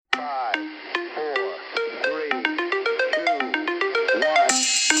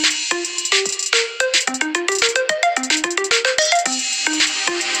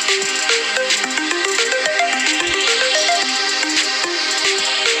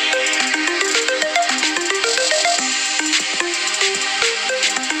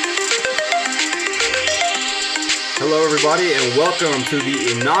everybody, and welcome to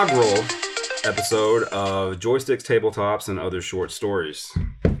the inaugural episode of Joysticks, Tabletops, and Other Short Stories.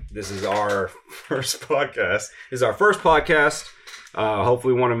 This is our first podcast.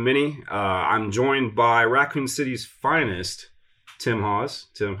 Hopefully one of many. I'm joined by Raccoon City's finest, Tim Hawes.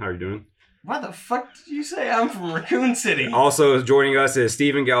 Tim, how are you doing? Why the fuck did you say I'm from Raccoon City? Also joining us is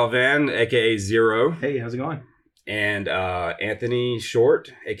Stephen Galvan, a.k.a. Zero. Hey, how's it going? And Anthony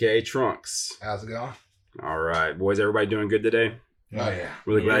Short, a.k.a. Trunks. How's it going? All right, boys, everybody doing good today? Oh, yeah.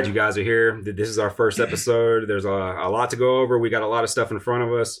 Really glad you guys are here. This is our first episode. There's a lot to go over. We got a lot of stuff in front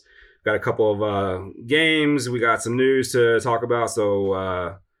of us. Got a couple of games. We got some news to talk about.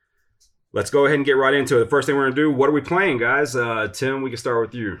 So let's go ahead and get right into it. The first thing we're going to do, what are we playing, guys? Tim, we can start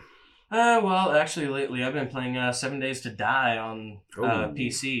with you. Well, actually, lately I've been playing 7 Days to Die on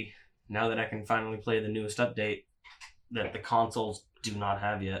PC. Now that I can finally play the newest update that the consoles do not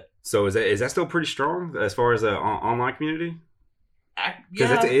have yet. So is that still pretty strong as far as the online community?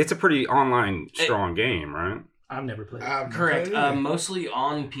 Because it's a pretty online strong game, right? I've never played. Correct. Mostly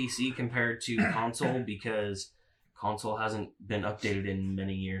on PC compared to console because console hasn't been updated in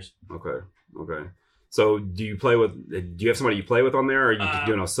many years. Okay. So do you have somebody you play with on there, or are you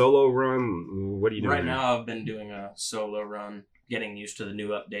doing a solo run? What are you doing? Right now I've been doing a solo run, getting used to the new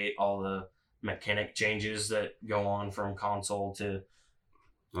update, all the mechanic changes that go on from console to...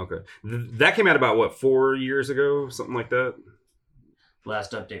 Okay. That came out about, 4 years ago? Something like that?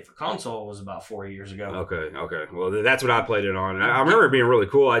 Last update for console was about 4 years ago. Okay. Well, that's what I played it on. I remember it being really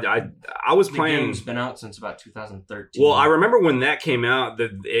cool. I was playing... The game's been out since about 2013. Well, I remember when that came out,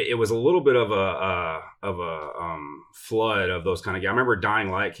 it was a little bit of a flood of those kind of games. I remember Dying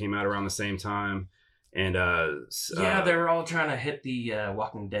Light came out around the same time. And they were all trying to hit the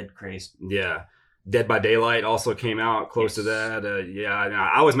Walking Dead craze. Yeah. Dead by Daylight also came out close to that.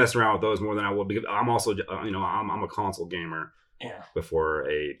 I was messing around with those more than I would because I'm also, I'm a console gamer before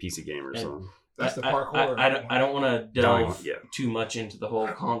a PC gamer. So that's the parkour. I don't want to delve too much into the whole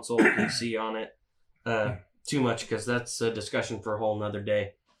console PC on it too much because that's a discussion for a whole nother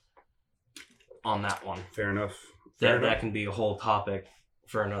day on that one. Fair enough. That can be a whole topic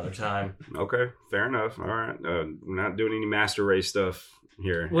for another time. Okay, fair enough. All right. We're not doing any Master Race stuff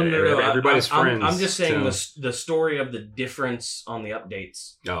here. Well, no, everybody's friends. I'm just saying the story of the difference on the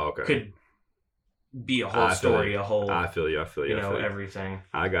updates could be a whole story, a whole... I feel you. Everything.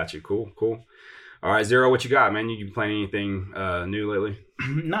 I got you. Cool. All right, Zero, what you got, man? You playing anything new lately?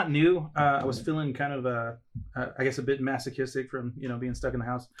 Not new. I was feeling kind of, I guess, a bit masochistic from, being stuck in the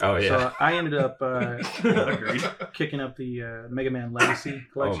house. Oh, yeah. So I ended up kicking up the Mega Man Legacy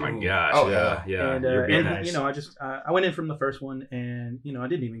collection. Oh, my gosh. Yeah. And nice. I went in from the first one, and, I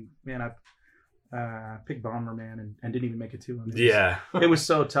didn't even, I picked Bomberman and didn't even make it to him. It was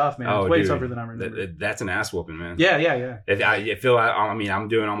so tough, man. It's way tougher than I remember. That's an ass whooping, man. Yeah. I'm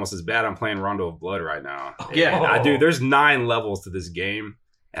doing almost as bad. I'm playing Rondo of Blood right now. Yeah. There's 9 levels to this game,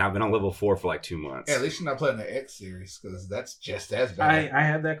 and I've been on level 4 for like 2 months. Yeah, at least you're not playing the X series because that's just as bad. I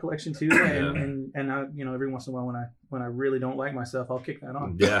have that collection too, and I, every once in a while when I really don't like myself, I'll kick that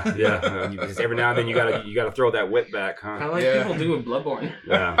on. Yeah. Because every now and then you gotta throw that whip back, huh? Kind of like people do with Bloodborne.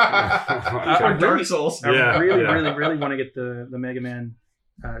 Yeah. Or Dark Souls. I really want to get the Mega Man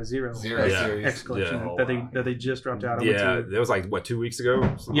Zero series X collection that they just dropped out. That was like 2 weeks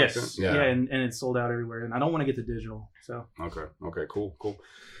ago. Yes, and it's sold out everywhere, and I don't want to get the digital. So okay, cool.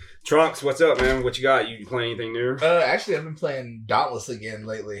 Trunks, what's up, man? What you got? You playing anything new? Actually, I've been playing Dauntless again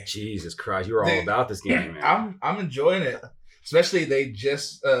lately. Jesus Christ, you were all about this game, man. I'm enjoying it, especially they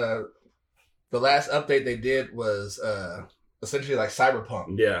just the last update they did was essentially like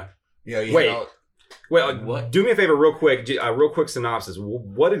Cyberpunk. Yeah. Wait, what? Do me a favor, real quick. Real quick synopsis.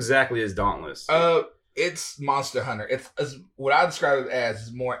 What exactly is Dauntless? It's Monster Hunter. It's what I describe it as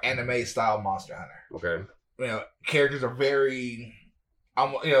is more anime style Monster Hunter. Okay. Characters are very,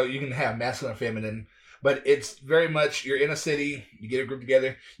 you can have masculine and feminine, but it's very much you're in a city, you get a group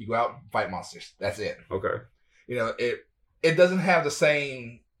together, you go out and fight monsters. That's it. Okay. It doesn't have the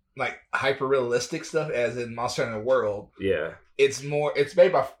same like hyper realistic stuff as in Monster Hunter World. Yeah. It's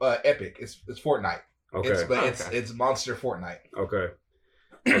made by Epic. It's Fortnite. Okay. It's Monster Fortnite. Okay.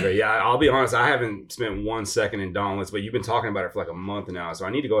 Yeah, I'll be honest. I haven't spent 1 second in Dauntless, but you've been talking about it for like a month now, so I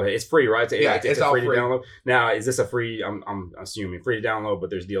need to go ahead. It's free, right? It's all free to free. download. Now, is this a free? I'm assuming free to download,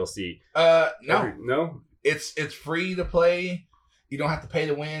 but there's DLC. No. No. It's free to play. You don't have to pay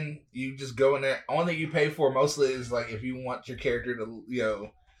to win. You just go in there. Only thing you pay for mostly is like if you want your character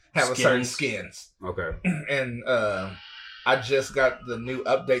to have a certain skins. Okay. And I just got the new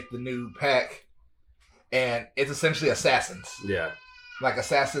update, the new pack, and it's essentially assassins. Yeah. Like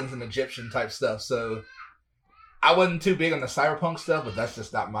assassins and Egyptian type stuff. So I wasn't too big on the cyberpunk stuff, but that's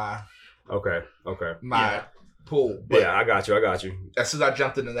just not my pool. But I got you. As soon as I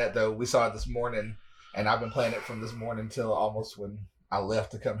jumped into that, though, we saw it this morning, and I've been playing it from this morning till almost when I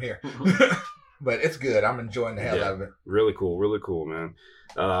left to come here. But it's good. I'm enjoying the hell out of it. Really cool, man.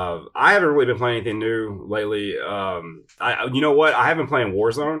 I haven't really been playing anything new lately. You know what? I have been playing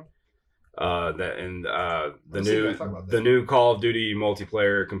Warzone. The new Call of Duty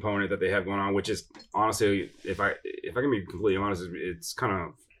multiplayer component that they have going on, which is honestly, if I can be completely honest, it's kind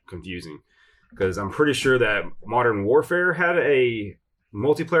of confusing because I'm pretty sure that Modern Warfare had a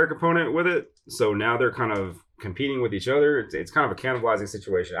multiplayer component with it, so now they're kind of competing with each other. It's kind of a cannibalizing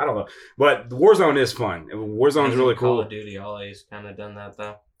situation. I don't know, but Warzone is fun. Warzone's really cool. Call of Duty always kind of done that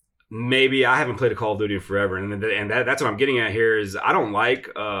though. Maybe I haven't played a Call of Duty in forever, and that's what I'm getting at here. Is I don't like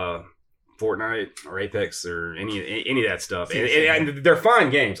Fortnite or Apex or any of that stuff, and they're fine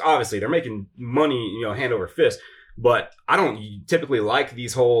games. Obviously, they're making money, hand over fist. But I don't typically like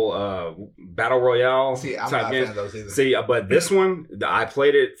these whole battle royale type games. Fan of those either. But this one, I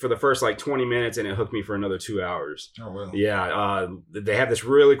played it for the first 20 minutes, and it hooked me for another 2 hours. Oh, really? Yeah, they have this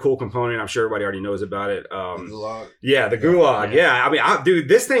really cool component. I'm sure everybody already knows about it. The Gulag. Yeah, the Gulag. Yeah, I mean, dude,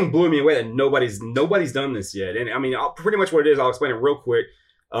 this thing blew me away. And nobody's done this yet. And I mean, pretty much what it is, I'll explain it real quick.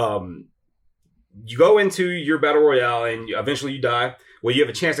 You go into your battle royale, and eventually you die. Well, you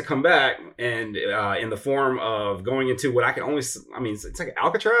have a chance to come back, and in the form of going into what it's like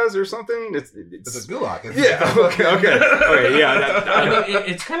Alcatraz or something. It's a Gulag. Yeah. Okay. Yeah.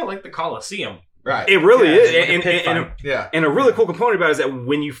 It's kind of like the Coliseum. Right. It really is. And a really cool component about it is that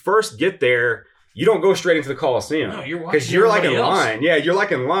when you first get there, you don't go straight into the Coliseum. No, you're watching because you're in line. Yeah, you're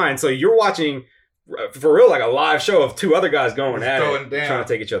in line. So you're watching for real a live show of two other guys going at it, trying to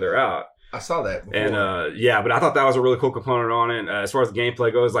take each other out. I saw that before. And but I thought that was a really cool component on it. As far as the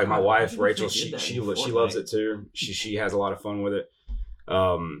gameplay goes, my wife Rachel, she loves it too. She has a lot of fun with it.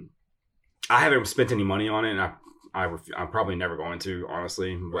 I haven't spent any money on it, and I'm probably never going to,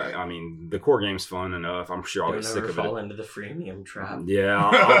 honestly. But right. I mean, the core game's fun enough. I'm sure I'll get sick of it. Fall into the freemium trap.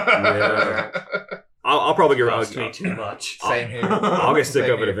 Yeah. I'll probably get cost me too much. Same here. I'll get sick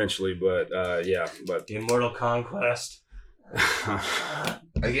of it eventually, but But Immortal Conquest.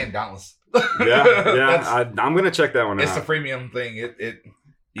 Again, Dauntless. Yeah. I'm gonna check that one out. It's the freemium thing. You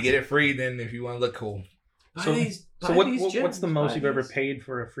get it free. Then if you want to look cool. What's the most you've ever paid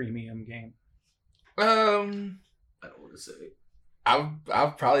for a freemium game? I don't want to say.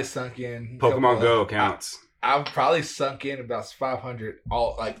 I've probably sunk in. Pokemon Go counts. I've probably sunk in about 500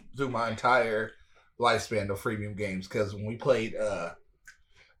 all through my entire lifespan of freemium games. Because when we played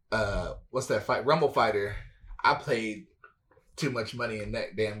what's that fight? Rumble Fighter. I played too much money in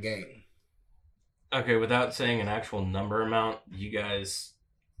that damn game. Okay, without saying an actual number amount, you guys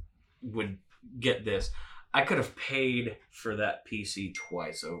would get this. I could have paid for that PC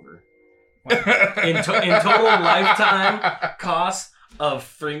twice over. in total lifetime cost of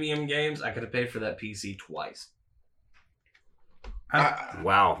freemium games, I could have paid for that PC twice.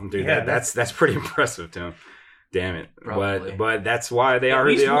 Wow, dude, that's pretty impressive, Tim. Damn it. Probably. But that's why they are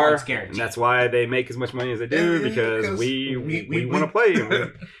who they are. And that's why they make as much money as they do, because we want to play.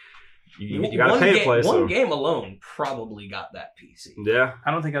 You got to pay to play. One game alone probably got that PC. Yeah. I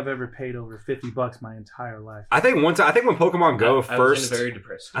don't think I've ever paid over $50 my entire life. I think when Pokemon Go first, I was in a very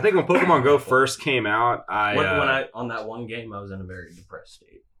depressed state. I think when Pokemon Go first came out, on that one game, I was in a very depressed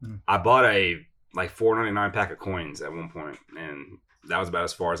state. I bought a $4.99 pack of coins at one point, and that was about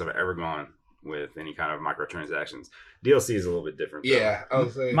as far as I've ever gone with any kind of microtransactions. DLC is a little bit different. Yeah, I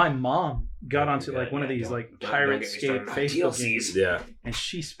was saying. My mom got onto one of these Piratescape Facebook games. Yeah, and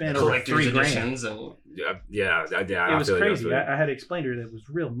she spent over $3,000. And yeah. It was crazy. I had to explain to her that it was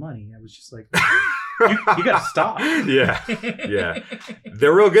real money. I was just like, you got to stop. Yeah.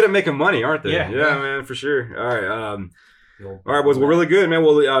 They're real good at making money, aren't they? Yeah, man, for sure. All right. All right, boys, we're really good, man.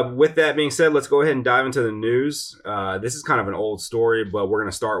 Well, with that being said, let's go ahead and dive into the news. This is kind of an old story, but we're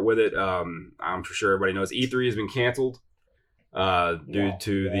going to start with it. I'm sure everybody knows E3 has been canceled due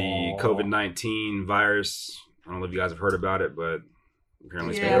to the COVID-19 virus. I don't know if you guys have heard about it, but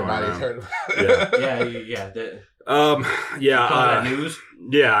apparently it's been going around. Heard about it. News?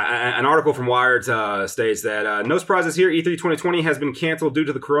 Yeah, an article from Wired states that no surprises here, E3 2020 has been canceled due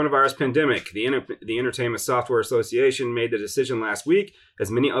to the coronavirus pandemic. The Entertainment Software Association made the decision last week, as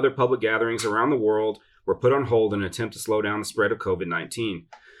many other public gatherings around the world were put on hold in an attempt to slow down the spread of COVID-19.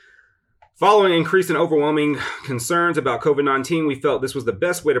 Following increased and overwhelming concerns about COVID-19, we felt this was the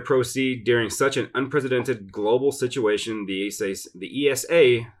best way to proceed during such an unprecedented global situation, the ESA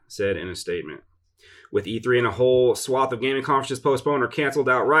said in a statement. With E3 and a whole swath of gaming conferences postponed or canceled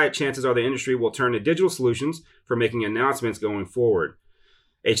outright, chances are the industry will turn to digital solutions for making announcements going forward.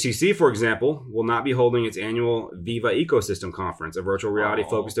 HTC, for example, will not be holding its annual Viva Ecosystem Conference, a virtual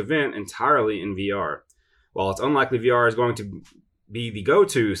reality-focused event entirely in VR. While it's unlikely VR is going to be the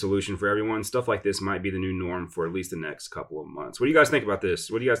go-to solution for everyone, stuff like this might be the new norm for at least the next couple of months. What do you guys think about this?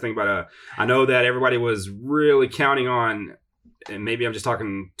 What do you guys think about I know that everybody was really counting on, and maybe I'm just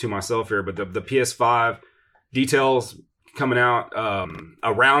talking to myself here, but the PS5 details coming out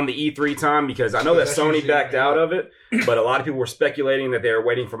around the E3 time, because I know that Sony backed out of it, but a lot of people were speculating that they were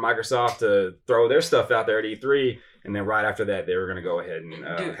waiting for Microsoft to throw their stuff out there at E3, and then right after that they were going to go ahead and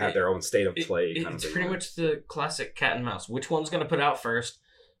have their own state of play. It's pretty much the classic cat and mouse. Which one's going to put out first?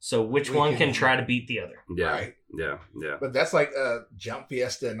 So which one can try to beat the other? Yeah, right. Yeah. But that's like Jump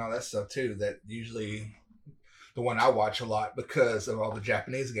Fiesta and all that stuff too. That usually the one I watch a lot because of all the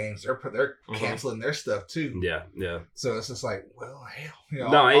Japanese games. They're canceling their stuff too. Yeah. So it's just like, well,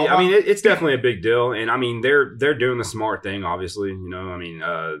 hell. No, I mean it's definitely a big deal, and I mean they're doing the smart thing. Obviously, I mean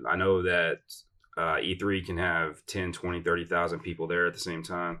I know that E3 can have 10, 20, 30,000 people there at the same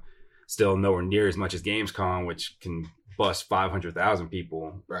time. Still nowhere near as much as Gamescom, which can bust 500,000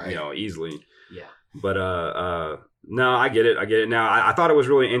 people, right? Easily. Yeah. But no, I get it. Now, I thought it was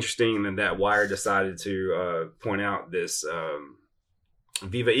really interesting that Wired decided to point out this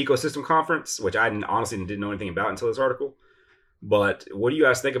Viva Ecosystem Conference, which I honestly didn't know anything about until this article. But what do you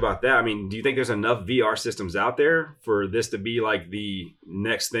guys think about that? I mean, do you think there's enough VR systems out there for this to be like the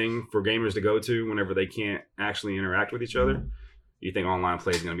next thing for gamers to go to whenever they can't actually interact with each other? Do you think online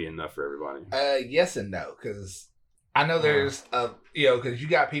play is going to be enough for everybody? Yes and no, because I know there's because you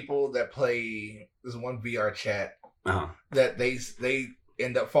got people that play. There's one VR chat that they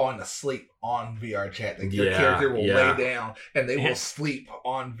end up falling asleep on VR chat. Like their character will lay down and they will sleep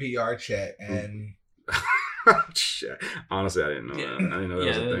on VR chat. And honestly, I didn't know that. I didn't know that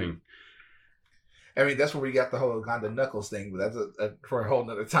was a thing. I mean, that's where we got the whole Uganda Knuckles thing, but that's for a whole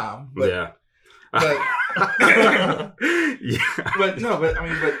nother time. But, yeah. But but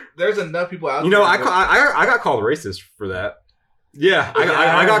there's enough people out there. I got called racist for that. Yeah,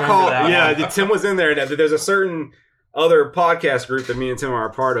 I got called. Yeah, Tim was in there. There's a certain other podcast group that me and Tim are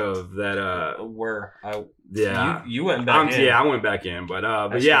a part of that. You went back in. Yeah, I went back in, but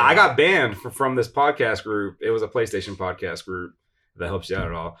I got banned from this podcast group. It was a PlayStation podcast group that helps you out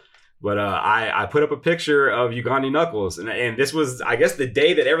at all. But I put up a picture of Uganda Knuckles, and this was, I guess, the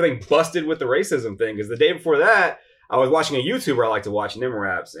day that everything busted with the racism thing. Because the day before that, I was watching a YouTuber I like to watch,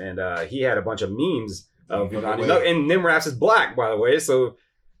 Nimraps, and he had a bunch of memes of Uganda Knuckles. And Nimraps is black, by the way, so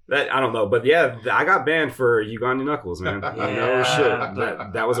that, I don't know. But yeah, I got banned for Uganda Knuckles, man.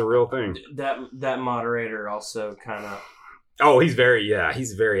 That was a real thing. That moderator also kind of... Oh, he's very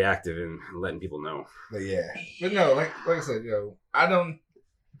active in letting people know. But no, like I said, I don't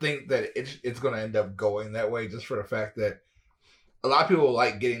think that it's going to end up going that way, just for the fact that a lot of people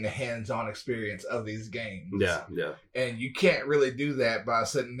like getting the hands-on experience of these games. Yeah. And you can't really do that by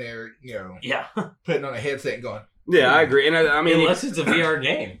sitting there, putting on a headset and going. Yeah, I agree. And I mean, unless it's a VR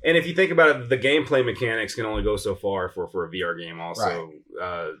game. And if you think about it, the gameplay mechanics can only go so far for a VR game. Also,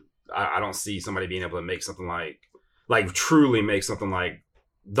 right. I don't see somebody being able to make something like truly make something like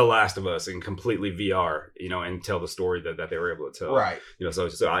The Last of Us and completely VR, and tell the story that they were able to tell. Right.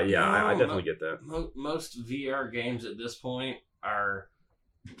 I definitely get that. Most VR games at this point are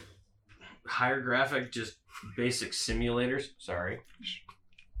higher graphic, just basic simulators. Sorry.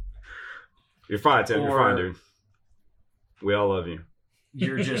 You're fine, Tim. You're fine, dude. We all love you.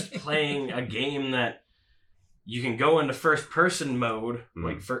 You're just playing a game that you can go into first-person mode,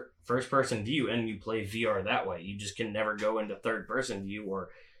 like first-person view, and you play VR that way. You just can never go into third-person view, or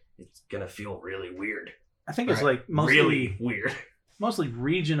it's going to feel really weird. I think it's like mostly really weird. Mostly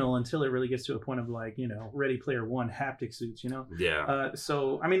regional until it really gets to a point of Ready Player One haptic suits, Yeah.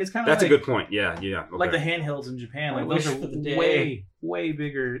 So, I mean, it's kind of That's a good point. Yeah. Okay. Like the handhelds in Japan. Like those are way, way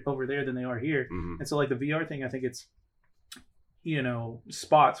bigger over there than they are here. Mm-hmm. And so, like the VR thing, I think it's,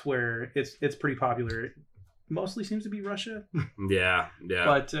 spots where it's pretty popular. It mostly seems to be Russia. Yeah.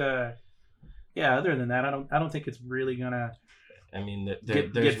 But, other than that, I don't think it's really going to... I mean,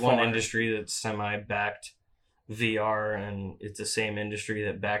 there's one industry that's semi-backed VR, and it's the same industry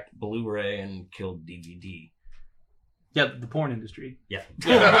that backed Blu-ray and killed DVD. Yeah, the porn industry. Yeah.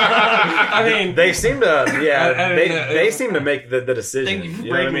 I mean, they seem to. Yeah, they seem to make the decision. Thank you for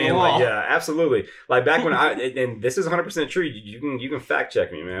breaking the law. Absolutely. Like back when and this is 100% true. You can fact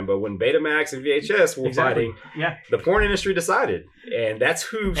check me, man. But when Betamax and VHS were fighting, the porn industry decided, and that's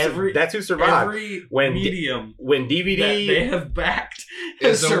who survived. Every medium when DVD that they have backed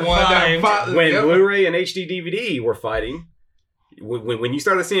is the one that when Blu-ray and HD DVD were fighting. When you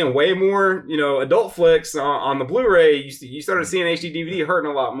started seeing way more, adult flicks on the Blu-ray, you started seeing HD DVD hurting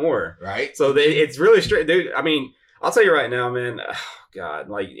a lot more. Right. So it's really straight, dude. I mean, I'll tell you right now, man.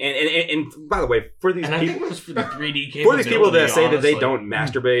 God, and by the way, for these people, I think it was for the 3D for these people that say that they don't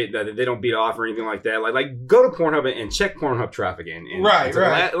masturbate, that they don't beat off or anything like that, like go to Pornhub and check Pornhub traffic and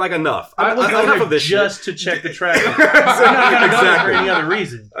right. Like enough. I was enough of this just to check the traffic. I'm not gonna go for any other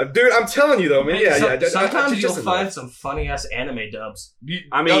reason, dude. I'm telling you though, man. Sometimes you'll find some funny ass anime dubs.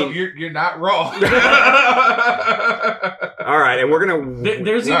 You're not wrong. All right, and we're gonna.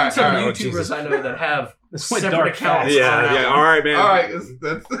 There's even some YouTubers I know that have separate accounts. Yeah. All right, man. All right,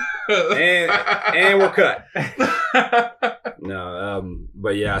 and we're cut. No,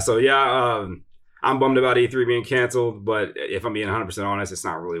 but yeah. So yeah, I'm bummed about E3 being canceled. But if I'm being 100% honest, it's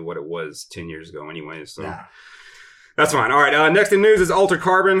not really what it was 10 years ago, anyway. So that's fine. All right. Next in news is Altered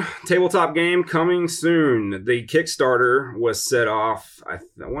Carbon tabletop game coming soon. The Kickstarter was set off. I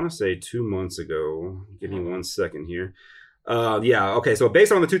want to say 2 months ago. Give me 1 second here. Okay. So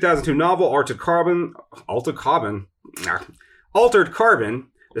based on the 2002 novel Altered Carbon,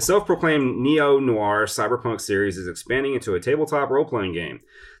 the self-proclaimed neo-noir cyberpunk series is expanding into a tabletop role-playing game.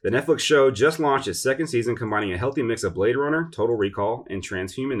 The Netflix show just launched its second season, combining a healthy mix of Blade Runner, Total Recall, and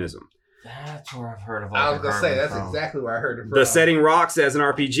transhumanism. That's where I've heard of. I was gonna say that's exactly where I heard it from. The setting rocks as an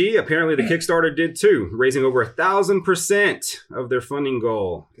RPG. Apparently, the Kickstarter did too, raising over 1,000% of their funding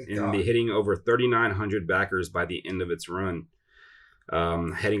goal and hitting over 3,900 backers by the end of its run.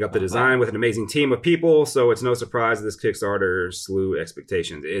 Heading up the design with an amazing team of people, so it's no surprise this Kickstarter slew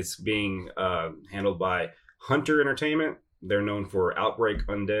expectations. It's being handled by Hunter Entertainment. They're known for Outbreak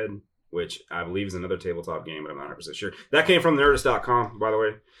Undead, which I believe is another tabletop game, but I'm not 100% sure. That came from Nerdist.com, by the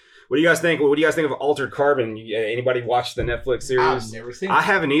way. What do you guys think? What do you guys think of Altered Carbon? Anybody watch the Netflix series? I've never seen it. I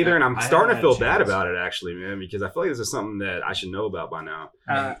haven't either, and I'm starting to feel bad about it, actually, man, because I feel like this is something that I should know about by now.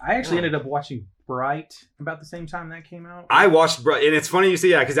 I actually ended up watching Bright about the same time that came out. I watched Bright, and it's funny you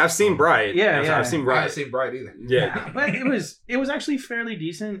see that because I've seen Bright. I've seen Bright. I haven't seen Bright either. Yeah, but it was actually fairly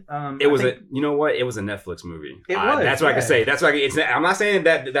decent. It was a Netflix movie. It was. That's what I can say. That's why I'm not saying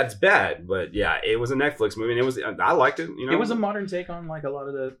that that's bad, but yeah, it was a Netflix movie, and I liked it. It was a modern take on like a lot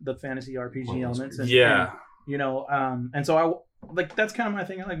of the fantasy RPG elements. And, and so I like that's kind of my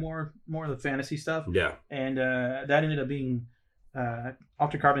thing. I like more of the fantasy stuff. Yeah, and that ended up being.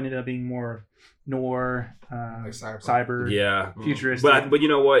 Altered Carbon ended up being more noir, like cyber, futuristic. But you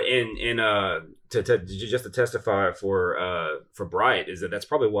know what? To testify for Bright is that's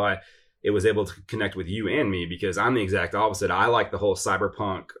probably why it was able to connect with you and me, because I'm the exact opposite. I like the whole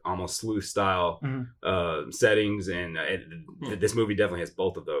cyberpunk, almost sleuth style settings, and this movie definitely has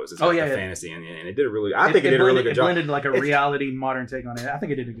both of those. It's fantasy, and it did a really. I think it did a really good job. It blended like a reality modern take on it. I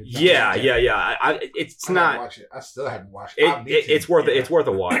think it did a good job. Yeah. It's not. Watch it. I still haven't watched it. It's worth it. It's worth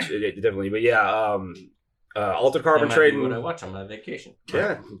a watch. It definitely. But yeah. Altered Carbon trading. When I watch on my vacation.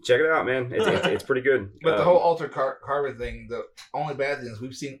 Yeah, check it out, man. It's pretty good. But the whole Altered Carbon thing, the only bad thing is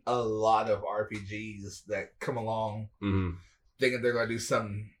we've seen a lot of RPGs that come along thinking they're going to do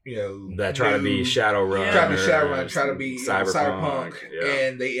something, that try to be Shadowrun. Try to be cyberpunk,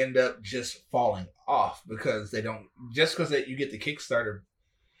 and they end up just falling off because they don't. Just because you get the Kickstarter.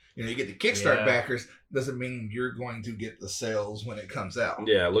 You get the Kickstarter backers doesn't mean you're going to get the sales when it comes out.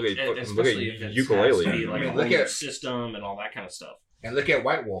 Yeah, look at Yooka-Laylee. Look at system and all that kind of stuff. And look at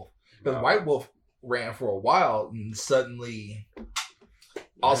White Wolf, because White Wolf ran for a while, and suddenly,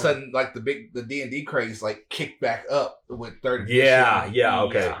 all of a sudden, like the D&D craze, like kicked back up with third edition.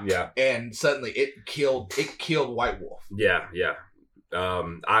 Yeah. And suddenly it killed White Wolf. Yeah.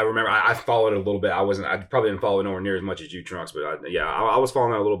 I remember I followed it a little bit. I probably didn't follow it nowhere near as much as you, Trunks, but I was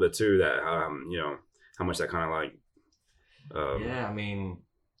following that a little bit too. That how much that kind of like. I mean,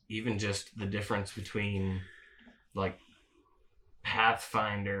 even just the difference between like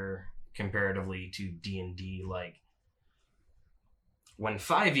Pathfinder comparatively to D&D, like when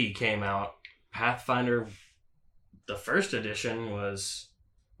 5e came out, Pathfinder, the first edition was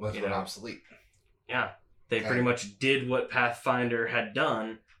obsolete. Yeah. They pretty much did what Pathfinder had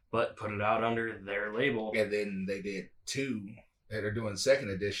done, but put it out under their label. And then they did 2 that are doing second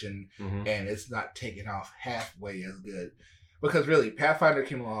edition, and it's not taking off halfway as good. Because really, Pathfinder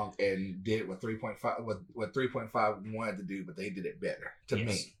came along and did what 3.5 wanted to do, but they did it better to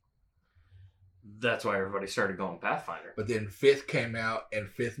me. That's why everybody started going Pathfinder. But then 5th came out, and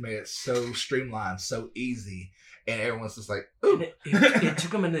 5th made it so streamlined, so easy, and everyone's just like, ooh. It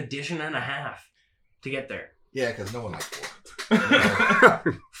took them an edition and a half to get there. Yeah, because no one likes 4.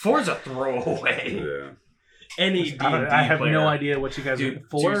 4's a throwaway. Yeah. any D&D I have player. no idea what you guys Dude, are.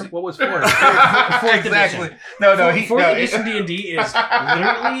 4? What was 4? Exactly. No, Fourth edition D&D is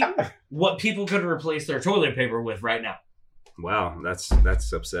literally what people could replace their toilet paper with right now. Wow, that's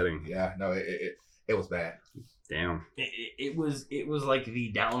upsetting. Yeah, no, it was bad. Damn. It was like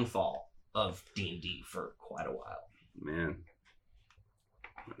the downfall of D&D for quite a while. Man,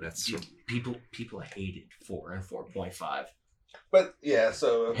 that's people hated 4 and 4.5. But yeah,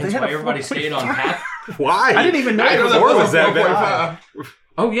 so Hence why everybody stayed on Path. Why? I didn't even know I Four was that bad.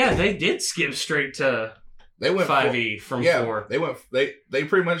 Oh yeah, they did skip straight to They went 5e from 4. They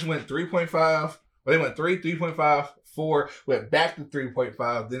pretty much went 3.5. Well, they went 3.5, 4, went back to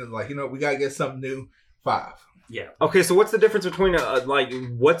 3.5. Then it's like, you know, we gotta get something new. 5. Yeah. Okay, so what's the difference between like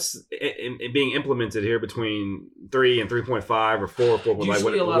what's being implemented here between 3 and 3.5 or 4?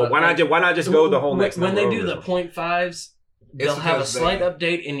 Why not just go the whole next when number they do over? the 0.5s, they'll have a slight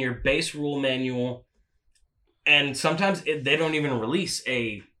update in your base rule manual, and sometimes they don't even release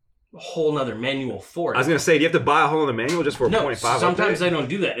a whole nother manual for it. I was gonna say, do you have to buy a whole other manual just for a 0.5? Sometimes they don't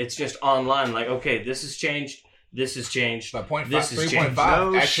do that. It's just online. Like, okay, this has changed. This has changed. But 0.5, This is 3.5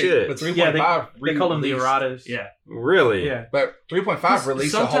 no actually, shit. but 3.5 Yeah, they call them the erratas. Yeah. Really? Yeah. But 3.5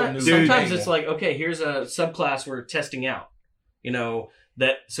 released a whole new. Sometimes manual. it's like, okay, here's a subclass we're testing out. You know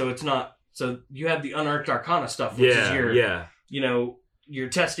that, so it's not. So you have the Unearthed Arcana stuff, which is your, you know, you're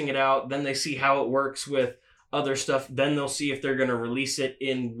testing it out. Then they see how it works with other stuff. Then they'll see if they're going to release it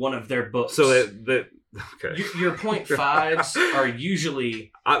in one of their books. So okay. Your 0.5s are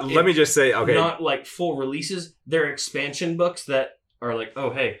usually let me just say, okay, not like full releases. They're expansion books that are like, oh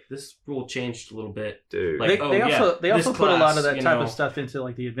hey, this rule changed a little bit, dude. Like, they also put a lot of that type know. of stuff into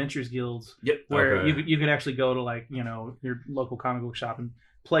like the Adventures Guilds. Yep. Where Okay. you could actually go to like, you know, your local comic book shop and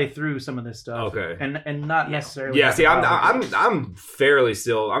play through some of this stuff. Okay. And not necessarily. Yeah, see, I'm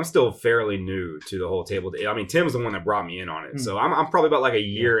still fairly new to the whole table. I mean, Tim's the one that brought me in on it, so I'm probably about like a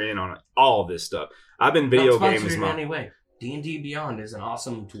year in on all of this stuff. I've been video games. Anyway, D&D Beyond is an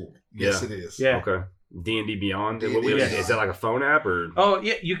awesome tool. Yes, it is. Yeah. Okay. D&D Beyond. It Is is. that like a phone app or? Oh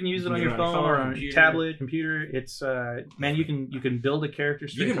yeah, you can use it on your phone or on computer. tablet, computer. It's man, you can build a character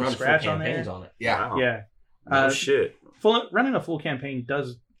You straight can from run full scratch on campaigns there. on it. Yeah. Wow. Yeah. No shit. Running a full campaign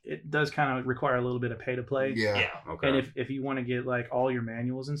does kind of require a little bit of pay to play. Yeah. Okay. And if you want to get like all your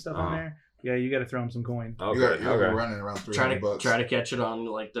manuals and stuff on there, yeah, you got to throw them some coin. Okay. You're running around $300. Try to catch it on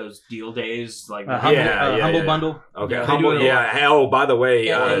like those deal days, like Humble Bundle. Okay. Yeah, Humble. Yeah. Oh, by the way,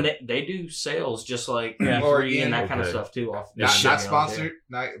 and they do sales just like E3 and that kind of stuff too. Off Not sponsored,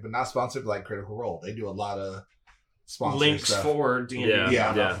 not sponsored like Critical Role. They do a lot of sponsored links stuff. for D&D.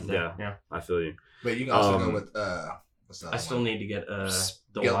 Yeah. I feel you. But you can also go with what's that? I still need to get the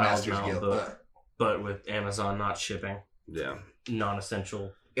Guild Wild Masters Mount Guild. book, but with Amazon not shipping, Yeah.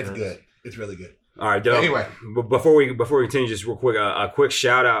 non-essential. It's good. It's really good. All right, Doug. Anyway, before we continue, just real quick, a quick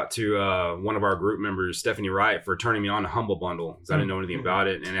shout out to one of our group members, Stephanie Wright, for turning me on to Humble Bundle, because I didn't know anything about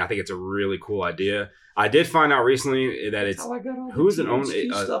it, and I think it's a really cool idea. I did find out recently that it's who's it owned.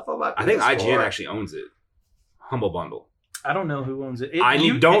 I think IGN actually owns it. Humble Bundle. I don't know who owns it.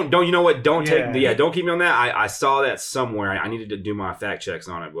 Don't you know what? Don't Yeah. don't keep me on that. I saw that somewhere. I needed to do my fact checks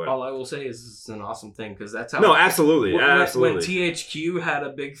on it, but All I will say is it's an awesome thing because that's how. no, absolutely, when absolutely. THQ had a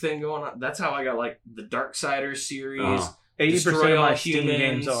big thing going on, that's how I got like the Darksiders series. 80% of my Steam Steam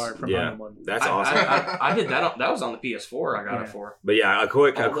games are from Humble Bundle. That's awesome. I did that. That was on the PS4. I got it for. But yeah, a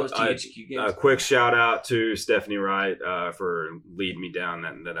quick shout out to Stephanie Wright for leading me down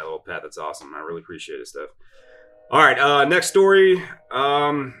that little path. That's awesome. I really appreciate it, Steph. All right, next story.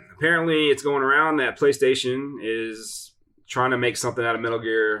 Apparently, it's going around that PlayStation is trying to make something out of Metal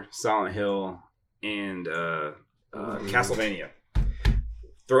Gear, Silent Hill, and Castlevania.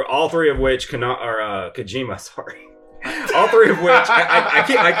 All three of which Kojima. Sorry. All three of which I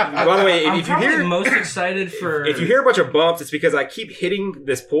keep. By the way, if you hear most excited for, if you hear a bunch of bumps, it's because I keep hitting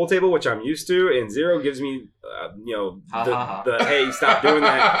this pool table, which I'm used to, and Zero gives me, the hey, stop doing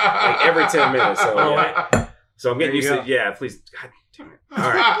that like every 10 minutes. So yeah. So I'm getting used to it. Yeah, please. God damn it. All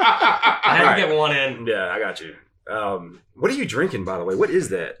right. I had to get one in. Yeah, I got you. What are you drinking, by the way? What is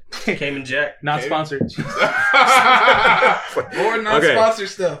that? Cayman Jack. Not sponsored. More non-sponsored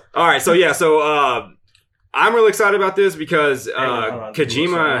stuff. All right, so I'm really excited about this because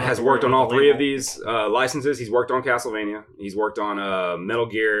Kojima has worked on all three of these licenses. He's worked on Castlevania, he's worked on Metal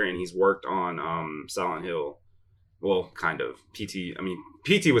Gear, and he's worked on Silent Hill. Well, kind of.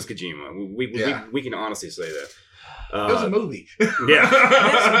 PT was Kojima. We can honestly say that. It was a movie. Yeah. Yes,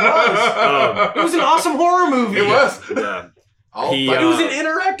 it was. It was an awesome horror movie. It was. Yeah. It was an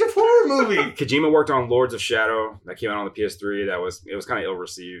interactive horror movie. Kojima worked on Lords of Shadow that came out on the PS3. It was kind of ill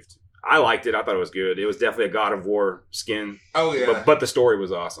received. I liked it. I thought it was good. It was definitely a God of War skin. Oh yeah, but the story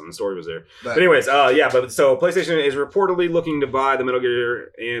was awesome. The story was there. But anyways, so PlayStation is reportedly looking to buy the Metal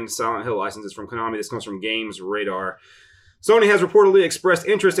Gear and Silent Hill licenses from Konami. This comes from Games Radar. Sony has reportedly expressed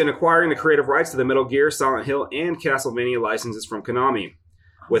interest in acquiring the creative rights to the Metal Gear, Silent Hill, and Castlevania licenses from Konami,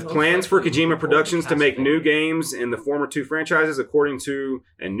 with plans for Kojima Productions to make new games in the former two franchises, according to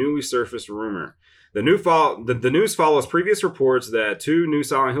a newly surfaced rumor. The news follows previous reports that 2 new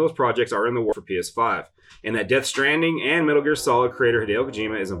Silent Hills projects are in the works for PS5, and that Death Stranding and Metal Gear Solid creator Hideo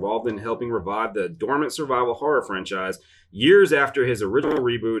Kojima is involved in helping revive the dormant survival horror franchise years after his original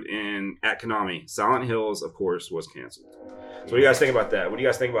reboot at Konami. Silent Hills, of course, was canceled. So what do you guys think about that? What do you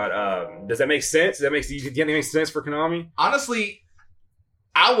guys think about? Does that make sense? Do you think it makes sense for Konami? Honestly,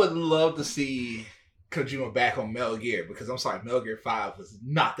 I would love to see Kojima back on Metal Gear, because I'm sorry, Metal Gear 5 was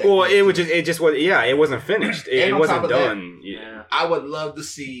not that. Well, it wasn't finished. It wasn't done. That, I would love to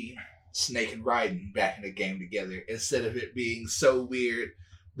see Snake and Raiden back in the game together, instead of it being so weird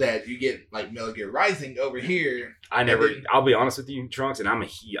that you get like Metal Gear Rising over here. I'll be honest with you, Trunks, and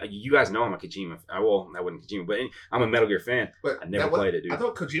you guys know I'm a Kojima. I wasn't Kojima, but I'm a Metal Gear fan. But I never played it, dude. I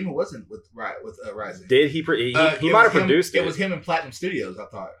thought Kojima wasn't with Rising. Did he? He might have produced it. It was him and Platinum Studios, I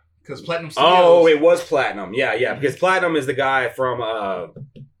thought. Because Platinum Studios... Oh, it was Platinum. Yeah. Because Platinum is the guy from...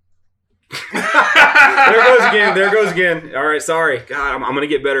 There goes again. All right, sorry. God, I'm going to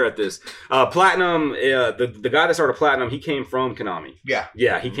get better at this. Platinum, the guy that started Platinum, he came from Konami. Yeah.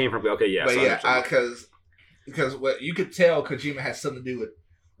 Yeah, he came from... Okay, yeah. But because what you could tell Kojima had something to do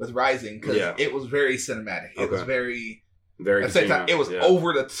with Rising, because it was very cinematic. It was very... Very at the same time, it was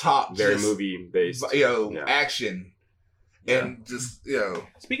over the top. Very movie-based. Action. And just,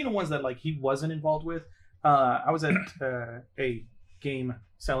 Speaking of ones that like he wasn't involved with, I was at a game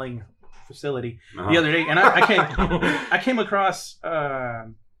selling facility the other day, and I came across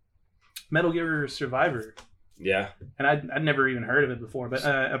Metal Gear Survivor. Yeah. And I'd never even heard of it before, but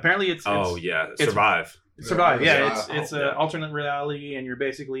apparently it's Survive. Survive. Yeah, it's an alternate reality, and you're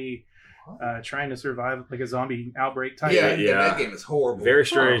basically trying to survive like a zombie outbreak type. Yeah. That game is horrible. Very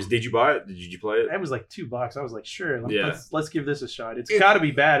strange. Did you buy it? Did you play it? It was like $2. I was like, sure, let's give this a shot. It's got to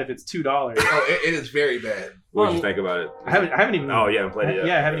be bad if it's $2. Oh, it is very bad. What did you think about it? I haven't even. Oh, you haven't played it yet.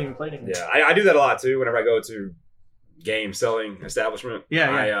 Yeah, I haven't even played it yet. Yeah, I do that a lot too. Whenever I go to game selling establishment,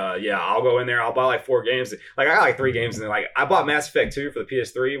 I'll go in there. I'll buy like 4 games. Like I got like 3 games, and then like I bought Mass Effect 2 for the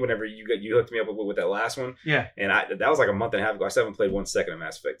PS3. Whenever you hooked me up with that last one, and that was like a month and a half ago. I still haven't played 1 second of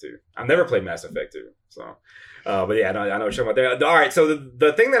Mass Effect 2. I've never played Mass Effect 2, so. But yeah, I know what you're talking about there. All right, so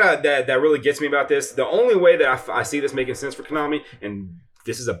the thing that really gets me about this, the only way that I see this making sense for Konami, and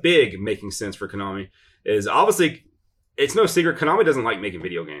this is a big making sense for Konami, is obviously. It's no secret, Konami doesn't like making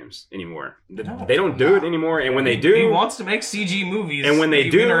video games anymore. They don't do it anymore, and when they do... He wants to make CG movies. And when they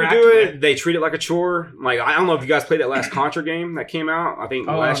do it, they treat it like a chore. Like, I don't know if you guys played that last Contra game that came out, I think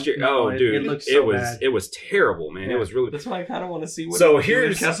last year. No, dude, it was terrible, man. Yeah. It was really... That's why I kind of want to see what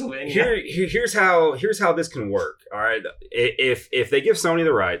here's how this can work, all right? If they give Sony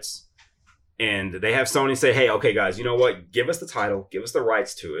the rights, and they have Sony say, hey, okay, guys, you know what? Give us the title, give us the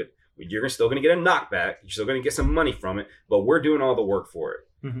rights to it. You're still going to get a knockback. You're still going to get some money from it, but we're doing all the work for it.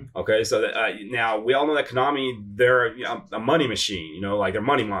 Mm-hmm. Okay, so now we all know that Konami, they're a money machine. Like they're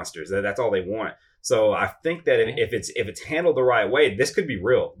money monsters. That's all they want. So I think that if it's handled the right way, this could be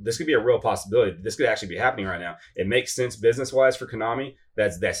real. This could be a real possibility. This could actually be happening right now. It makes sense business wise for Konami.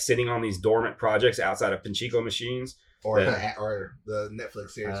 That's sitting on these dormant projects outside of Pachinko machines. Or the Netflix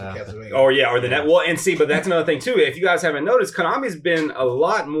series of Castlevania. Or the net. Well, and see, but that's another thing too. If you guys haven't noticed, Konami's been a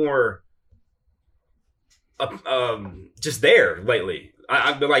lot more just there lately.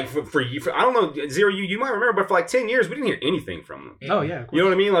 I like for you. I don't know, Zero. You might remember, but for like 10 years, we didn't hear anything from them. Oh yeah, you know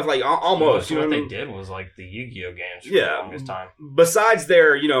what I mean? Like almost. You know what they did was like the Yu-Gi-Oh games for the longest time. Besides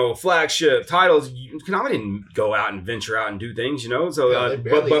their flagship titles, Konami didn't go out and venture out and do things. So they've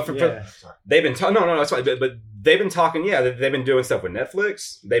been no, that's fine. But they've been talking. Yeah, they've been doing stuff with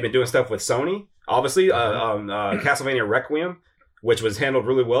Netflix. They've been doing stuff with Sony. Obviously, Castlevania Requiem, which was handled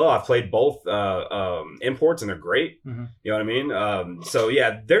really well. I've played both imports, and they're great. Mm-hmm. You know what I mean? So,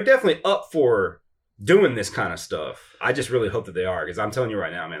 yeah, they're definitely up for doing this kind of stuff. I just really hope that they are, because I'm telling you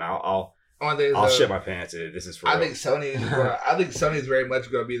right now, man, I'll shit my pants. This is for real. I think Sony is very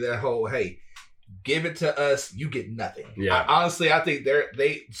much going to be that whole, hey, give it to us, you get nothing. Yeah. Honestly, I think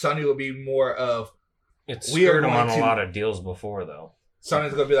Sony will be more of... It's screwed them on a lot of deals before, though.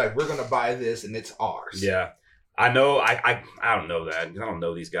 Sony's going to be like, we're going to buy this, and it's ours. Yeah. I know. I don't know that. I don't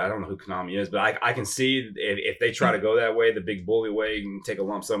know these guys. I don't know who Konami is, but I can see if they try to go that way, the big bully way, and take a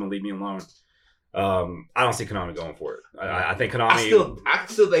lump sum and leave me alone. I don't see Konami going for it. I think Konami. I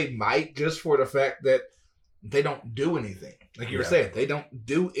still they might, just for the fact that they don't do anything. Like you were saying, they don't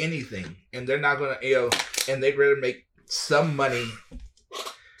do anything, and they're not gonna, and they'd rather make some money.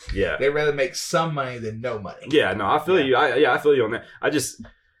 Yeah, they'd rather make some money than no money. Yeah, no, I feel you. I feel you on that. I just,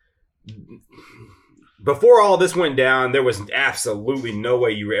 before all this went down, there was absolutely no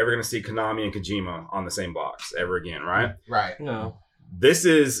way you were ever going to see Konami and Kojima on the same box ever again, right? Right. No. This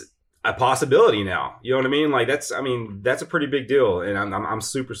is a possibility now. You know what I mean? Like that's a pretty big deal, and I'm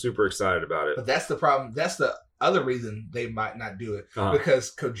super super excited about it. But that's the problem. That's the other reason they might not do it,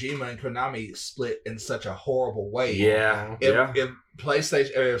 because Kojima and Konami split in such a horrible way. Yeah. If PlayStation,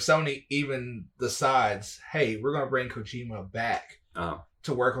 if Sony even decides, hey, we're going to bring Kojima back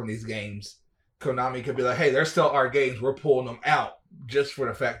to work on these games, Konami could be like, hey, they're still our games. We're pulling them out just for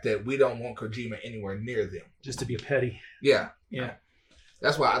the fact that we don't want Kojima anywhere near them. Just to be petty. Yeah. Yeah.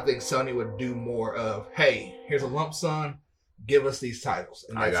 That's why I think Sony would do more of, hey, here's a lump sum, give us these titles.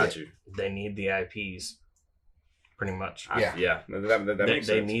 And I got you. They need the IPs, pretty much. That makes sense.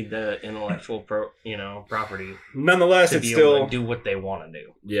 They need the intellectual property. Nonetheless, it's still able to do what they want to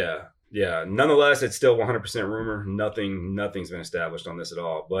do. Yeah. Nonetheless, it's still 100% rumor. Nothing's been established on this at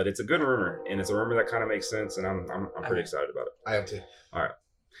all. But it's a good rumor, and it's a rumor that kind of makes sense, and I'm pretty excited about it. I am too. All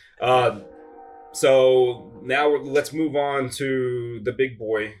right. So now let's move on to the big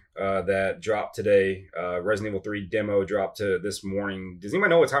boy that dropped today. Resident Evil 3 demo dropped this morning. Does anybody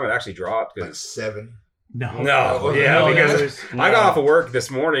know what time it actually dropped? Like 7. No, because I got off of work this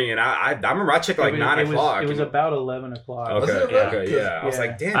morning, and I remember I checked like 9 o'clock. It was about 11 o'clock. Okay, yeah. I was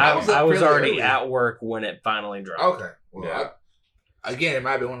like, damn. I was already at work when it finally dropped. Okay. Well, again, it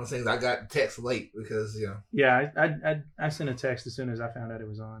might be one of those things I got text late because, Yeah, I sent a text as soon as I found out it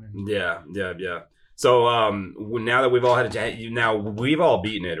was on. And... Yeah. So now that we've all we've all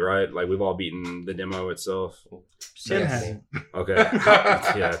beaten it, right? Like we've all beaten the demo itself. Tim hasn't. Okay.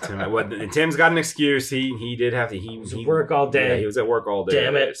 Yeah, Tim. Tim's got an excuse. He did have to. He was at work all day. Yeah, he was at work all day.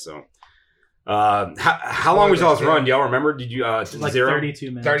 Damn it. So, how long was y'all's run? Do y'all remember? Did you like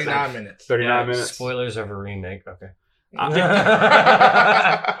 32 minutes? 39 minutes. 39 minutes. Spoilers of a remake. Okay.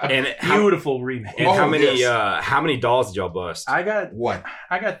 And beautiful remake. And how many dolls did y'all bust? I got 1.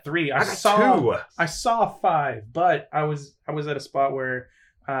 I got 3. I saw 2. I saw 5, but I was at a spot where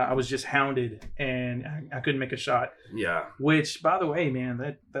I was just hounded and I couldn't make a shot. Yeah. Which, by the way,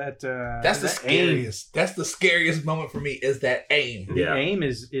 man, that's the scariest. Aim, that's the scariest moment for me is that aim. The aim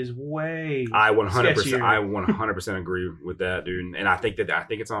is way. I 100% agree with that, dude. And I think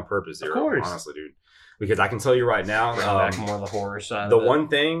it's on purpose. Zero, of course, honestly, dude. Because I can tell you right now, back more the horror side. The one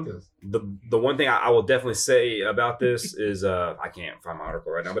thing I will definitely say about this is I can't find my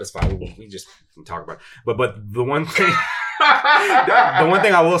article right now, but it's fine. We just can talk about it. But the one thing. The one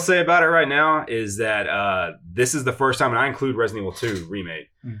thing I will say about it right now is that this is the first time, and I include Resident Evil 2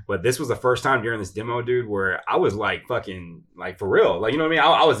 remake, but this was the first time during this demo, dude, where I was like fucking like for real, like you know what I mean?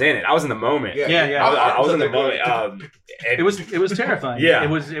 I was in it. I was in the moment. Yeah. I was in the moment. It was terrifying. Yeah,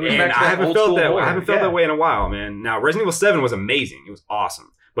 it was. And I haven't felt that way in a while, man. Now Resident Evil 7 was amazing. It was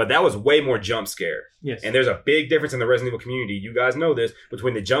awesome. But that was way more jump scare. Yes. And there's a big difference in the Resident Evil community. You guys know this,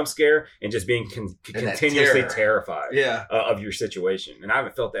 between the jump scare and just being continuously terrified of your situation. And I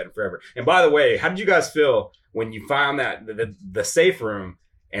haven't felt that in forever. And by the way, how did you guys feel when you found that the safe room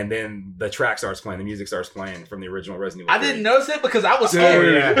and then the track starts playing, the music starts playing from the original Resident Evil 3? I didn't notice it because I was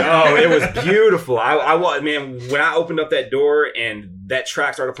scared. Oh, it was beautiful. Man, when I opened up that door and that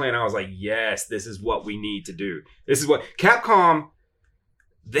track started playing, I was like, yes, this is what we need to do. This is what Capcom...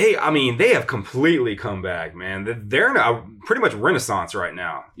 They have completely come back, man. They're in a pretty much renaissance right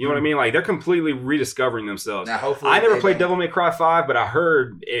now. You know what I mean? Like, they're completely rediscovering themselves. Now, hopefully I never played Devil May Cry 5, but I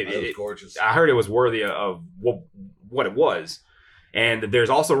heard it was gorgeous. I heard it was worthy of what it was. And there's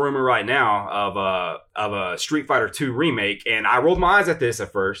also rumor right now of a Street Fighter 2 remake. And I rolled my eyes at this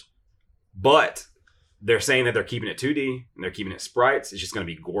at first, but they're saying that they're keeping it 2D and they're keeping it sprites. It's just going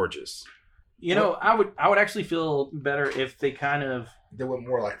to be gorgeous. You know, I would actually feel better if they kind of... They went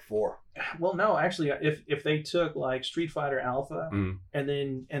more like 4. Well, no, actually, if they took like Street Fighter Alpha and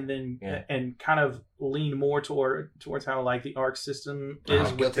then kind of lean more towards how like the Arc system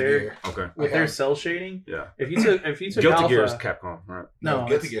is with their cell shading. Yeah. If you took Guilty Alpha, Gear is Capcom, right? No,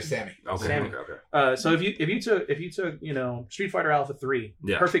 Guilty Gear Sammy. Okay. Sammy. Okay. So if you took Street Fighter Alpha 3,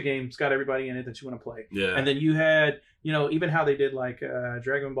 perfect game, it's got everybody in it that you want to play. Yeah. And then you had even how they did like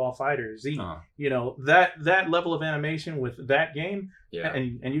Dragon Ball Fighter Z. That level of animation with that game. Yeah.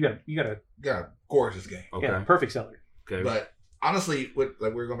 And you got a gorgeous game. Okay. Yeah, perfect seller. Okay. But honestly, with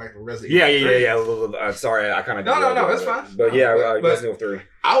like we're going back to Resident Evil. Yeah. Sorry, I kind of no, it's fine. But yeah, Resident Evil 3.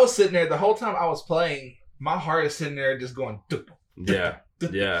 I was sitting there the whole time I was playing. My heart is sitting there just going. Yeah.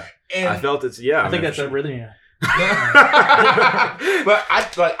 And I felt it's I think that's a rhythm. But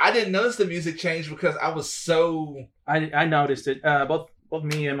I didn't notice the music change because I was so. I noticed it. Both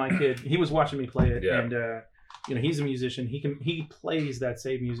me and my kid. He was watching me play it, and he's a musician. He plays that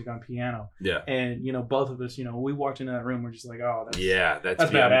save music on piano. Yeah. And both of us, we walked into that room. We're just like, oh, that's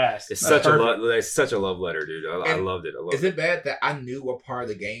badass. It's such a love letter, dude. I loved it. Is it bad that I knew what part of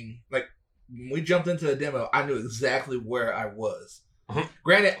the game? Like when we jumped into the demo, I knew exactly where I was.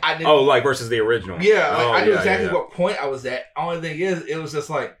 Granted, I didn't. Oh, like versus the original. Yeah, I knew exactly what point I was at. Only thing is, it was just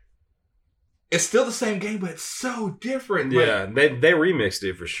like it's still the same game, but it's so different. Yeah, they remixed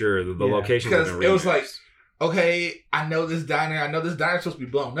it for sure. The locations have been remixed. It was like, okay, I know this diner. I know this diner's supposed to be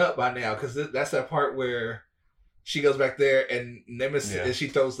blown up by now because that's that part where she goes back there and Nemesis, and she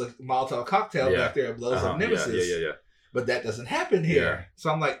throws the Molotov cocktail back there and blows up Nemesis. Yeah. But that doesn't happen here. Yeah.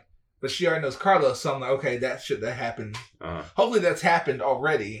 So I'm like. But she already knows Carlos, so I'm like, okay, that happened. Hopefully that's happened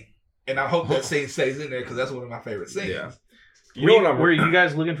already, and I hope that scene stays in there because that's one of my favorite scenes. Yeah. Were you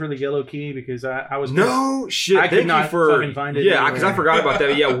guys looking for the yellow key? Because I was no shit. I could not fucking find it. Yeah, because I forgot about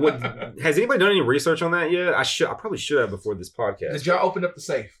that. Yeah, has anybody done any research on that yet? I probably should have before this podcast. Did y'all open up the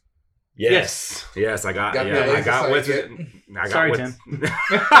safe? Yes, I got with it. Sorry, Tim.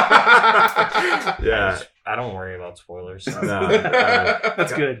 Yeah. I don't worry about spoilers. No,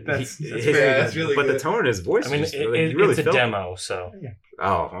 that's good. That's really good. But the tone in his voice. I mean, it's a demo, so. Yeah.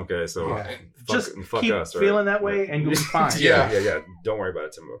 Oh, okay. So just fuck keep us, right? feeling that way, and you'll be fine. Yeah. Don't worry about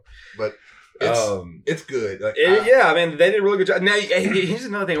it, Timbo. But it's good. Like, I mean, they did a really good job. Now, here's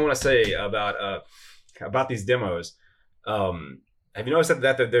another thing I want to say about these demos. Have you noticed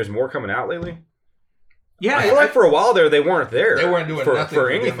that there's more coming out lately? Yeah, I feel like for a while there they weren't there. They weren't doing nothing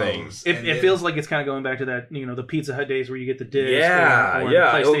for anything. It feels like it's kind of going back to that, the Pizza Hut days where you get the disc, or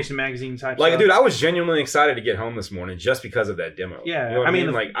PlayStation Magazine type. Like, stuff. dude, I was genuinely excited to get home this morning just because of that demo. Yeah, you know I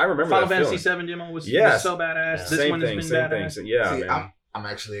mean, I remember Final that Fantasy VII demo was so badass. Yeah. This one has been badass. See, man. I'm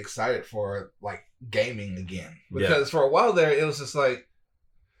actually excited for like gaming again because for a while there it was just like.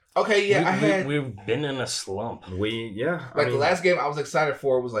 Okay, we've been in a slump. The last game I was excited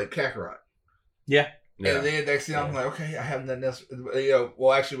for was like Kakarot. Yeah. And then next thing I'm like, okay, I haven't done this.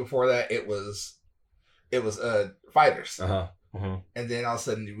 Well, actually, before that, it was Fighters. And then all of a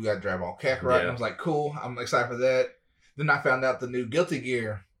sudden, we got Dragon Ball Kakarot, and I was like, cool, I'm excited for that. Then I found out the new Guilty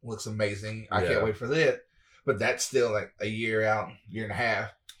Gear looks amazing. I can't wait for that. But that's still like a year out, year and a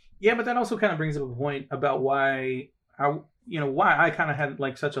half. Yeah, but that also kind of brings up a point about why I kind of had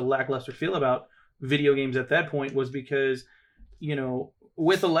like such a lackluster feel about video games at that point was because,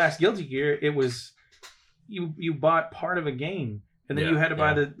 with the last Guilty Gear, it was you bought part of a game and then you had to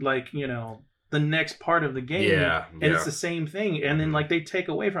buy the next part of the game, and it's the same thing, and then like they take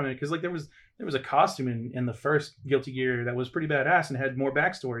away from it because like there was a costume in the first Guilty Gear that was pretty badass and had more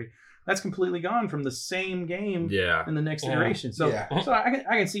backstory. That's completely gone from the same game in the next iteration. So I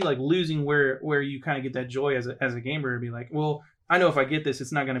can see like losing where you kind of get that joy as a gamer to be like, well, I know if I get this,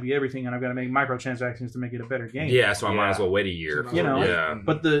 it's not going to be everything, and I've got to make microtransactions to make it a better game. Yeah, so I might as well wait a year.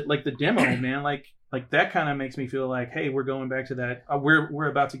 But the demo, man, like that kind of makes me feel like, hey, we're going back to that. We're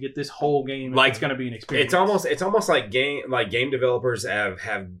about to get this whole game. Like, it's going to be an experience. It's almost like game developers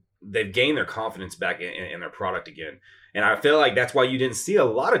they've gained their confidence back in their product again. And I feel like that's why you didn't see a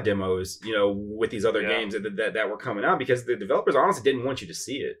lot of demos, with these other games that were coming out, because the developers honestly didn't want you to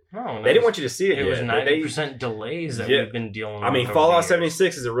see it. No, they didn't want you to see it. It was 90% delays that we've been dealing with. I mean, Fallout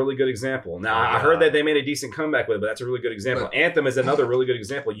 76 is a really good example. Now, I heard that they made a decent comeback with it, but that's a really good example. Anthem is another really good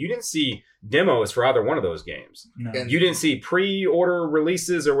example. You didn't see demos for either one of those games. No. You didn't see pre-order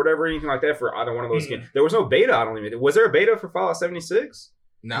releases or whatever, anything like that for either one of those games. There was no beta, I don't even. Was there a beta for Fallout 76?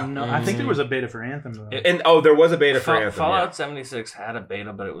 No, I think there was a beta for Anthem though. There was a beta for Anthem. Fallout 76 had a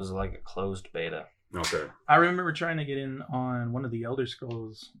beta, but it was like a closed beta. Okay. I remember trying to get in on one of the Elder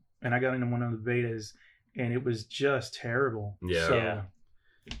Scrolls, and I got into one of the betas, and it was just terrible. Yeah.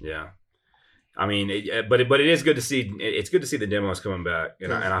 I mean, but it is good to see. It's good to see the demos coming back,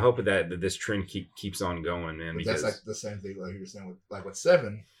 and I hope that this trend keeps on going, man. Because that's like the same thing like you were saying with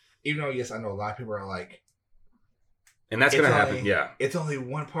 7. Even though yes, I know a lot of people are like. And that's going to happen, It's only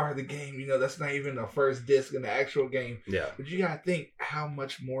one part of the game. You know, that's not even the first disc in the actual game. Yeah. But you got to think how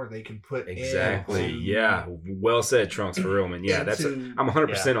much more they can put in. Exactly. Yeah. Well said, Trunks, for real, man. Yeah, I'm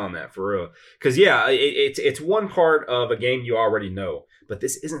 100% on that, for real. Because, it's one part of a game you already know. But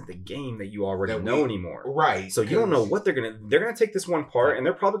this isn't the game that you already know anymore. Right. So you don't know what they're going to take this one part, and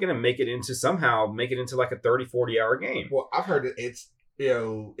they're probably going to make it into like a 30, 40-hour game. Well, I've heard that it's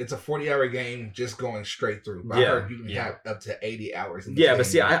a 40-hour game just going straight through. But I heard you can have up to 80 hours. But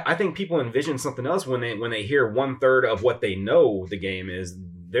see, I think people envision something else when they hear 1/3 of what they know the game is.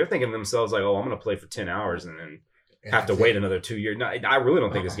 They're thinking to themselves like, "Oh, I'm going to play for 10 hours and then have to wait another 2 years." No, I really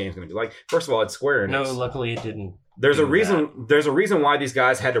don't think this game's going to be like. First of all, it's Square Enix. No, luckily it didn't. There's a reason. There's a reason why these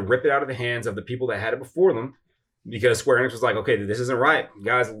guys had to rip it out of the hands of the people that had it before them. Because Square Enix was like, okay, this isn't right,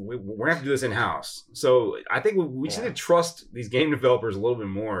 guys. We're gonna have to do this in house. So I think we just need to trust these game developers a little bit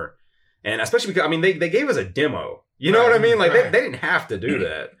more, and especially because they gave us a demo. You know what I mean? Like they didn't have to do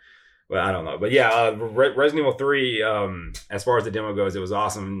that. Well, I don't know, but yeah, Resident Evil 3. As far as the demo goes, it was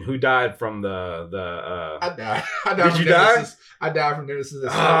awesome. Who died from the? I died. Did you die? I died from Nemesis.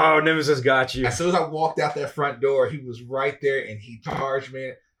 Oh, Nemesis got you. As soon as I walked out that front door, he was right there, and he charged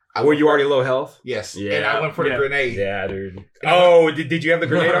me. Were you already low health? Yes. Yeah. And I went for the grenade. Yeah, dude. Oh, did you have the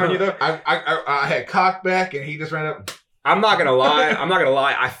grenade on you though? I had cocked back, and he just ran up. I'm not gonna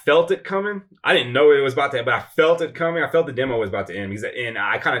lie. I felt it coming. I didn't know it was about to end, but I felt it coming. I felt the demo was about to end. And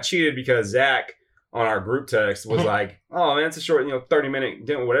I kind of cheated because Zach on our group text was like, "Oh man, it's a short, 30-minute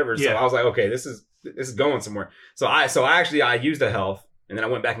demo, whatever." So I was like, "Okay, this is going somewhere." So I used a health, and then I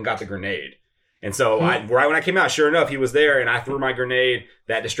went back and got the grenade. And so right when I came out, sure enough, he was there, and I threw my grenade.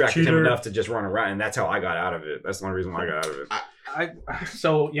 That distracted him enough to just run around, and that's how I got out of it. That's the only reason why I got out of it.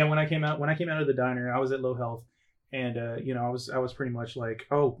 When I came out of the diner, I was at low health, and I was pretty much like,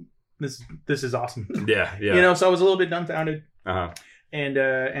 oh, this is awesome. Yeah. So I was a little bit dumbfounded. And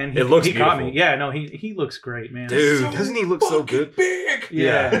he caught me. Yeah, no, he looks great, man. Dude, doesn't he look so good? Big.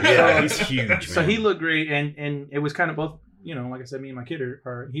 Yeah, he's huge, man. So he looked great, and it was kind of both. Like I said, me and my kid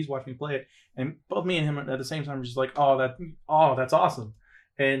he's watching me play it, and both me and him at the same time were just like, that's awesome.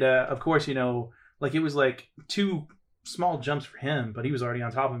 And of course, like it was like 2 small jumps for him, but he was already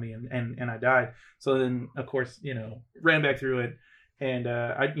on top of me, and I died. So then, of course, ran back through it, and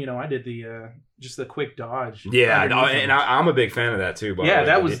I did the just the quick dodge. Yeah, and I'm a big fan of that too.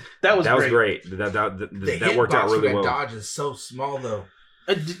 That was great. That worked out really well. Dodge is so small though.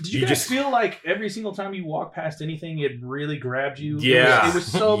 Did you guys feel like every single time you walk past anything, it really grabbed you? Yeah. It was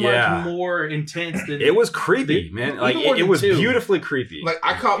so much more intense than... It was creepy, man. Like, it was beautifully creepy. Like,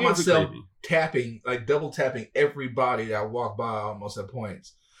 I caught myself tapping, like double tapping everybody that I walked by almost at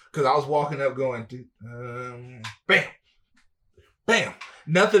points. Because I was walking up going, bam, bam,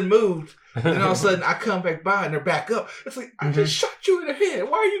 nothing moved. And then all of a sudden, I come back by and they're back up. It's like, I just shot you in the head.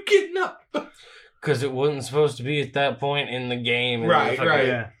 Why are you getting up? Because it wasn't supposed to be at that point in the game. Right.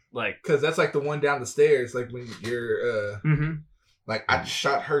 Yeah. Like, because that's like the one down the stairs. Like when you're, like I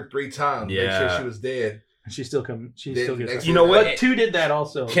shot her 3 times. Make sure she was dead. She still gets. You know what? But 2 did that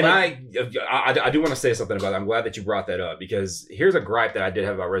also. I do want to say something about that. I'm glad that you brought that up because here's a gripe that I did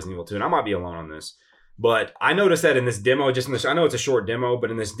have about Resident Evil 2, and I might be alone on this. But I noticed that in this demo, I know it's a short demo, but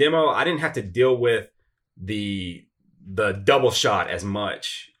in this demo, I didn't have to deal with the double shot as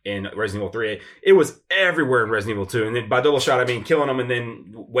much in Resident Evil 3. It was everywhere in Resident Evil 2. And then by double shot, I mean killing them and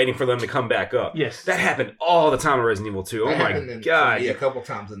then waiting for them to come back up. Yes. That happened all the time in Resident Evil 2. Oh my God. Yeah, a couple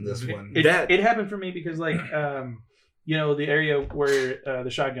times in this one. It happened for me because, like, the area where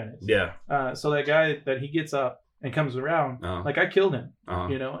the shotgun is. Yeah. So that guy that he gets up and comes around, like, I killed him,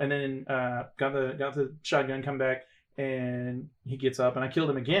 and then got the shotgun, come back, and he gets up and I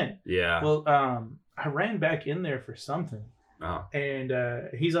killed him again. Yeah. Well, I ran back in there for something. And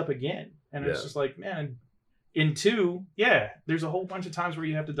he's up again, and it's just like, man, in 2, there's a whole bunch of times where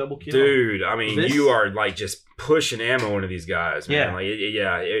you have to double kill. Dude, I mean, you are like just pushing ammo into these guys, man. Like,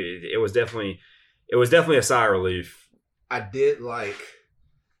 it was definitely a sigh of relief. I did like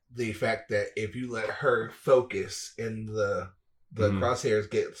the fact that if you let her focus and the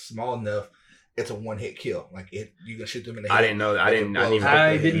crosshairs get small enough, it's a 1-hit kill. Like you can shoot them in the head. I didn't know that. I didn't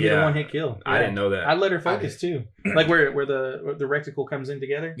get a 1-hit kill. I didn't know that. I let her focus too. Like where the reticle comes in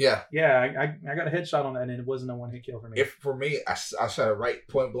together. Yeah. Yeah. I got a headshot on that, and it wasn't a 1-hit kill for me. For me, I shot it right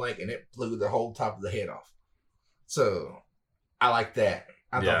point blank, and it blew the whole top of the head off. So I like that.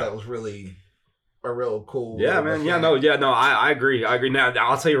 I thought that was really a real cool. Yeah, man. No. I agree. Now,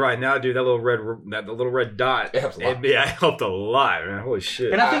 I'll tell you right now, dude. That little red dot. It helps a lot. It helped a lot, man. Holy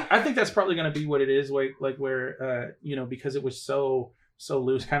shit. And I think that's probably going to be what it is. Like where because it was so so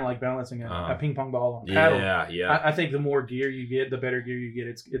loose, kind of like balancing a ping pong ball on a paddle. Yeah. I think the more gear you get, the better gear you get.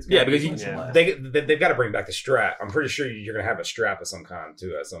 It's because they've got to bring back the strap. I'm pretty sure you're gonna have a strap of some kind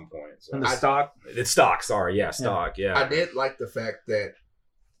too at some point. So. And the stock. It's stock. Sorry, stock. Yeah. I did like the fact that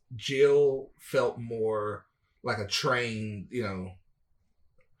Jill felt more like a trained,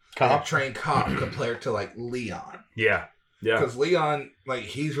 trained cop compared to like Leon. Yeah. Yeah. Because Leon, like,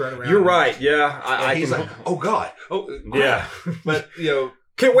 he's running around. You're right. Yeah. He's like, oh God. Oh. Yeah. But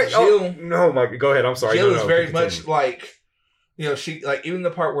can't wait. Jill, no, Mike. Go ahead. I'm sorry. Jill is very much like, she like even the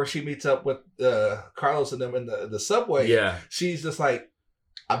part where she meets up with Carlos and them in the subway. Yeah. She's just like,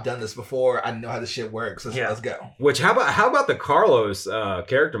 I've done this before. I know how this shit works. Let's go. Which how about the Carlos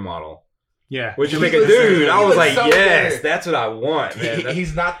character model? Yeah. Which you think a dude? I was like, yes, that's what I want, man.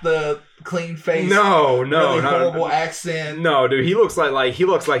 He's not the clean face. No, really horrible accent. No, dude, he looks like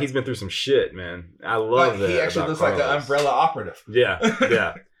he's been through some shit, man. I love that. He actually looks like an Umbrella operative.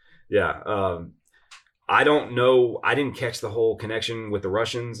 Yeah. I don't know. I didn't catch the whole connection with the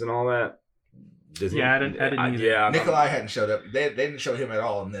Russians and all that. I didn't either. Yeah, Nikolai hadn't showed up. They didn't show him at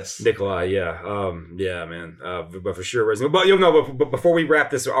all in this. Nikolai, yeah, man. But for sure, Resident Evil. But before we wrap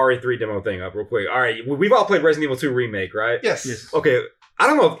this RE3 demo thing up real quick, all right, we've all played Resident Evil 2 Remake, right? Yes. Okay, I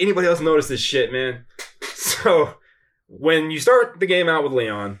don't know if anybody else noticed this shit, man. So when you start the game out with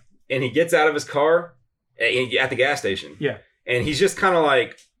Leon and he gets out of his car at the gas station, and he's just kind of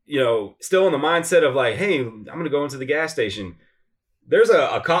like, still in the mindset of like, hey, I'm gonna go into the gas station. There's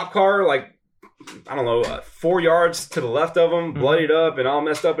a cop car like, I don't know, 4 yards to the left of him, bloodied up and all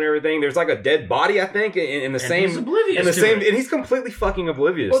messed up and everything. There's like a dead body, I think, in the same. He's oblivious and he's completely fucking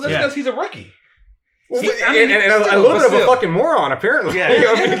oblivious. Well, that's because he's a rookie. Well, and a little bit of a fucking moron, apparently.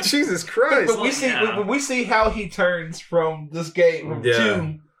 Yeah. I mean, Jesus Christ. But we see how he turns from this game from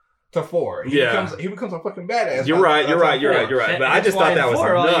 2 to 4. He becomes a fucking badass. You're right. But I just thought that was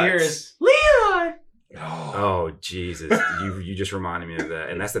nuts. Leon. Oh Jesus! You just reminded me of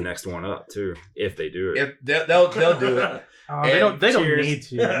that, and that's the next one up too. If they do it, they'll do it. They don't need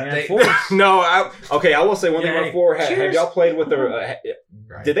to. Man. Okay. I will say one thing about 4. Have y'all played with the?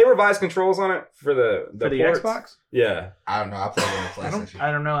 Did they revise controls on it for the Xbox? Yeah. I don't know. I played it on PlayStation.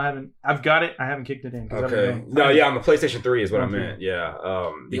 I don't know. I've got it. I haven't kicked it in. Okay. On the PlayStation 3 is what I meant. Yeah.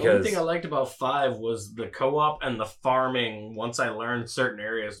 The only thing I liked about 5 was the co-op and the farming. Once I learned certain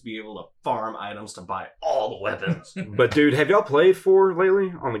areas to be able to farm items to buy all the weapons. But dude, have y'all played 4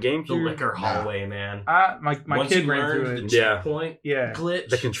 lately on the GameCube? The liquor hallway, man. My kid ran through it. The checkpoint glitch.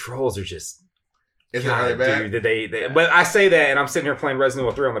 The controls are just. Is it really bad? Dude, they but I say that, and I'm sitting here playing Resident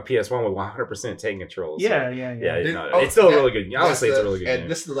Evil 3 on the PS1 with 100% taking controls. Yeah. It's still a really good. Honestly, it's a really good game. And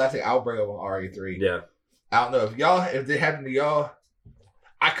this is the last thing I'll bring up on RE3. Yeah. I don't know if it happened to y'all.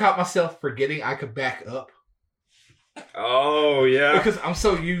 I caught myself forgetting I could back up. Oh yeah. Because I'm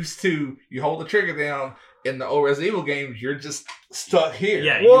so used to you hold the trigger down. In the old Resident Evil games, you're just stuck here.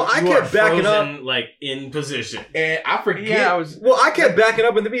 Yeah, well, I kept backing up, like in position, and I forget. I kept backing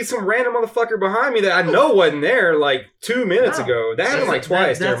up, and there'd be some random motherfucker behind me that I know wasn't there like 2 minutes ago. That happened like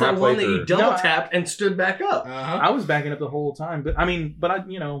twice. That's the one that you double tapped and stood back up. I was backing up the whole time, but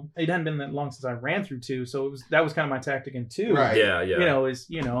it hadn't been that long since I ran through 2, so that was kind of my tactic in 2. Right?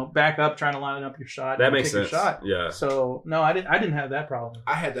 Yeah. Back up, trying to line up your shot. That makes sense. Shot. Yeah. So no, I didn't have that problem.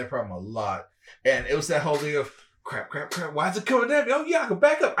 I had that problem a lot. And it was that whole thing of crap. Why is it coming at me? Oh yeah, I can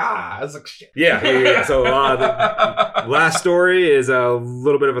back up. I was like shit. Yeah. So the last story is a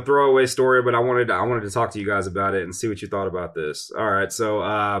little bit of a throwaway story, but I wanted to talk to you guys about it and see what you thought about this. All right. So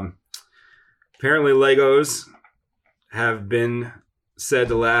apparently Legos have been said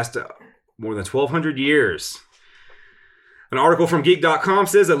to last more than 1,200 years. An article from Geek.com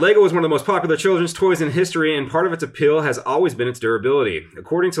says that Lego is one of the most popular children's toys in history, and part of its appeal has always been its durability.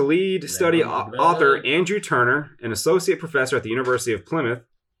 According to lead study author Andrew Turner, an associate professor at the University of Plymouth,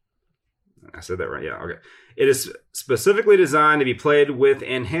 I said that right, yeah, okay. It is specifically designed to be played with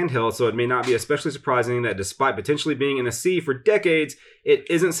and handheld, so it may not be especially surprising that despite potentially being in the sea for decades, it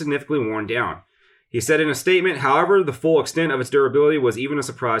isn't significantly worn down. He said in a statement, however, the full extent of its durability was even a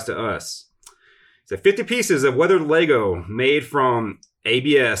surprise to us. So 50 pieces of weathered Lego made from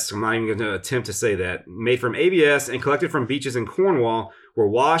ABS, I'm not even going to attempt to say that, made from ABS and collected from beaches in Cornwall were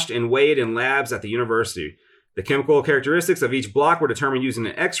washed and weighed in labs at the university. The chemical characteristics of each block were determined using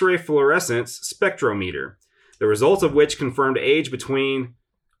an X-ray fluorescence spectrometer, the results of which confirmed age based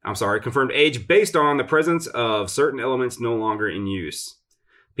on the presence of certain elements no longer in use.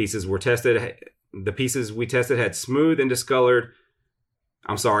 The pieces we tested had smooth and discolored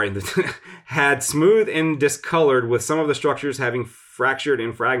I'm sorry, had smooth and discolored, with some of the structures having fractured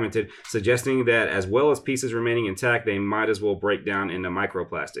and fragmented, suggesting that as well as pieces remaining intact, they might as well break down into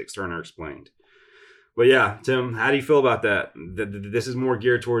microplastics, Turner explained. But yeah, Tim, how do you feel about that? This is more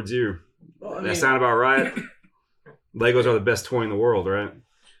geared towards you. Well, that sound about right? Legos are the best toy in the world, right?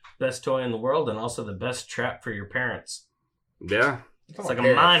 Best toy in the world, and also the best trap for your parents. Yeah. It's like a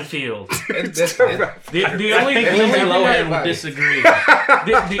minefield. The only thing Lohan would disagree.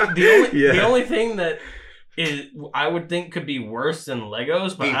 The only thing that is I would think could be worse than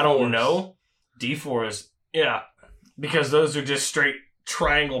Legos, but D4s. I don't know. D4s, yeah, because those are just straight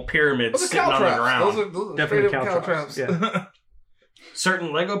triangle pyramids sitting on the ground. Those are definitely Caltrops. Yeah.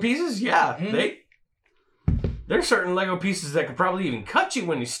 Certain Lego pieces, yeah, there's certain Lego pieces that could probably even cut you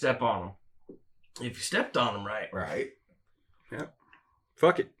when you step on them, if you stepped on them right. Right. Yeah.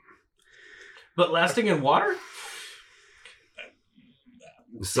 Fuck it. But lasting in water?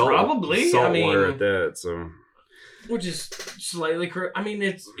 Probably. Salt water at that, so. Which is slightly I mean,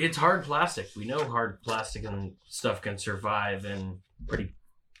 it's hard plastic. We know hard plastic and stuff can survive in pretty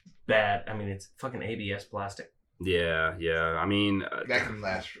bad. I mean, it's fucking ABS plastic. Yeah. I mean, that can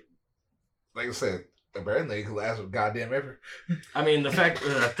last. Like I said, apparently it can last with goddamn ever. I mean, the fact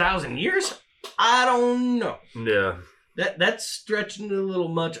 1,000 years, I don't know. Yeah. That's stretching it a little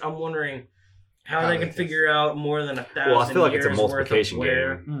much. I'm wondering how they can figure out more than 1,000 years. Well, I feel like it's a multiplication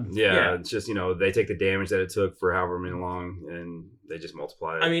game. Yeah, it's just, they take the damage that it took for however many long and they just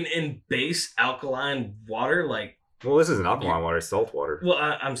multiply it. I mean, in base alkaline water, like... Well, this isn't alkaline water, it's salt water. Well,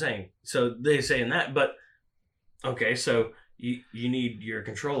 I'm saying, so they say in that, but, okay, so you need your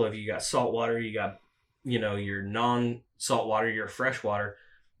control of, you got salt water, you got, your non-salt water, your fresh water.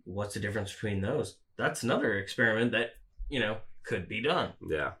 What's the difference between those? That's another experiment that, could be done.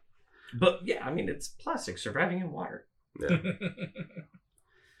 Yeah. But, yeah, I mean, it's plastic surviving in water. Yeah.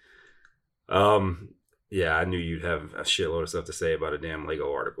 Yeah, I knew you'd have a shitload of stuff to say about a damn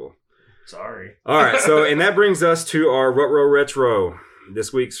Lego article. Sorry. All right, so, and that brings us to our Rutrow Retro.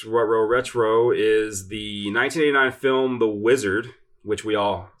 This week's Rutrow Retro is the 1989 film The Wizard, which we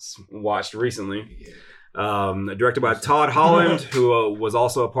all watched recently. Directed by Todd Holland, who was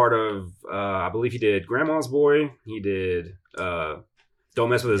also a part of, I believe he did Grandma's Boy. He did Don't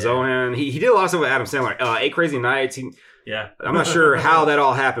Mess with the Zohan. He did a lot of stuff with Adam Sandler. 8 Crazy Nights. I'm not sure how that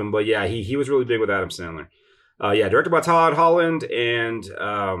all happened, but yeah, he was really big with Adam Sandler. Directed by Todd Holland, and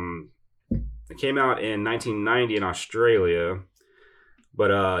it came out in 1990 in Australia.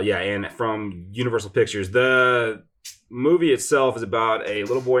 But and from Universal Pictures. The movie itself is about a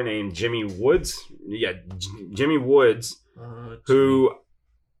little boy named Jimmy Woods. Yeah, Jimmy Woods, who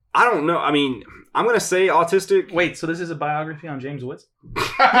I don't know. I mean, I'm gonna say autistic. Wait, so this is a biography on James Woods?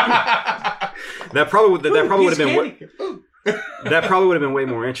 that probably would have been that probably would have been way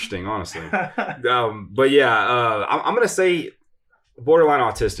more interesting, honestly. But yeah, I'm gonna say borderline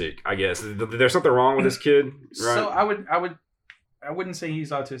autistic. I guess there's something wrong with this kid, right? So I wouldn't say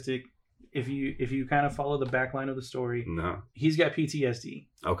he's autistic. If you kind of follow the back line of the story, no, he's got PTSD.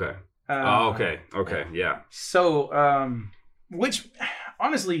 Okay. Okay. Yeah. So, which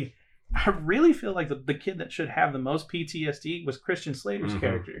honestly, I really feel like the kid that should have the most PTSD was Christian Slater's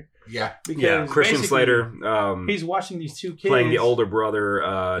character. Yeah. Because Christian Slater. He's watching these two kids playing the older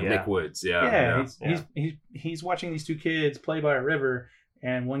brother, Nick Woods. Yeah. He's watching these two kids play by a river,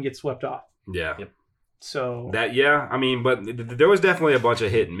 and one gets swept off. Yeah. Yep. So I mean, but there was definitely a bunch of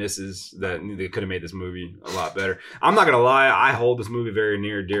hit and misses that could have made this movie a lot better. I'm not gonna lie, I hold this movie very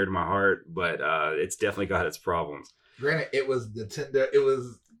near and dear to my heart, but it's definitely got its problems. Granted, it was Nintendo. It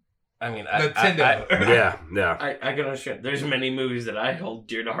was. I mean, Nintendo. Yeah. I can understand. There's many movies that I hold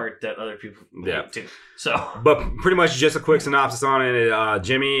dear to heart that other people hate too. So, but pretty much just a quick synopsis on it.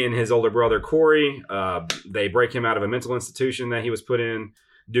 Jimmy and his older brother Corey, they break him out of a mental institution that he was put in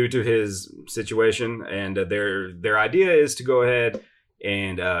due to his situation, and their idea is to go ahead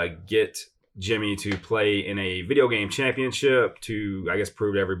and get Jimmy to play in a video game championship to, I guess,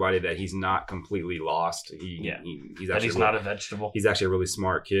 prove to everybody that he's not completely lost. He's not a vegetable. He's actually a really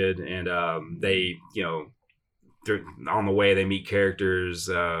smart kid, and they, they're on the way they meet characters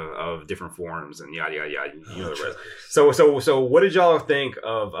of different forms and yada yada yada. You know the rest. So what did y'all think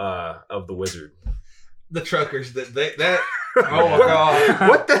of The Wizard? The truckers that. Oh my god!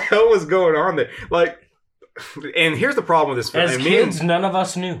 What the hell was going on there? Like, and here's the problem with this film. As kids, none of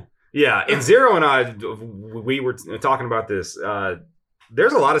us knew. Yeah, and Zero and I, we were talking about this.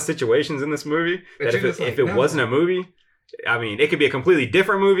 There's a lot of situations in this movie that if it wasn't a movie, I mean, it could be a completely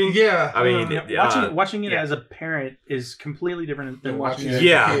different movie. Yeah, I mean, watching it as a parent is completely different than watching it.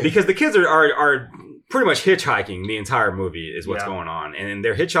 Yeah, because the kids are pretty much hitchhiking the entire movie is what's going on. And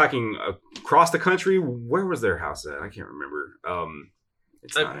they're hitchhiking across the country. Where was their house at? I can't remember.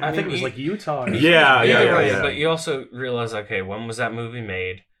 I think it was like Utah. Yeah. But you also realize, okay, when was that movie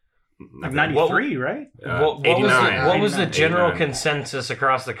made? Like 93, right? What was the general consensus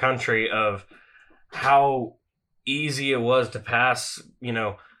across the country of how easy it was to pass,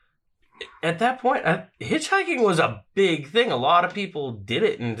 at that point, hitchhiking was a big thing. A lot of people did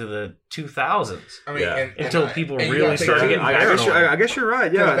it into the 2000s. I mean, until people really started getting paranoid. I guess you're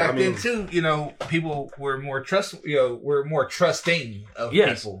right. Yeah, back then too, people were more trusting of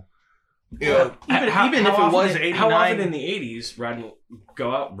people. Even if it was 89, how often in the 80s ride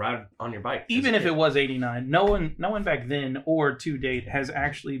on your bike? Even if it was 89, no one back then or to date has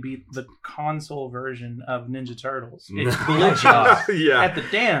actually beat the console version of Ninja Turtles. It glitches at the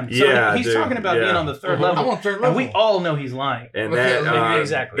dam. So he's talking about being on the third level. I'm on third level. And we all know he's lying. And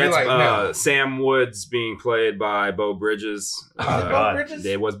exactly. That's Sam Woods being played by Beau Bridges. Beau Bridges?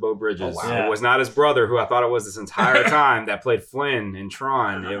 It was Beau Bridges. Oh, wow. It was not his brother, who I thought it was this entire time, that played Flynn in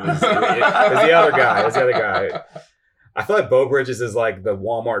Tron. It was the other guy. I feel like Beau Bridges is like the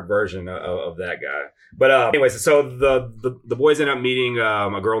Walmart version of that guy. But anyways, so the boys end up meeting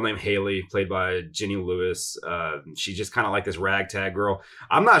a girl named Haley, played by Jenny Lewis. She's just kind of like this ragtag girl.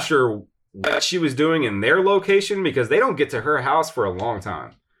 I'm not sure what she was doing in their location because they don't get to her house for a long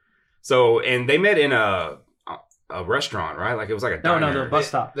time. So, and they met in a restaurant, right? Like it was like a diner. No, the bus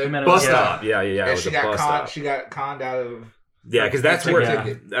stop. Bus stop. Yeah. It and was a bus stop. She got conned out of. Yeah, because that's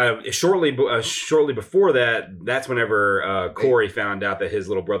where shortly before that, that's whenever Corey found out that his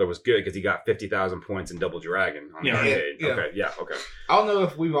little brother was good because he got 50,000 points in Double Dragon on the arcade. Okay. I don't know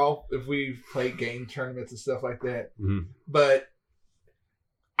if we've played game tournaments and stuff like that, but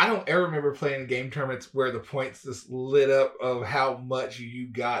I don't ever remember playing game tournaments where the points just lit up of how much you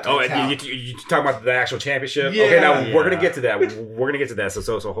got. Oh, and you talking about the actual championship? Yeah. Okay, now we're gonna get to that.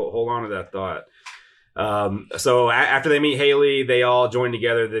 So hold on to that thought. So after they meet Haley, they all join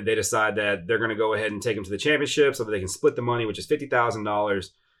together. They decide that they're going to go ahead and take him to the championship so that they can split the money, which is $50,000,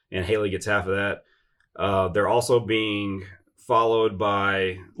 and Haley gets half of that. They're also being followed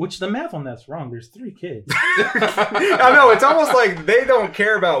by... Which the math on that's wrong. There's 3 kids. I know. It's almost like they don't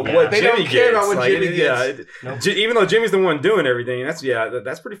care about what they Jimmy don't care gets. about what Jimmy gets. Nope. Even though Jimmy's the one doing everything, that's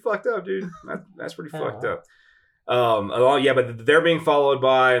pretty fucked up, dude. That's pretty fucked up. But they're being followed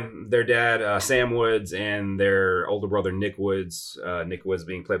by their dad, Sam Woods, and their older brother, Nick Woods. Nick Woods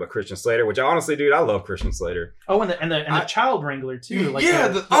being played by Christian Slater, which honestly, dude, I love Christian Slater. Oh, and the child wrangler too. Like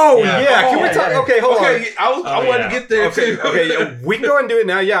Can we talk? Okay, hold on. I wanted to get there too. Okay, we can go and do it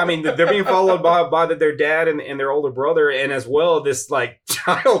now. Yeah, I mean, they're being followed by their dad and their older brother, and as well this like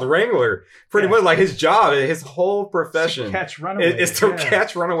child wrangler. Pretty much like his job, his whole profession is to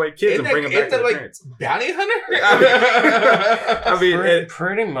catch runaway kids and bring them back to their parents. Bounty hunter. I mean,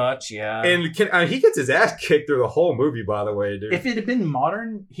 pretty much, yeah. And he gets his ass kicked through the whole movie, by the way, dude. If it had been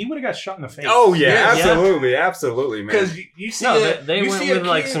modern, he would have got shot in the face. Oh yeah, absolutely, man. Because you see, they went with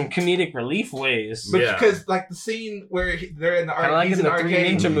like some comedic relief ways. But because like the scene where they're in the arcade, like in the Three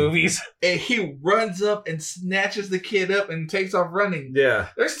Ninja movies, and he runs up and snatches the kid up and takes off running. Yeah,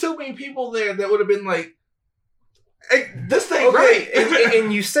 there's too many people there that would have been like, hey, this ain't right.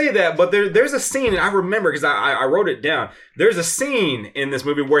 and you say that, but there's a scene, and I remember because I wrote it down. There's a scene in this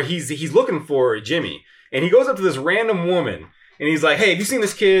movie where he's looking for Jimmy, and he goes up to this random woman, and he's like, "Hey, have you seen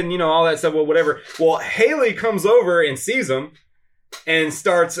this kid?" And all that stuff. Well, whatever. Well, Haley comes over and sees him, and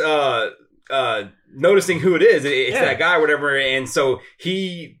starts noticing who it is. It's that guy, or whatever. And so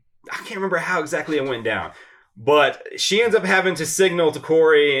I can't remember how exactly it went down. But she ends up having to signal to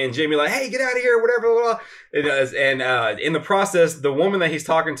Corey and Jamie, like, "Hey, get out of here," whatever. Blah, blah. It does, and in the process, the woman that he's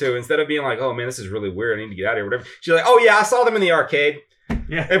talking to, instead of being like, "Oh man, this is really weird, I need to get out of here," whatever, she's like, "Oh yeah, I saw them in the arcade."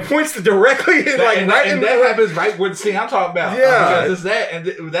 Yeah, and points to directly right in that happens right where the scene I'm talking about. Yeah, because it's that,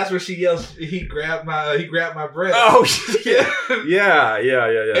 and that's where she yells, "He grabbed my breast." Oh yeah.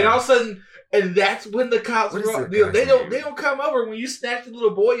 And all of a sudden. And that's when the cops they don't come over when you snatch the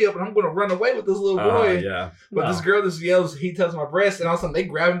little boy up and I'm going to run away with this little boy. But this girl just yells, "He touched my breast," and all of a sudden they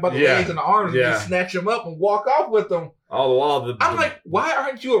grab him by the legs and the arms and just snatch him up and walk off with him. All the while, I'm like, why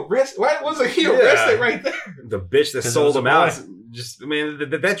aren't you arrested? Why wasn't he arrested right there? The bitch that sold him out, just man,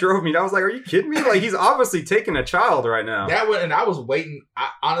 that drove me. I was like, are you kidding me? Like he's obviously taking a child right now. That one, and I was waiting. I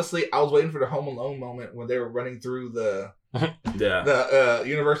was waiting for the Home Alone moment when they were running through the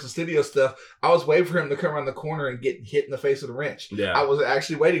Universal Studio stuff. I was waiting for him to come around the corner and get hit in the face with a wrench. Yeah, I was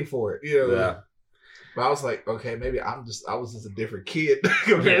actually waiting for it. But I was like, okay, maybe I was just a different kid.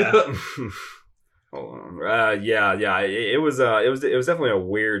 Hold on. Yeah. It was definitely a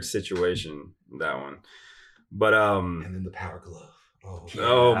weird situation, that one. But and then the Power Glove.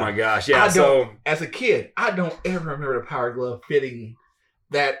 Oh my gosh, yeah. As a kid, I don't ever remember the Power Glove fitting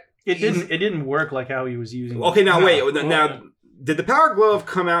that. It didn't work like how he was using it. Okay, now wait. Now, did the Power Glove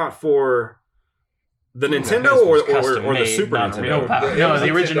come out for the Nintendo or the Super Nintendo? No,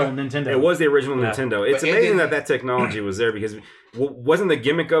 the original Nintendo. It was the original Nintendo. It's amazing that technology was there, because wasn't the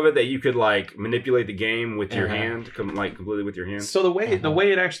gimmick of it that you could like manipulate the game with your hand, completely with your hand? So the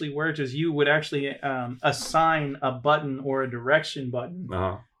way it actually worked is you would actually assign a button or a direction button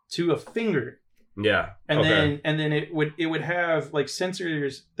to a finger. Yeah. And then it would have like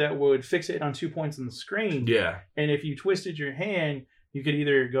sensors that would fixate on 2 points on the screen. Yeah. And if you twisted your hand, you could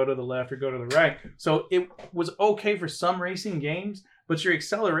either go to the left or go to the right. So it was okay for some racing games, but your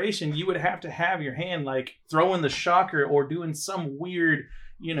acceleration, you would have to have your hand like throwing the shocker or doing some weird,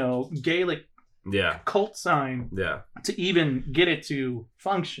 Gaelic cult sign to even get it to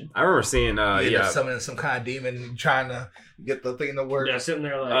function. I remember seeing summoning some kind of demon trying to get the thing to work. Yeah, sitting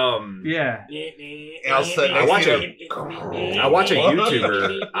there like And all of a sudden I watch a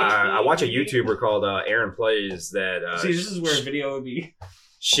YouTuber. I watch a YouTuber called Aaron Plays that. See, this is where a video would be.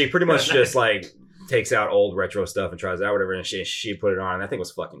 She pretty much just like takes out old retro stuff and tries it out, whatever, and she put it on, and I think it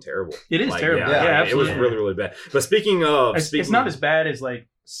was fucking terrible. It is terrible. Yeah, absolutely. It was really, really bad. But speaking of, it's not as bad as like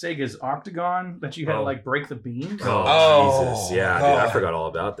Sega's Octagon that you had to like break the beams. Jesus, yeah, dude, I forgot all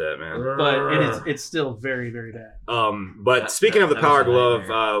about that, man. But it's still very, very bad. But speaking of the Power Glove,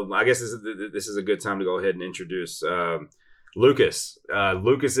 I guess this is a good time to go ahead and introduce Lucas.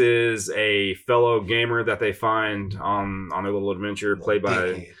 Lucas is a fellow gamer that they find on their little adventure, played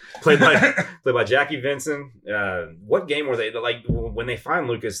by Jackie Vincent. What game were they? Like when they find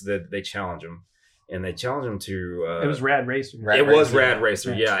Lucas, they challenge him. And they challenged him to... it was Rad Racer. Rad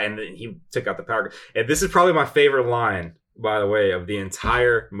Racer, yeah. And he took out the Power. And this is probably my favorite line, by the way, of the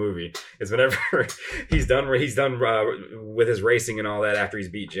entire movie. Is whenever he's done with his racing and all that after he's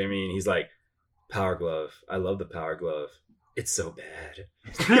beat Jimmy, and he's like, "Power Glove. I love the Power Glove. It's so bad."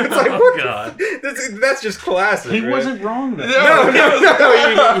 It's like, what God. That's just classic. He wasn't wrong though. No, he was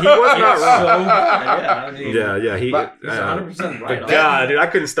not wrong. He's 100% right. God, dude, I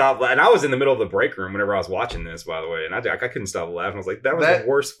couldn't stop laughing. And I was in the middle of the break room whenever I was watching this, by the way, and I couldn't stop laughing. I was like, that was the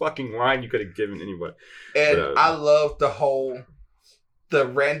worst fucking line you could have given anybody. And I love the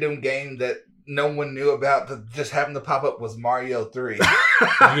random game that no one knew about that just happened to pop up was Mario 3. But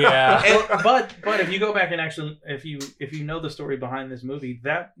if you go back and actually if you know the story behind this movie,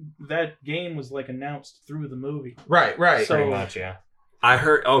 that game was like announced through the movie. Right. So, pretty much, yeah. I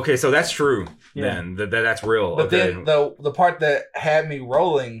heard. Okay, so that's true. Yeah. Then that's real. But then the part that had me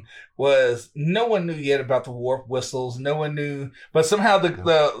rolling was no one knew yet about the warp whistles. No one knew, but somehow the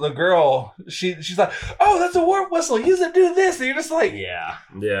girl she's like, "Oh, that's a warp whistle. Use it, do this." And you're just like, yeah.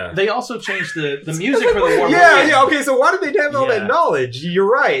 They also changed the music for the warp. Yeah. Okay, so why did they have all that knowledge? You're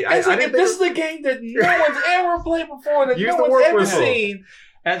right. I think this is the game that no one's ever played before, that no one's ever seen.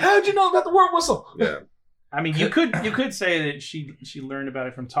 And how'd you know about the warp whistle? Yeah. I mean, you could say that she learned about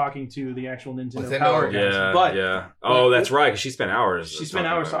it from talking to the actual Nintendo Power guys. Oh, that's right. Because she spent hours.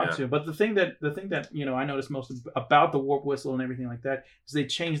 Talking to him. But the thing that I noticed most about the warp whistle and everything like that is they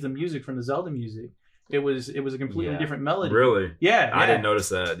changed the music from the Zelda music. It was a completely different melody. Really? Yeah. I didn't notice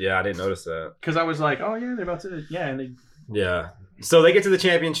that. Yeah, I didn't notice that. Because I was like, oh yeah, they're about to and they. Yeah. So they get to the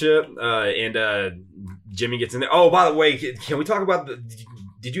championship, and Jimmy gets in there. Oh, by the way, can we talk about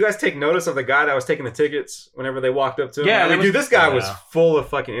did you guys take notice of the guy that was taking the tickets whenever they walked up to him? Yeah, dude, this guy was full of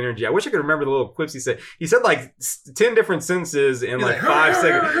fucking energy. I wish I could remember the little quips he said. He said like 10 different sentences in like 5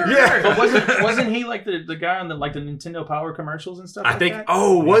 seconds. Yeah, but wasn't he like the guy on the Nintendo Power commercials and stuff? I think. That?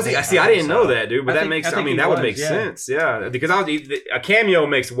 Oh, was he? I see. I didn't know that, dude. But that would make sense. Yeah, because a cameo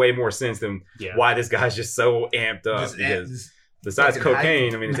makes way more sense than why this guy's just so amped up. Because besides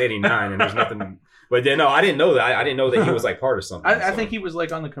cocaine, I mean, it's 89 and there's nothing. But then, no, I didn't know that. I didn't know that he was like part of something. I think he was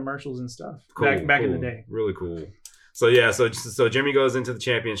like on the commercials and stuff back in the day. Really cool. So yeah, so Jimmy goes into the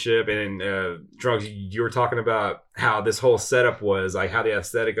championship, and Trunks, you were talking about how this whole setup was, like how the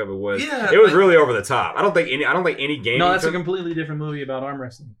aesthetic of it was. Yeah, it was really over the top. I don't think any game. No, that's a completely different movie about arm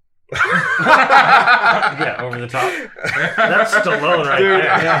wrestling. Yeah, over the top. That's Stallone right there.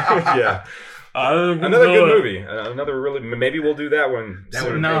 Yeah. Another good movie. Another really. Maybe we'll do that one.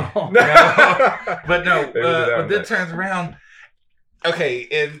 But then turns around. Okay,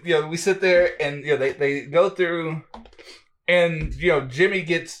 and we sit there, and they go through, and Jimmy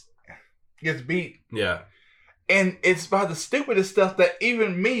gets beat. Yeah. And it's by the stupidest stuff that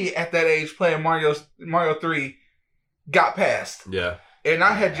even me at that age playing Mario 3 got past. Yeah. and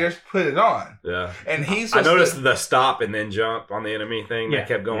I had just put it on. Yeah. And he's. I noticed the stop and then jump on the enemy thing Yeah. that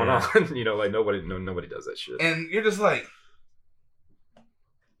kept going on. Like nobody does that shit. And you're just like,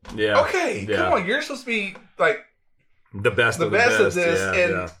 yeah. Okay, come on, you're supposed to be like the best of this, yeah,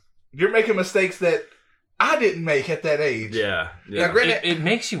 and you're making mistakes that I didn't make at that age. Yeah. Now, granted, it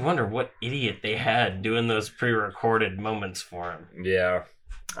makes you wonder what idiot they had doing those pre-recorded moments for him. Yeah.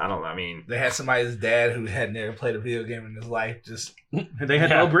 I mean, they had somebody's dad who had never played a video game in his life. Just they had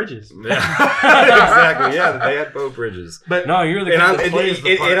Beau Bridges. Yeah. Exactly. Yeah, they had Beau Bridges. But no, you're the guy that plays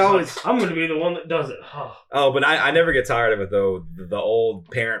the part. It always. I'm going to be the one that does it. Oh, but I never get tired of it though. The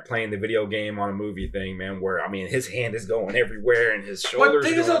old parent playing the video game on a movie thing, man. Where his hand is going everywhere and his shoulders. But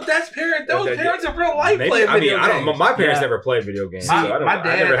thing is, that's parent. Those parents in real life play video games. I don't. My parents never played video games. My so dad,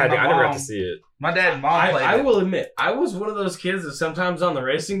 I never got to see it. My dad and mom played. I will admit, I was one of those kids that sometimes on the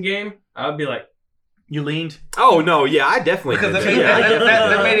racing game, I would be like, "You leaned." Oh no, yeah, I definitely because did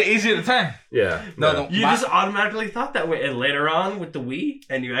that made it easier to turn. Yeah, no, you just automatically thought that way. And later on with the Wii,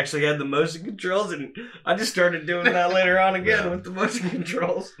 and you actually had the motion controls, and I just started doing that later on again with the motion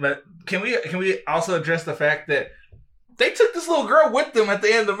controls. But can we also address the fact that they took this little girl with them at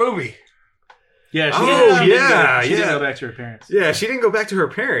the end of the movie? Yeah, she didn't go back to her parents. Yeah, she didn't go back to her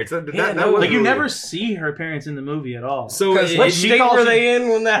parents. That like you never see her parents in the movie at all. So what state were they in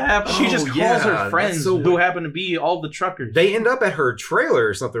when that happened? She just calls her friends who happen to be all the truckers. They end up at her trailer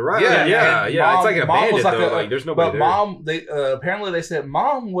or something, right? Yeah. Mom, it's like an abandoned though. Like there's nobody there. But mom, apparently they said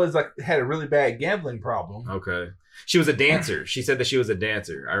mom was had a really bad gambling problem. Okay, she was a dancer. She said that she was a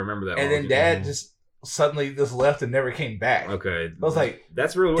dancer. I remember that. And then dad just suddenly just left and never came back. Okay. I was like,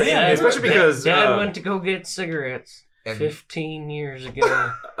 that's really weird. Especially because Dad went to go get cigarettes 15 years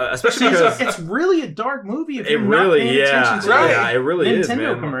ago. Especially because it's really a dark movie if you're really, not paying attention to yeah, it really Nintendo is,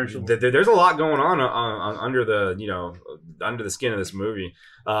 man. commercial. There's a lot going on under the skin of this movie.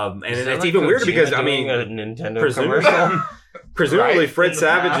 And it's even weirder because I mean, a Nintendo commercial. Presumably, Fred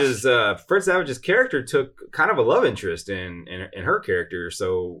Savage's character took kind of a love interest in her character.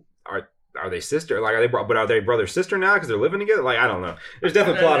 So are they sister? Like, are they brother sister now because they're living together? Like, I don't know. There's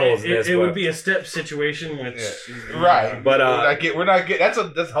definitely plot holes in this. It would be a step situation, which right. But we're not getting. That's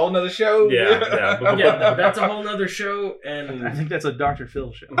a whole nother show. Yeah. That's a whole nother show, and I think that's a Dr.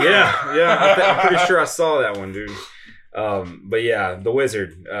 Phil show. Yeah. I'm pretty sure I saw that one, dude. But yeah, The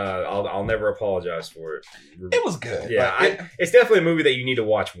Wizard. I'll never apologize for it. It was good. Yeah, it's definitely a movie that you need to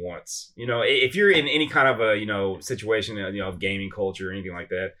watch once. If you're in any kind of a situation, of gaming culture or anything like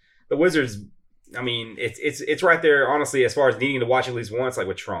that. The Wizards, I mean, it's right there, honestly, as far as needing to watch at least once, like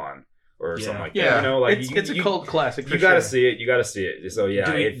with Tron or something like that. Like it's a cult classic. You got to see it. You got to see it. So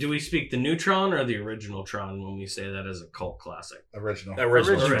yeah. Do we speak the new Tron or the original Tron when we say that as a cult classic? Original.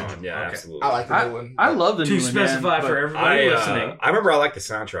 Tron. Yeah, okay. Absolutely. I like the new one. I love the new one. To specify for everybody listening. I remember I liked the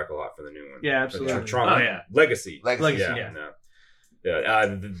soundtrack a lot for the new one. Yeah, absolutely. Tron. Legacy.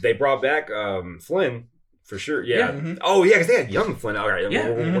 Yeah. They brought back Flynn. For sure, yeah. Mm-hmm. Oh, yeah, because they had young Flynn. All right,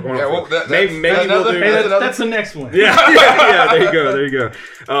 we're going on. Maybe we'll do. That's the next one. Yeah. There you go.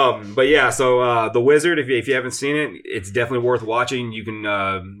 But yeah, so The Wizard. If you haven't seen it, it's definitely worth watching. You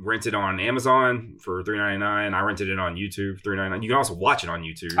can rent it on Amazon for $3.99. I rented it on YouTube for $3.99. You can also watch it on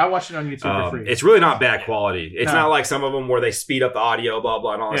YouTube. I watched it on YouTube for free. It's really not bad quality. It's not like some of them where they speed up the audio, blah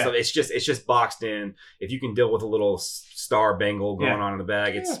blah, and all that stuff. It's just boxed in. If you can deal with a little star bangle going on in the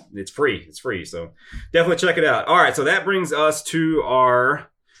bag, it's free. It's free. So definitely check it out. All right, so that brings us to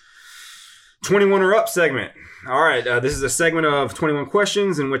our 21 or Up segment. All right, this is a segment of 21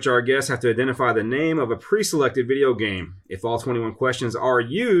 questions in which our guests have to identify the name of a pre-selected video game. If all 21 questions are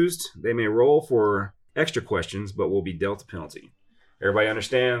used, they may roll for extra questions, but will be dealt a penalty. Everybody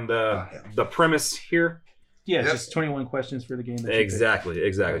understand the premise here? Yeah, just 21 questions for the game. Exactly.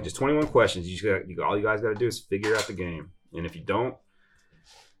 Just 21 questions. All you guys got to do is figure out the game, and if you don't,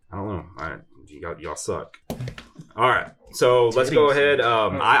 I don't know. Y'all suck. All right, so let's go ahead.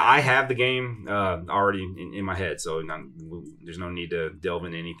 I have the game already in my head, so there's no need to delve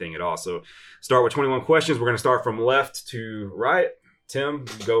into anything at all. So start with 21 questions. We're going to start from left to right. Tim,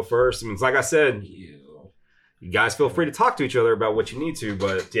 go first. I mean, like I said, you guys feel free to talk to each other about what you need to,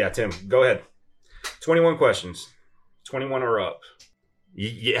 but yeah, Tim, go ahead. 21 questions. 21 or up.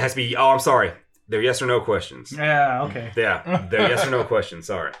 It has to be, I'm sorry. They're yes or no questions. Yeah, okay. Yeah, they're yes or no questions.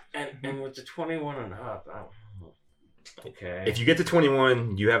 Sorry. And with the 21 and up, okay. If you get to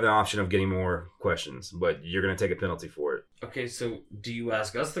 21, you have the option of getting more questions, but you're going to take a penalty for it. Okay, so do you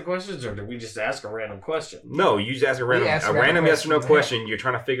ask us the questions, or do we just ask a random question? No, you just ask a random yes or no question. You're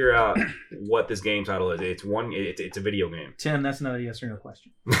trying to figure out what this game title is. It's a video game. Tim, that's not a yes or no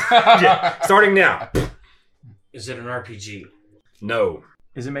question. Yeah, starting now. Is it an RPG? No.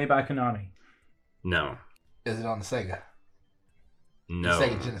 Is it made by Konami? No. Is it on the Sega? No. The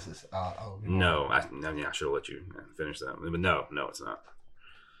Sega Genesis. No. I should have let you finish that. But no, it's not.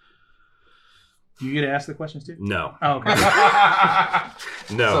 Do you get to ask the questions too? No. Oh, okay.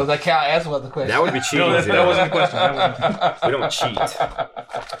 No. So does that count as one of the questions? That would be cheating. No, that wasn't a question. We don't cheat.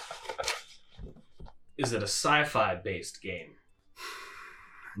 Is it a sci-fi based game?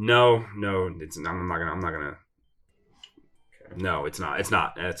 No. It's. I'm not gonna. No, it's not. It's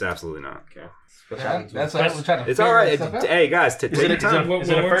not. It's absolutely not. Okay. That's what I'm trying to. It's all right. Hey guys, take your it time. Is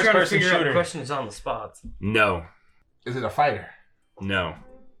it a first-person shooter? Questions on the spot. No. Is it a fighter? No.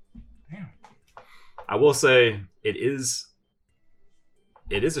 Damn. I will say it is.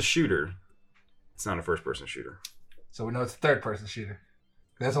 It is a shooter. It's not a first-person shooter. So we know it's a third-person shooter.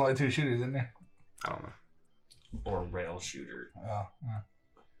 There's only 2 shooters in there. I don't know. Or rail shooter. Oh.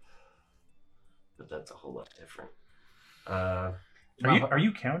 But that's a whole lot different. Are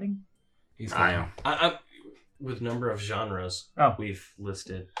you counting? He's I am. I'm with number of genres we've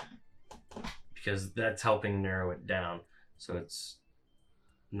listed because that's helping narrow it down. So it's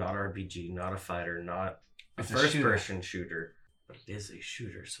not RPG, not a fighter, not a first-person shooter, but it is a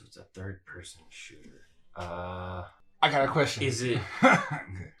shooter, so it's a third-person shooter. I got a question. Is it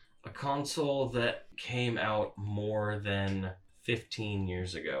a console that came out more than 15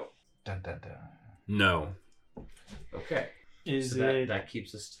 years ago? Dun, dun, dun. No. Okay. Is so it that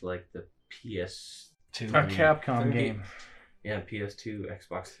keeps us to like the PS2? a Capcom game? Yeah, PS2,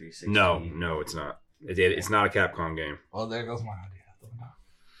 Xbox 360. No, it's not. It's not a Capcom game. Well, there goes my idea.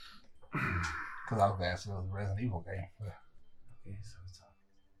 Because I was going to ask if it was a Resident Evil game. Okay, so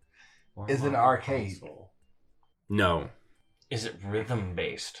it's Is it an arcade? console. No. Is it rhythm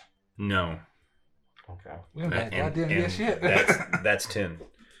based? No. Okay. We don't have goddamn good shit. That's 10.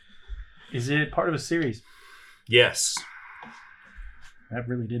 Is it part of a series? Yes. That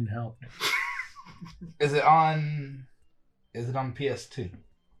really didn't help. Is it on PS2?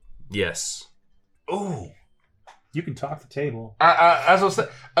 Yes. Ooh. You can talk the table. I was gonna say,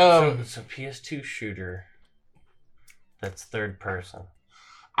 So it's a PS2 shooter that's third person.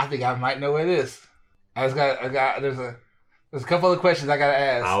 I think I might know what it is. There's a couple other questions I gotta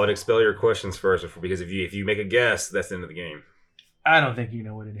ask. I would expel your questions first because if you make a guess, that's the end of the game. I don't think you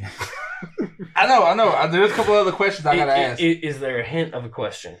know what it is. I know. There's a couple other questions I gotta ask. Is there a hint of a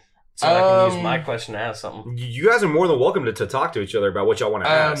question? So I can use my question to ask something. You guys are more than welcome to talk to each other about what y'all want to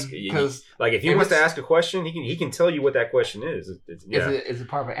ask. Like if he wants to ask a question, he can tell you what that question is. Yeah. Is it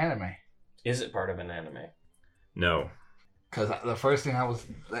part of an anime? Is it part of an anime? No. Because the first thing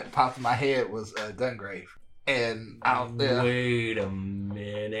that popped in my head was Gungrave, and Wait a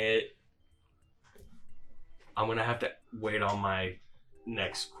minute. I'm gonna have to wait on my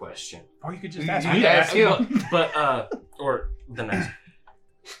next question. Or you could just ask You me. ask him. But or the next.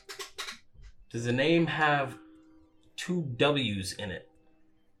 Does the name have 2 W's in it?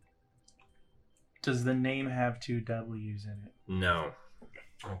 Does the name have 2 W's in it? No.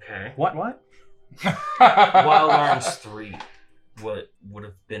 Okay. What? Wild Arms 3. What would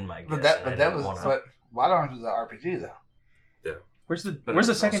have been my guess? But Wild Arms was an RPG though. Yeah. Where's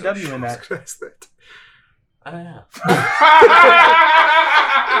the second W in that? I don't know.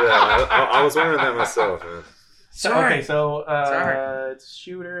 I was wondering that myself. Man. Sorry. Okay, so Sorry. it's a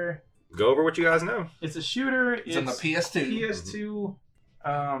shooter. Go over what you guys know. It's a shooter. It's on the PS2.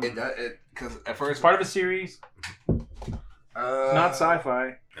 PS2. Because at first It's part of a series. Not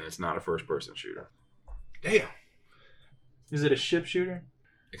sci-fi. And it's not a first-person shooter. Damn. Is it a ship shooter?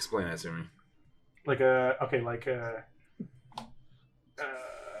 Explain that to me. Like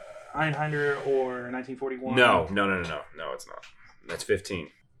Einheimer or 1941? No, it's not. That's 15.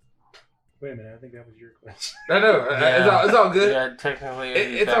 Wait a minute, I think that was your question. No, it's all good. Yeah, technically,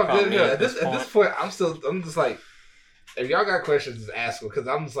 It's all good. At this point, I'm just like, if y'all got questions, just ask them because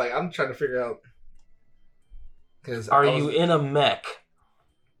I'm just like I'm trying to figure out. Are you in a mech?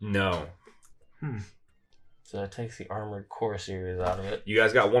 No. So that takes the Armored Core series out of it. You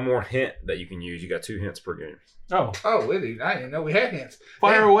guys got one more hint that you can use. You got 2 hints per game. Oh, wait, I didn't know we had hints.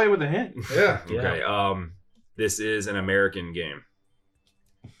 fire away with a hint. Yeah. Okay. This is an American game.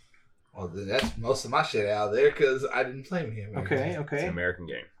 Well, then that's most of my shit out there because I didn't play me. Okay. It's an American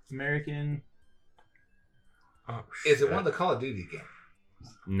game. American. Oh, Is it one of the Call of Duty games?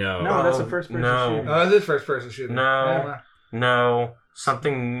 No. No, that's a first-person shooter. Oh, it is first-person shooter. No.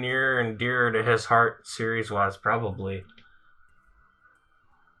 Something near and dear to his heart, series-wise, probably.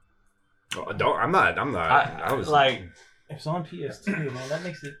 I'm not. I was like. If it's on PS2, man, that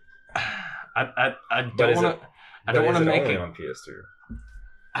makes it. I don't want to make it on PS2.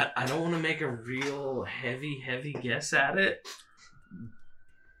 I don't want to make a real heavy guess at it,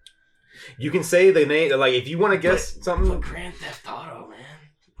 You can say the name, like if you want to guess something. But Grand Theft Auto,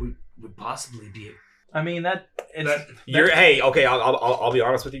 man, would possibly be. I mean Hey, okay. I'll be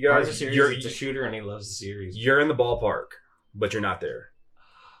honest with you guys. It's a shooter, and he loves the series. You're in the ballpark, but you're not there.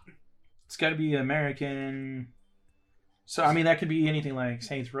 It's got to be American. So I mean, that could be anything like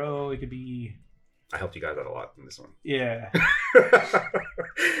Saints Row. It could be. I helped you guys out a lot in this one. Yeah.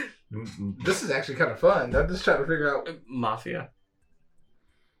 This is actually kind of fun. I'm just trying to figure out Mafia.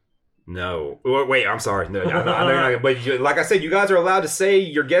 No. Wait, I'm sorry. No, I know you're not, but like I said, you guys are allowed to say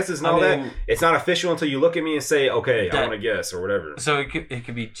your guesses and all that. It's not official until you look at me and say, okay, I want to guess or whatever. So it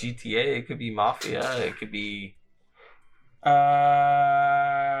could be GTA, it could be Mafia, it could be...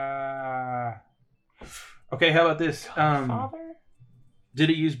 Okay, how about this? Godfather? Did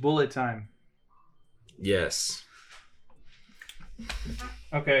it use bullet time? Yes.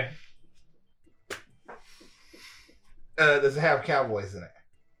 Okay. Does it have cowboys in it?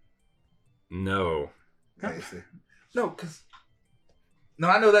 No. No, because... No,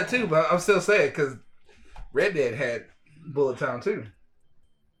 I know that too, but I'm still saying because Red Dead had bullet time too.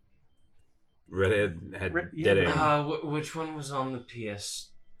 Red Dead had Dead End. Which one was on the PS2?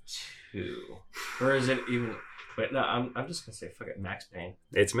 Or is it even... Wait, no, I'm just going to say fuck it, Max Payne.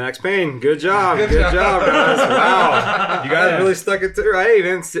 It's Max Payne. Good job. Good job, guys. Wow. You guys really stuck it through. Hey,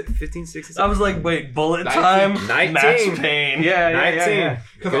 man. 15, 16. I was like, wait, bullet time? 19. Max Payne. Yeah,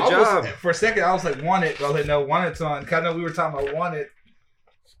 19. Good job. For a second, I was like, Wanted. I was like, no, Wanted's on. Because I know we were talking about Wanted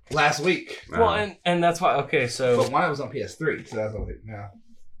last week. Well, and that's why, okay, so... But Wanted was on PS3, so that's what it now.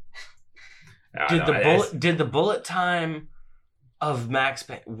 Did the bullet time of Max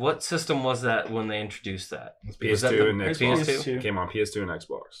Payne, what system was that when they introduced that? PS2 and Xbox. PS2. Came on PS2 and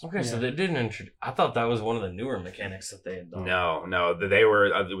Xbox. Okay, so they didn't introduce... I thought that was one of the newer mechanics that they had done. No. They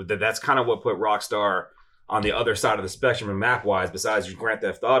were... that's kind of what put Rockstar on the other side of the spectrum and map-wise, besides your Grand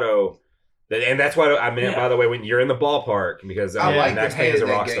Theft Auto... And that's why I meant, by the way, when you're in the ballpark, because I like Max Payne is a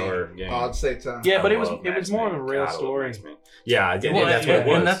Rockstar game. I'd say time. Yeah, but it was more of a real story. Yeah, that's what it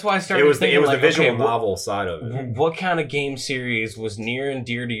was. And that's why I started thinking, it was the visual novel side of it. What kind of game series was near and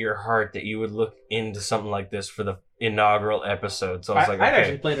dear to your heart that you would look into something like this for the inaugural episode? So I was like, I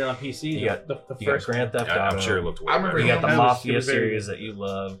actually played it on PC. You got the first Grand Theft Auto. I'm sure it looked I remember you got the it Mafia was very series that you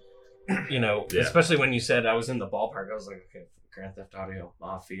love. You know, especially when you said I was in the ballpark, I was like, okay, Grand Theft Auto,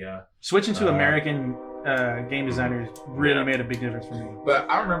 Mafia. Switching to American game designers really made a big difference for me. But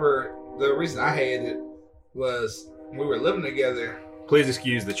I remember the reason I hated it was we were living together. Please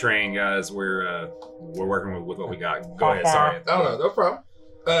excuse the train, guys. We're working with what we got. Go ahead. Sorry. Oh, no problem.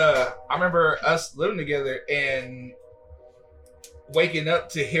 I remember us living together and waking up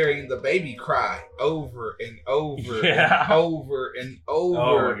to hearing the baby cry over and over and over and over.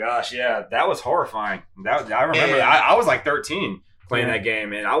 Oh my gosh, yeah, that was horrifying. I remember. I was like 13 playing that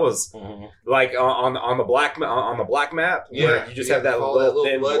game, and I was like on the black map where you just have that little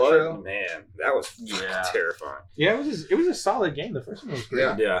thin blood. Man, that was terrifying. Yeah, it was a solid game. The first one was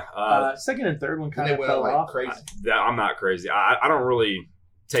great. Yeah. Second and third one kind of went fell like off. crazy. I'm not crazy. I don't really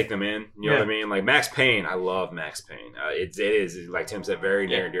take them in. You know what I mean? Like Max Payne, I love Max Payne. It is like Tim said, very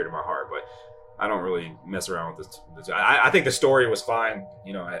near and dear to my heart. But I don't really mess around with this. I think the story was fine.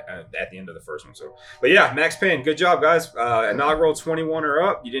 You know, at the end of the first one. So, but yeah, Max Payne, good job, guys. Inaugural 21 or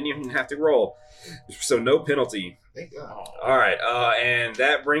up. You didn't even have to roll, so no penalty. Thank God. All right, and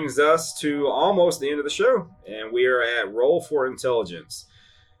that brings us to almost the end of the show, and we are at Roll for Intelligence.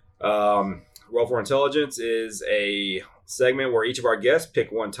 Roll for Intelligence is a segment where each of our guests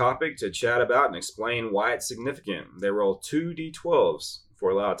pick one topic to chat about and explain why it's significant. They roll 2 d12s for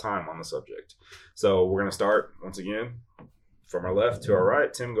a lot of time on the subject. So we're going to start once again from our left to our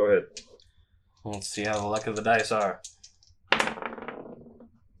right. Tim, go ahead. Let's see how the luck of the dice are.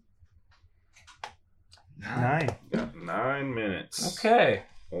 9. Got 9 minutes. Okay.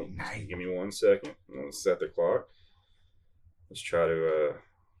 Well, give me 1 second. Let's set the clock. Let's try to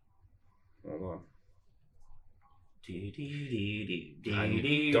hold on. Don't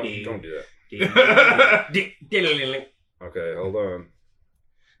do that. Okay, hold on.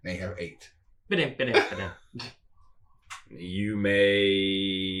 They have 8. You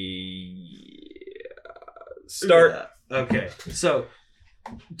may start. Okay, so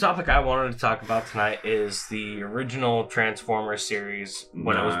topic I wanted to talk about tonight is the original Transformers series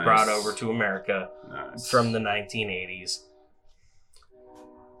when it was brought over to America from the 1980s.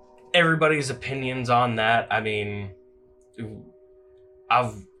 Everybody's opinions on that. I mean,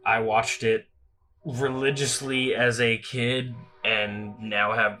 I watched it religiously as a kid and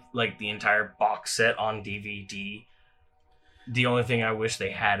now have like the entire box set on DVD. The only thing I wish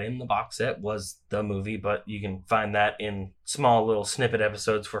they had in the box set was the movie, but you can find that in small little snippet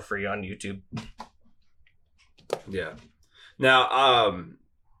episodes for free on YouTube. Yeah. Now,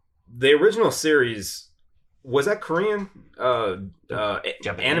 the original series, was that Korean?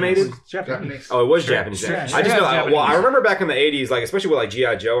 Animated? Japanese. Oh, it was Japanese. Sure. I just know. Well, I remember back in the 80s, like especially with like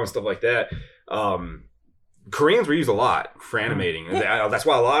G.I. Joe and stuff like that. Koreans were used a lot for animating. And that's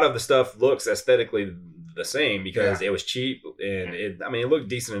why a lot of the stuff looks aesthetically the same because it was cheap and it looked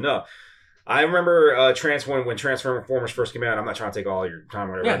decent enough. I remember when Transformers first came out. I'm not trying to take all your time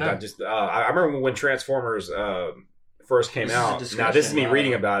or whatever. I remember when Transformers first came out. Now this is me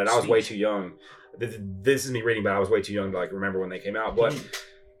reading about it. I was way too young. This is me reading about it. I was way too young to like remember when they came out, but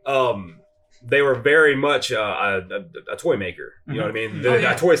they were very much a toy maker. You know what I mean?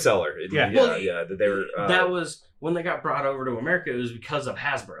 A toy seller. They were. That was when they got brought over to America. It was because of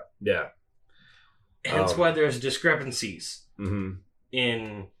Hasbro. Yeah. Hence why there's discrepancies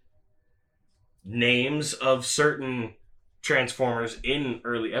in names of certain Transformers in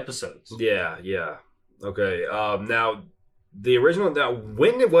early episodes. Yeah. Okay. Now, the original. Now,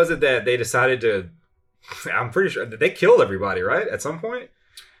 when was it that they decided to? I'm pretty sure they killed everybody, right? At some point,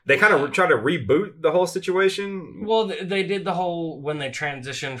 they kind of tried to reboot the whole situation. Well, they did the whole when they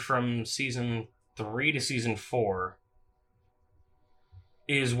transitioned from season 3 to season 4.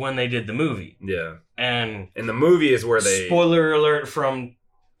 Is when they did the movie. Yeah. And the movie is where they... Spoiler alert from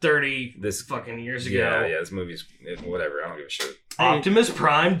 30 fucking years ago. Yeah, this movie's... Whatever, I don't give a shit. Optimus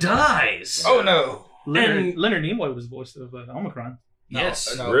Prime dies! Oh, no. Leonard Nimoy was the voice of Omicron.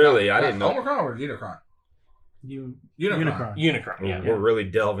 Yes. No, really? I didn't know. Omicron or Unicron? Unicron. Unicron, yeah. We're really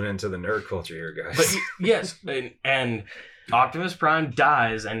delving into the nerd culture here, guys. But yes, and Optimus Prime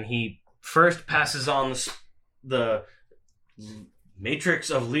dies, and he first passes on the matrix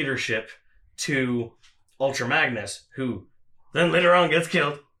of leadership to Ultra Magnus, who then later on gets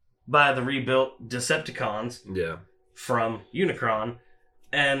killed by the rebuilt Decepticons from Unicron.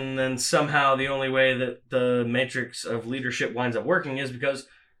 And then somehow the only way that the matrix of leadership winds up working is because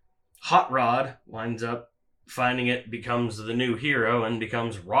Hot Rod winds up finding it, becomes the new hero, and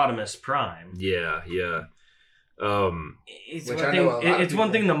becomes Rodimus Prime. Yeah. It's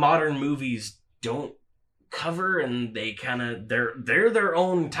one thing the modern movies don't cover, and they kind of they're their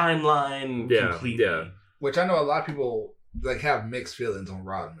own timeline completely. Yeah. Which I know a lot of people like have mixed feelings on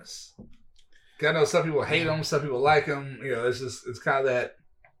Rodimus. I know some people hate him, some people like him. You know, it's kind of that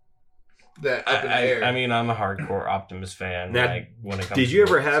up in the air. I mean, I'm a hardcore Optimus fan. Now, like when it comes did you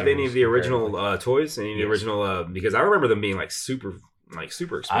ever have any of the original toys? Any of the original? Because I remember them being like super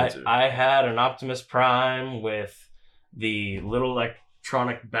expensive. I had an Optimus Prime with the little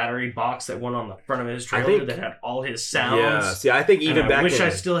electronic battery box that went on the front of his trailer that had all his sounds. Yeah, see, I think even back I wish I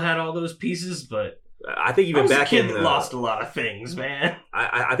still had all those pieces, but I think even back in that lost a lot of things, man.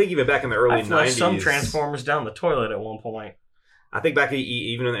 I think even back in the early 90s, I flushed some Transformers down the toilet at one point. I think back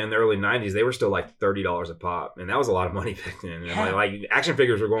even in the early 90s, they were still like $30 a pop, and that was a lot of money back then. And like action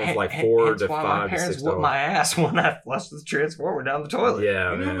figures were going for like $4 to $5 to $6. My parents whooped my ass when I flushed the Transformer down the toilet.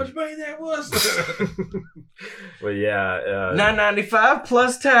 Yeah, you know how much money that was? Well, yeah, $9.95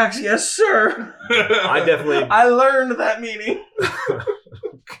 plus tax, yes, sir. I learned that meaning.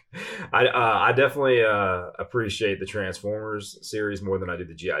 I definitely appreciate the Transformers series more than I did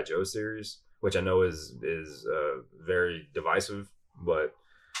the G.I. Joe series, which I know is very divisive, but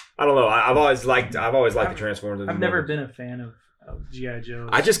I don't know. I've always liked the Transformers. I've never been a fan of G.I. Joe.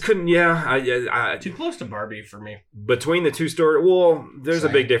 I just couldn't. Yeah, too close to Barbie for me. Between the two stories, well, there's a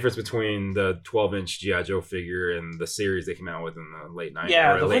big difference between the 12-inch G.I. Joe figure and the series they came out with in the late 90s.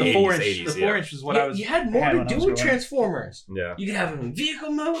 Yeah, the late 80s. The 4-inch is what I was. You had more to do with Transformers. Yeah, you could have them in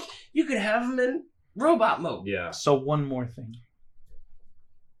vehicle mode. You could have them in robot mode. Yeah. So one more thing.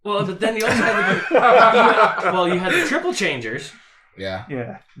 Well, but then you also had you had the triple changers.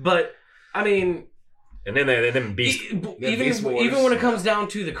 Yeah. But I mean, and then Beast. Even when it comes down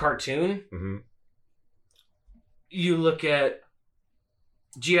to the cartoon, you look at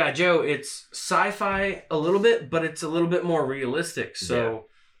G.I. Joe. It's sci-fi a little bit, but it's a little bit more realistic. So,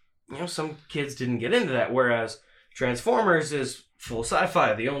 some kids didn't get into that. Whereas Transformers is full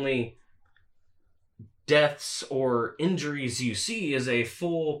sci-fi. The only deaths or injuries you see is a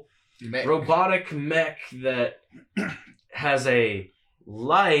full robotic mech that has a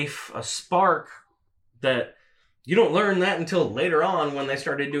life, a spark that you don't learn that until later on when they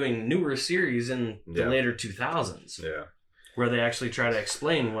started doing newer series in the later 2000s. Yeah. Where they actually try to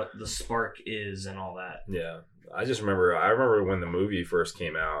explain what the spark is and all that. Yeah. I remember when the movie first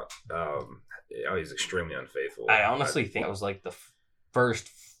came out, I was extremely unfaithful. I honestly think it was like the first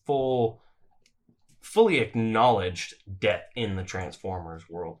full fully acknowledged death in the Transformers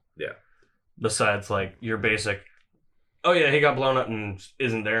world. Yeah. Besides, like, your basic, oh yeah, he got blown up and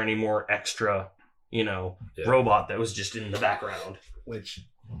isn't there anymore extra, robot that was just in the background. Which,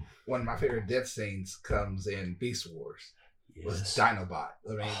 one of my favorite death scenes comes in Beast Wars. Was Dinobot.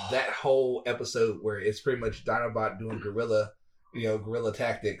 I mean, that whole episode where it's pretty much Dinobot doing guerrilla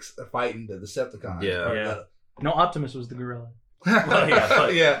tactics, fighting the Decepticons. Yeah. No, Optimus was the gorilla.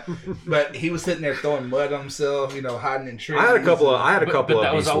 Yeah, but he was sitting there throwing mud on himself, hiding in trees. I had a couple but of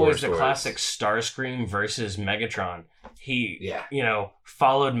that was Beast always Wars the stories. classic Starscream versus Megatron. He, Yeah.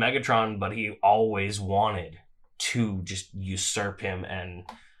 followed Megatron, but he always wanted to just usurp him. And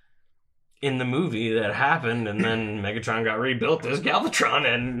in the movie, that happened, and then Megatron got rebuilt as Galvatron,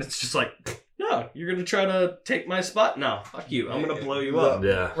 and it's just like, no, you're gonna try to take my spot now. Fuck you. I'm gonna blow you up.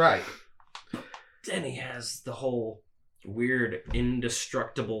 Yeah. Right. Then he has the whole weird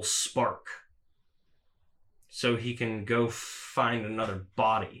indestructible spark, so he can go find another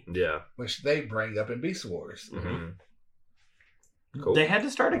body. Yeah. Which they bring up in Beast Wars. Mm-hmm. Cool. They had to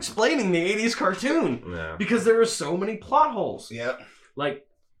start explaining the 80s cartoon Yeah. because there were so many plot holes. Yep. Like,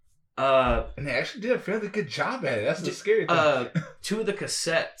 and they actually did a fairly good job at it. That's the scary thing. 2 of the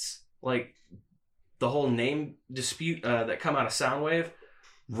cassettes, like the whole name dispute that come out of Soundwave,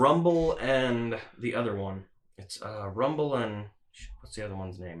 Rumble and the other one. It's Rumble and what's the other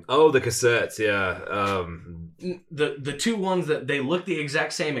one's name? Oh, the cassettes, yeah. The 2 ones that they look the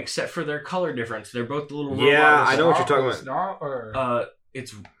exact same except for their color difference. They're both the little Yeah, robots. I know what you're talking about. Snarl, or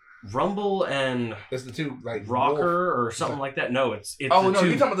It's Rumble and it's the 2 like Rocker wolf. or something like that. No, it's Oh the no, 2.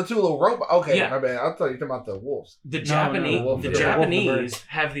 you're talking about the 2 little robots. Okay, Yeah. my bad. I thought you were talking about the wolves. The No, Japanese, no, the yeah. Japanese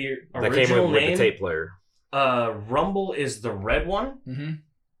have the That came original with name. the tape player. Rumble is the red one, Mm-hmm.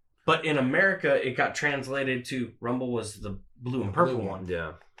 but in America it got translated to Rumble was the blue and purple Blue one.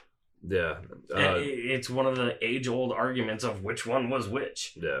 Yeah. Yeah. And it's one of the age-old arguments of which one was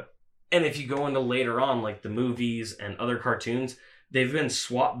which. Yeah. And if you go into later on, like the movies and other cartoons, they've been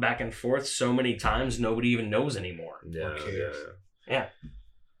swapped back and forth so many times nobody even knows anymore. Yeah. Who Yeah. cares? Yeah,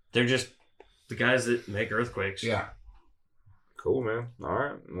 they're just the guys that make earthquakes. Yeah. Cool, man. All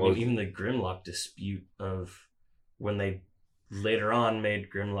right. I Well, mean, even the Grimlock dispute of when they later on made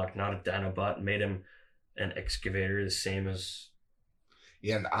Grimlock not a Dinobot, made him an excavator, the same as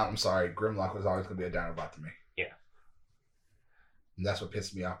Yeah, and I'm sorry, Grimlock was always going to be a Dinobot to me. Yeah. And that's what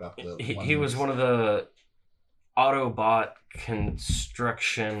pissed me off about the he was one of the Autobot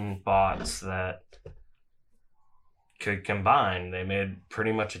construction bots that could combine. They made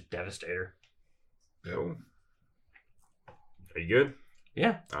pretty much a Devastator. cool. Are you good?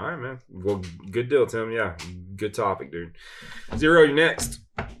 Yeah. All right, man. Well, good deal, Tim. Yeah. Good topic, dude. Zero, you next.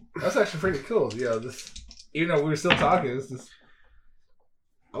 That's actually pretty cool. Yeah, this, even though we were still talking, this is.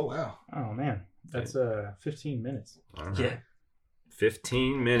 Oh wow! Oh man, that's 15 minutes. All right. Yeah.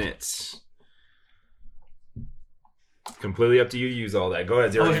 15 minutes. Completely up to you to use all that. Go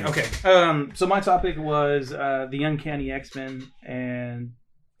ahead, Zero. Okay. So my topic was the Uncanny X-Men, and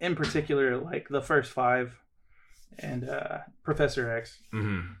in particular, like the first 5, and Professor X.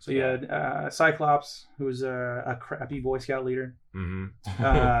 Mm-hmm. So you had Cyclops, who was a crappy Boy Scout leader. Mm-hmm.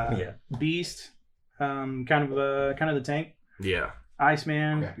 Yeah. Beast, kind of the tank. Yeah.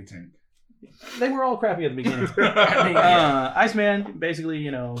 Iceman. Crappy tank. They were all crappy at the beginning. Yeah. Iceman, basically,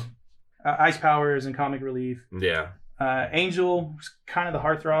 ice powers and comic relief. Yeah. Angel was kind of the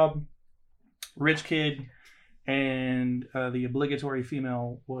heartthrob, rich kid, and the obligatory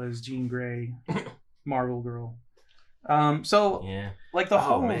female was Jean Grey, Marvel girl. So Yeah. like the Oh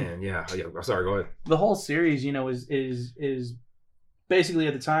whole man, yeah. Sorry, go ahead. the whole series, is basically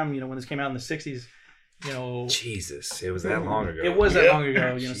at the time, when this came out in the 60s, Jesus, it was that long ago. it was that Yeah. long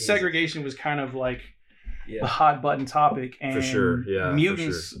ago. Jesus. Segregation was kind of like the Yeah. hot button topic, and For sure, yeah, for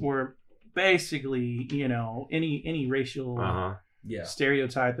mutants were basically, any racial Uh-huh. Yeah.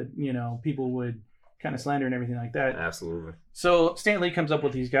 stereotype that people would kind of slander and everything like that. Absolutely. So Stan Lee comes up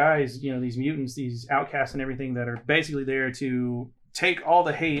with these guys, these mutants, these outcasts and everything that are basically there to take all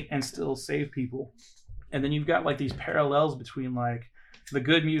the hate and still save people. And then you've got like these parallels between like the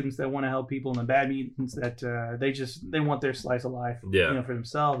good mutants that want to help people and the bad mutants that they want their slice of life, Yeah. for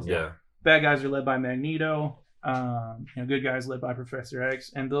themselves. Yeah. Bad guys are led by Magneto. Good guys led by Professor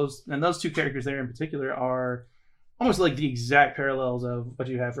X, and those 2 characters there in particular are almost like the exact parallels of what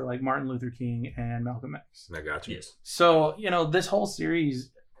you have for like Martin Luther King and Malcolm X. I got you. Yes. So this whole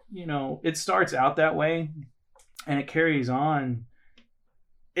series, it starts out that way, and it carries on.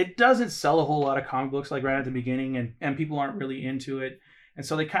 It doesn't sell a whole lot of comic books like right at the beginning, and people aren't really into it, and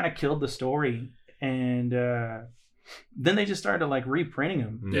so they kind of killed the story. And then they just started like reprinting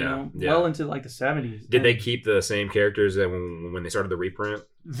them, well into like the 70s. Did they keep the same characters that when they started the reprint?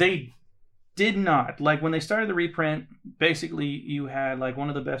 They did not. Like when they started the reprint, basically you had like one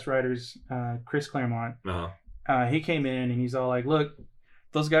of the best writers, Chris Claremont. He came in and he's all like, look,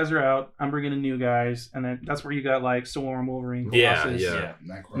 those guys are out. I'm bringing in new guys. And then that's where you got like Storm, Wolverine, Colossus,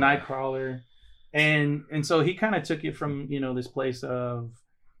 Nightcrawler. And so he kind of took it from, this place of,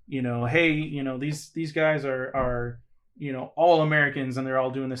 hey, these guys are all Americans and they're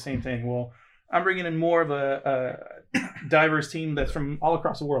all doing the same thing. Well, I'm bringing in more of a diverse team that's from all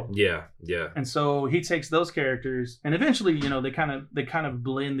across the world. Yeah. And so he takes those characters, and eventually, they kind of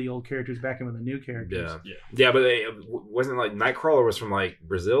blend the old characters back in with the new characters. Yeah. But wasn't like Nightcrawler was from like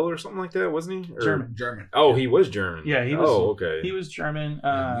Brazil or something like that, wasn't he? Or... German. Oh, he was German. Yeah, he was. Oh, okay. He was German.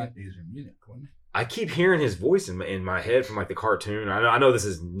 He's in Munich, wasn't he? I keep hearing his voice in my head from like the cartoon. I know this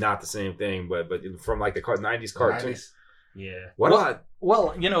is not the same thing, but from like the 90s cartoon. Yeah. Well,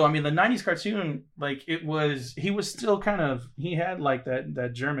 the 90s cartoon, like he was still he had like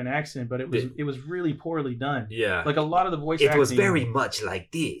that German accent, but it was really poorly done. Yeah. Like a lot of the voice acting. It was very much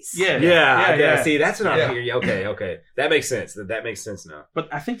like this. Yeah. See, that's what I'm hearing. Okay. That makes sense. That makes sense now. But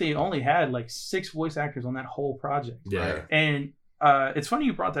I think they only had like 6 voice actors on that whole project. Yeah. Right? And it's funny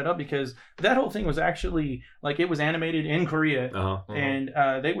you brought that up because that whole thing was actually like it was animated in Korea, and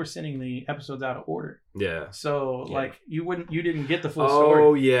they were sending the episodes out of order. Yeah. So like you didn't get the full story.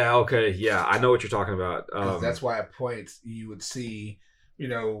 Oh yeah, okay, yeah, I know what you're talking about. That's why at points you would see,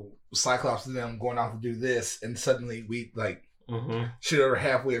 Cyclops and them going off to do this, and suddenly we like shoot over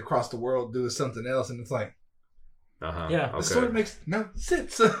halfway across the world doing something else, and it's like. Yeah, the story makes no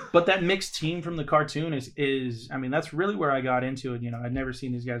sense. But that mixed team from the cartoon is that's really where I got into it. I'd never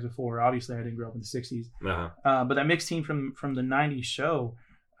seen these guys before. Obviously, I didn't grow up in the 60s. But that mixed team from the 90s show,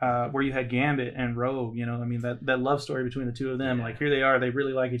 where you had Gambit and Rogue, that love story between the two of them. Like here they are, they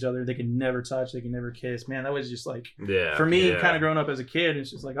really like each other. They can never touch, they can never kiss. Man, that was just like for me, kind of growing up as a kid,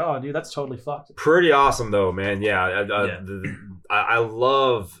 it's just like, oh, dude, that's totally fucked. Pretty awesome though, man. Yeah, I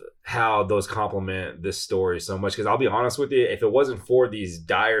love how those complement this story so much, because I'll be honest with you, if it wasn't for these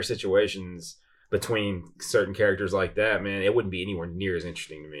dire situations between certain characters like that, man, it wouldn't be anywhere near as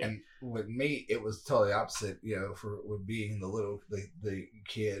interesting to me. And with me, it was totally opposite, with being the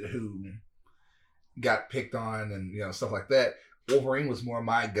kid who got picked on and stuff like that. Wolverine was more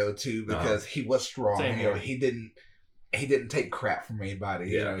my go-to because he was strong. He didn't take crap from anybody.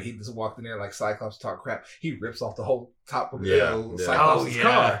 He just walked in there like Cyclops talk crap. He rips off the whole top of Cyclops'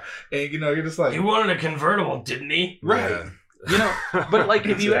 car. And you're just like, he wanted a convertible, didn't he? Right. But like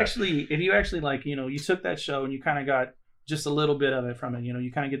if you actually like, you took that show and you kind of got just a little bit of it from it,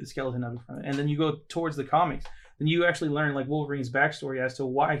 you kind of get the skeleton of it from it. And then you go towards the comics, then you actually learn like Wolverine's backstory as to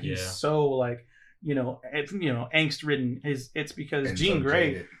why he's so like, angst ridden. It's because Jean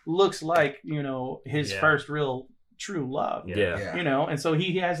Grey looks like, his first real true love, and so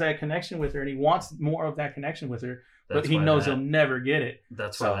he has that connection with her and he wants more of that connection with her, but he knows he'll never get it.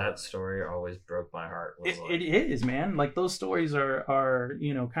 That's why that story always broke my heart. It is, man. Like those stories are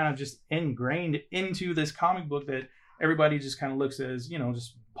kind of just ingrained into this comic book that everybody just kind of looks as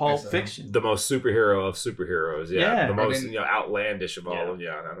just pulp fiction, the most superhero of superheroes, the most outlandish of all.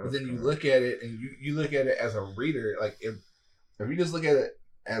 But then you look at it and you look at it as a reader, like if you just look at it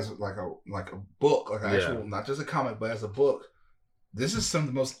as like a book, like an actual, not just a comic, but as a book. This is some of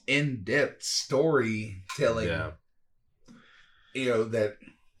the most in-depth storytelling. That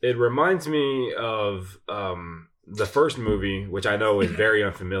it reminds me of the first movie, which I know is very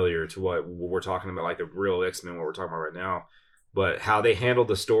unfamiliar to what we're talking about, like the real X-Men, what we're talking about right now, but how they handled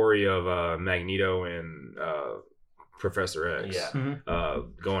the story of Magneto and Professor X,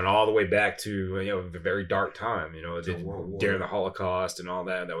 going all the way back to a very dark time, during the Holocaust and all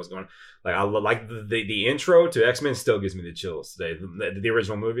that was going on. Like I like the intro to X-Men still gives me the chills today. The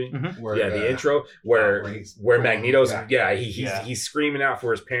original movie, the intro where Magneto's he's screaming out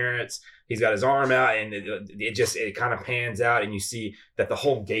for his parents. He's got his arm out, and it kind of pans out, and you see that the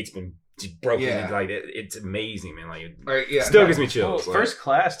whole gate's been broken. It's amazing, man. Still gives me chills. Well, First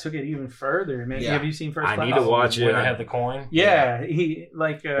Class took it even further, man. Have you seen First Class? I need to watch it. When they have the coin. He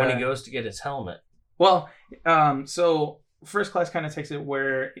like when he goes to get his helmet. Well, so First Class kind of takes it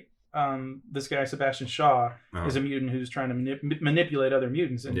where this guy Sebastian Shaw is a mutant who's trying to manipulate other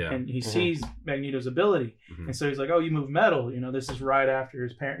mutants, and he sees Magneto's ability, and so he's like, "Oh, you move metal. This is right after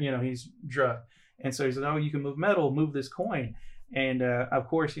his parent. He's drugged, and so he's like, "Oh, you can move metal. Move this coin." And of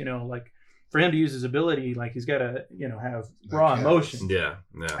course, like for him to use his ability, like he's got to, have raw emotion.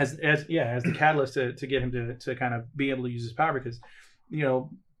 As the catalyst to get him to kind of be able to use his power, because,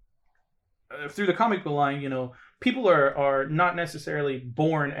 through the comic book line, people are not necessarily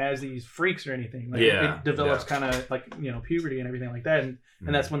born as these freaks or anything. Like, it develops kind of like, you know, puberty and everything like that, and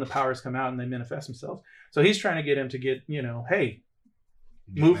that's when the powers come out and they manifest themselves. So he's trying to get him to get, you know, hey,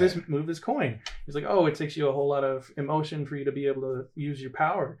 move this coin. He's like, oh, it takes you a whole lot of emotion for you to be able to use your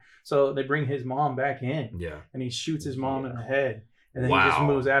power. So they bring his mom back in, and he shoots his mom in the head. And then he just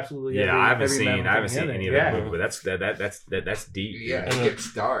moves absolutely. I haven't seen any of that movie, but that's deep. Yeah, it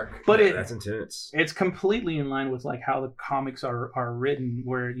gets dark. But that's intense. It's completely in line with like how the comics are written,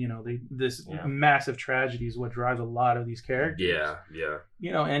 where, you know, this massive tragedy is what drives a lot of these characters. Yeah.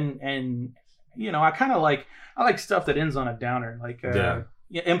 You know, and you know, I like stuff that ends on a downer, like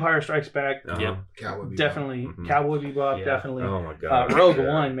Empire Strikes Back. Cowboy Bebop. Definitely. Cowboy Bebop, definitely. Oh my god. Rogue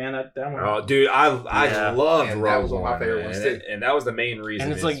One, man, that one. Oh, dude, I loved Rogue that was one One. of my favorite ones too. And that was the main reason.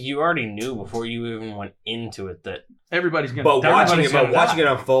 And it's like you already knew before you even went into it that everybody's gonna. But watching it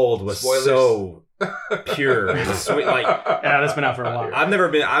unfold was so pure and sweet. Like, that's been out for a while. I've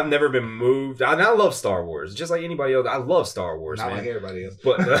never been moved. I love Star Wars, just like anybody else. I love Star Wars, not man. like everybody else.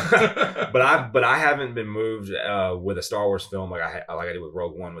 But I haven't been moved with a Star Wars film like I did with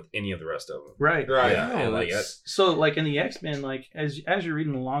Rogue One with any of the rest of them. Right. Yeah. No, so like in the X-Men, like as you're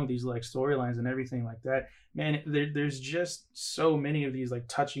reading along these like storylines and everything like that, man, there's just so many of these like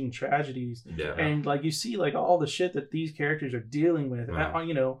touching tragedies, and like you see like all the shit that these characters are dealing with,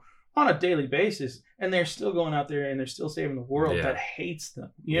 you know, on a daily basis, and they're still going out there and they're still saving the world that hates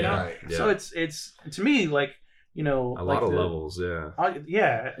them, you know. So it's to me like, you know, a lot of levels, you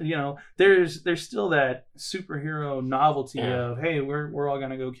know, there's still that superhero novelty of, hey, we're all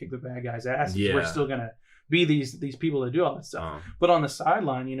gonna go kick the bad guys' asses. We're still gonna be these people that do all that stuff. But on the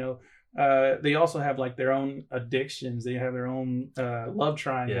sideline, you know, they also have like their own addictions. They have their own love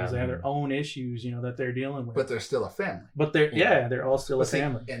triangles. They have their own issues, you know, that they're dealing with. But they're still a family. But they're all still a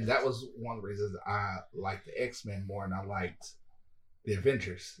family. And that was one of the reasons I liked the X-Men more than I liked the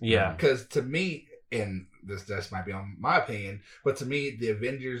Avengers. Yeah. Because to me, and this might be on my opinion, but to me, the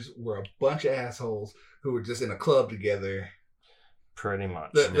Avengers were a bunch of assholes who were just in a club together. Pretty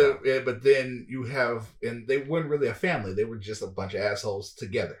much. But then you have, and they weren't really a family. They were just a bunch of assholes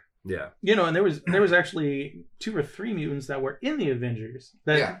together. Yeah. You know, and there was actually 2 or 3 mutants that were in the Avengers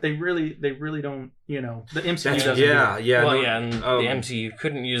that they really don't, you know, the MCU doesn't. And the MCU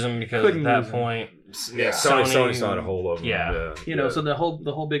couldn't use them because at that point, Sony saw the whole of them. Yeah. You know, so the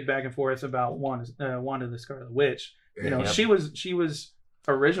whole big back and forth about Wanda the Scarlet Witch. You know, she was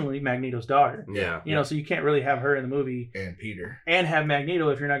originally Magneto's daughter. Yeah. You know, so you can't really have her in the movie and Peter and have Magneto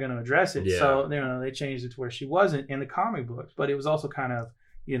if you're not going to address it. So, you know, they changed it to where she wasn't in the comic books, but it was also kind of,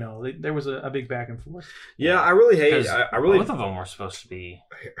 you know, there was a big back and forth. Yeah, I really hate. I really both of them were supposed to be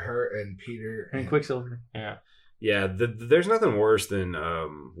her and Peter and Quicksilver. Yeah, yeah. There's nothing worse than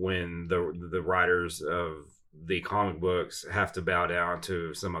when the writers of the comic books have to bow down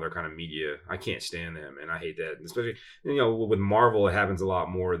to some other kind of media. I can't stand them, and I hate that. Especially, you know, with Marvel, it happens a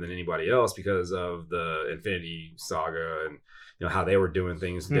lot more than anybody else because of the Infinity Saga and, you know, how they were doing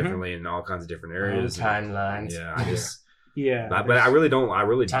things differently in all kinds of different areas. Timelines. Yeah, I just. Yeah, but I really don't. I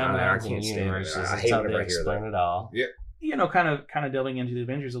can't stand it. I hate whenever I hear that. It all. Yeah, you know, kind of delving into the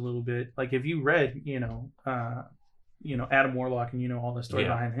Avengers a little bit. Like if you read, you know, Adam Warlock and you know all the story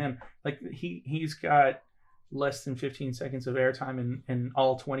behind him. Like he's got less than 15 seconds of airtime in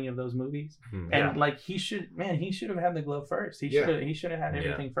all 20 of those movies, and like he should have had the glove first. He should have had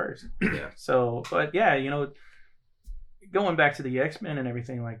everything first. Yeah. So, but yeah, you know, going back to the X-Men and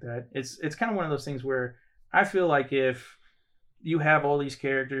everything like that, it's kind of one of those things where I feel like if you have all these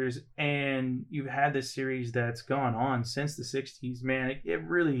characters and you've had this series that's gone on since the 60s, man,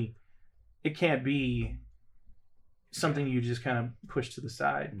 it can't be something you just kind of push to the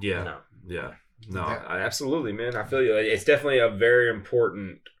side. No, absolutely, man. I feel you. It's definitely a very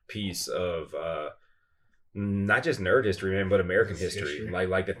important piece of not just nerd history, man, but American history.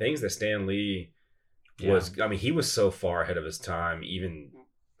 Like the things that Stan Lee was. I mean, he was so far ahead of his time. Even,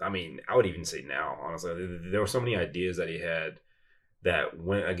 I mean, I would even say now, honestly, there were so many ideas that he had that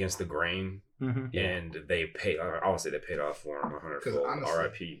went against the grain, and they paid. Obviously, they paid off for him 100-fold.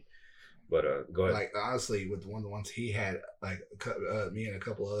 R.I.P. But go ahead. Like honestly, with one of the ones he had, like me and a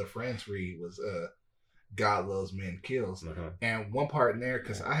couple other friends read was "God Loves Man Kills," and one part in there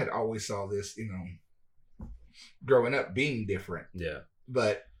because I had always saw this, you know, growing up being different. Yeah.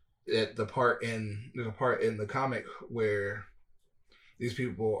 But there's a part in the comic where these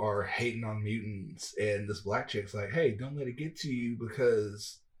people are hating on mutants, and this black chick's like, "Hey, don't let it get to you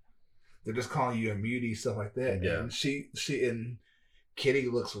because they're just calling you a mutie," stuff like that. Yeah. And she and Kitty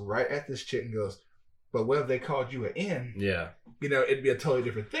looks right at this chick and goes, but what if they called you an N? Yeah. You know, it'd be a totally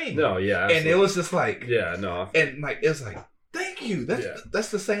different thing. No, yeah. Absolutely. And it was just like, yeah, no. And like, it's like, thank you. That's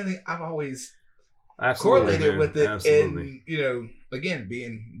the same thing I've always absolutely, correlated with it. Absolutely. And, you know, again,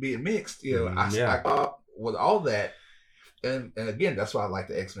 being mixed, you know, I up with all that. And again, that's why I like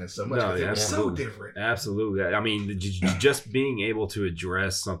the X-Men so much. No, it's so different. Absolutely. I mean, just being able to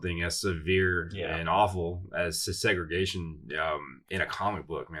address something as severe and awful as segregation in a comic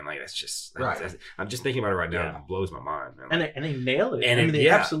book, man, like that's just I'm just thinking about it right now. And it blows my mind, man. And they nail it. And they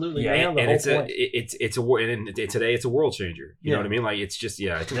absolutely nail the whole point. It's a and today it's a world changer. You know what I mean? Like it's just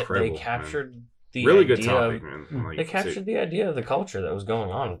it's incredible. They captured. The really idea good topic, man. Like, they captured the idea of the culture that was going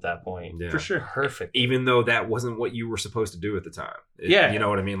on at that point. Yeah. For sure. Perfect. Even though that wasn't what you were supposed to do at the time. You know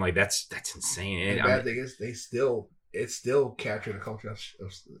what I mean? Like that's insane. And the bad thing is it still captured the culture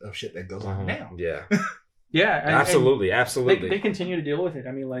of shit that goes on now. Yeah. Yeah. Absolutely. They continue to deal with it.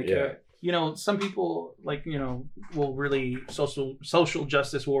 I mean, like, you know, some people like, you know, will really social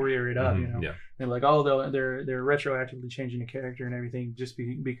justice warrior it up, you know. Yeah. They're like, oh, they're retroactively changing the character and everything just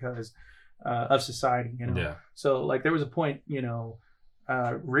because of society, you know. Yeah. So like there was a point, you know,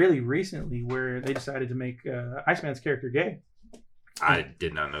 really recently where they decided to make Iceman's character gay. I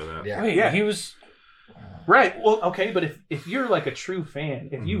did not know that. Yeah. Wait, he was right. Well, okay, but if you're like a true fan,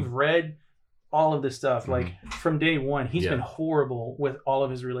 if you've read all of this stuff, like from day one, he's been horrible with all of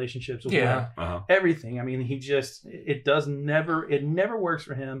his relationships with women. Everything. I mean, it never works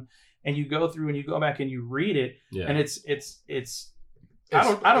for him. And you go through and you go back and you read it, and it's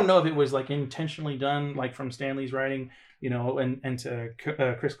I don't know if it was like intentionally done, like from Stan Lee's writing, you know, and to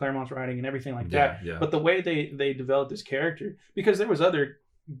Chris Claremont's writing and everything like that. Yeah. But the way they developed this character, because there was other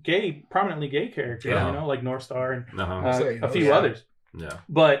prominently gay characters, you know, like North Star and a few others. Yeah.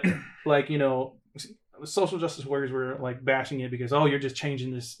 But like, you know, social justice warriors were like bashing it because, you're just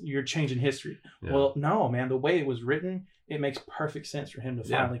changing you're changing history. Yeah. Well, no, man, the way it was written, it makes perfect sense for him to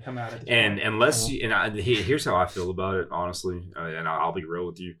finally come out at this point. Unless here's how I feel about it, honestly, and I'll be real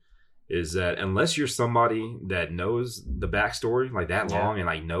with you, is that unless you're somebody that knows the backstory like that long and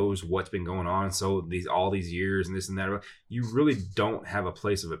like knows what's been going on all these years and this and that, you really don't have a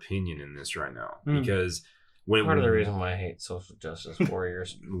place of opinion in this right now because part of the reason why I hate social justice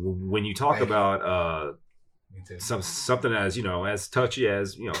warriors. When you talk about something as, you know, as touchy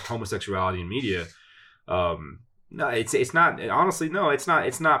as, you know, homosexuality in media, no, it's not. Honestly, no, it's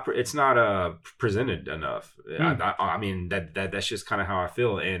not presented enough. I mean that's just kind of how I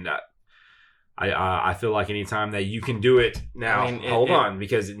feel, and I feel like anytime that you can do it now,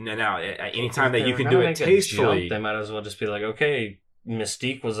 because now anytime that you can do it tastefully, they might as well just be like, okay,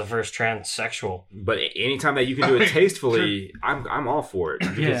 Mystique was the first transsexual. But anytime that you can do it tastefully, I'm all for it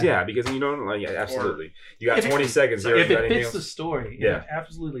because because you know, like absolutely, you got 20 seconds here. If it fits the story,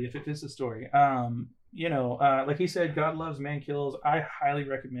 absolutely, if it fits the story. You know, like he said, God Loves, Man Kills. I highly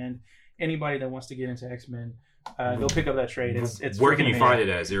recommend anybody that wants to get into X-Men, go pick up that trade. It's where can you find it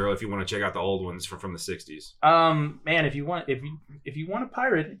at, Zero? If you want to check out the old ones from the '60s. Man, if you want to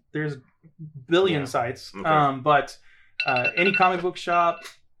pirate, there's billion sites. Okay. But any comic book shop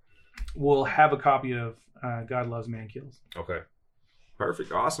will have a copy of God Loves, Man Kills. Okay.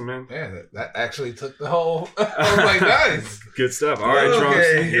 Perfect. Awesome, man. Yeah, that actually took the whole... I was like, nice. Good stuff. All right,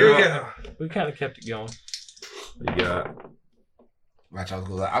 Trunks. Here we go. We kind of kept it going. What you got? Watch, I'm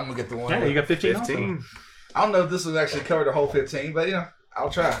going to get the one. Yeah, you got 15. I don't know if this would actually cover the whole 15, but, you know, I'll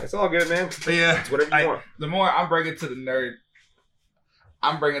try. It's all good, man. But, yeah. It's whatever you want. The more I'm bringing to the nerd,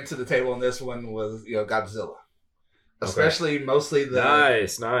 I'm bringing to the table on this one was, you know, Godzilla. Especially mostly the...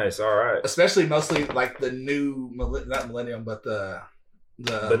 Nice. All right. Especially mostly like the new, not Millennium, but the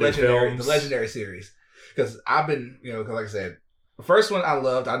legendary series, because I've been, you know, because like I said, the first one I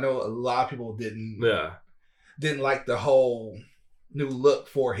loved. I know a lot of people didn't like the whole new look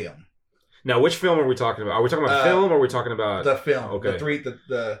for him. Now, which film are we talking about? Are we talking about film or are we talking about the film? Okay,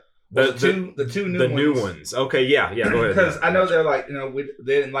 the two new ones. Okay, yeah, go ahead. Because I know they're like, you know,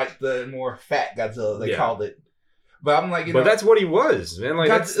 they didn't like the more fat Godzilla. They called it. But I'm like, you know, but that's what he was, man. Like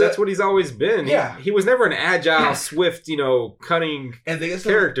that's what he's always been. Yeah, he was never an agile, swift, you know, cunning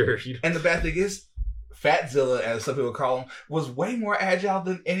character. And the bad thing is, Fatzilla, as some people call him, was way more agile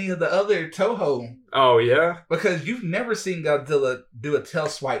than any of the other Toho. Oh yeah, because you've never seen Godzilla do a tail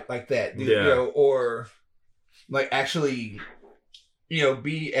swipe like that, you know, or like actually, you know,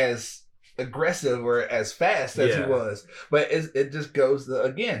 be as aggressive or as fast as he was. But it just goes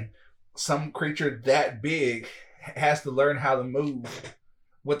again, some creature that big has to learn how to move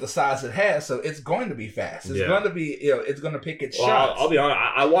with the size it has, so it's going to be fast. It's going to be, it's going to pick its well, shots. I'll be honest.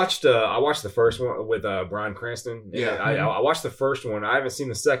 I watched the first one with Bryan Cranston. Yeah, I watched the first one. I haven't seen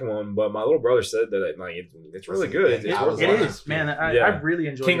the second one, but my little brother said that like it's really good. It is, man. I really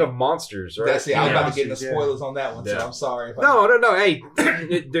enjoyed King it. of Monsters, right? That's it. I was about to get into spoilers on that one, so I'm sorry. No. Hey,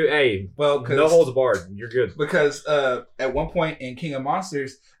 dude. Hey, well, no holds barred. You're good. Because at one point in King of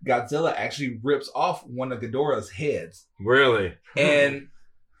Monsters, Godzilla actually rips off one of Ghidorah's heads. Really? And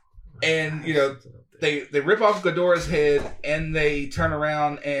they rip off Ghidorah's head and they turn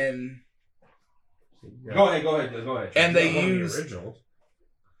around and go ahead. And they use the originals.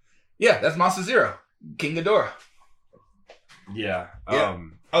 Yeah, that's Monster Zero, King Ghidorah. Yeah.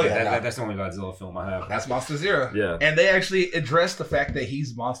 That's the only Godzilla film I have. That's Monster Zero. Yeah. And they actually address the fact that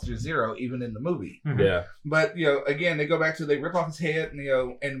he's Monster Zero even in the movie. Mm-hmm. Yeah. But again, they go back to they rip off his head,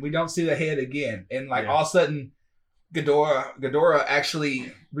 and we don't see the head again, and all of a sudden, Ghidorah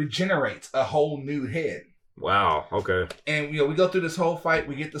actually regenerates a whole new head. Wow. Okay. And we go through this whole fight.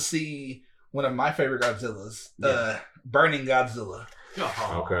 We get to see one of my favorite Godzillas, Burning Godzilla.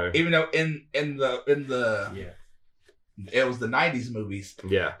 Oh. Okay. Even though in the it was the 90s movies,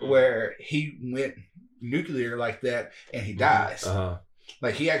 where he went nuclear like that and he dies. Uh-huh.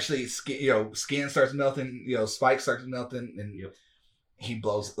 Like he actually skin starts melting, spikes starts melting, and he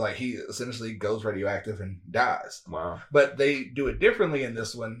blows, like he essentially goes radioactive and dies. Wow. But they do it differently in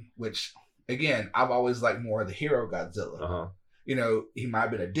this one, which again, I've always liked more of the hero Godzilla. Uh-huh. He might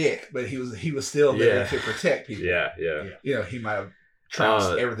have been a dick, but he was still there to protect people. Yeah. He might have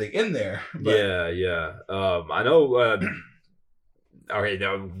trounced everything in there. But I know. Okay,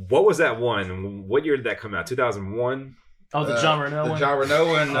 now what was that one? What year did that come out? 2001. Oh, the John Reno one. The John Reno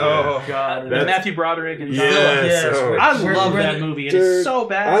one. Oh God, and Matthew Broderick and yes. I love that movie. And it's so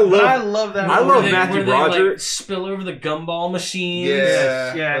bad. I love that movie. I love Matthew Broderick. Like, spill over the gumball machines.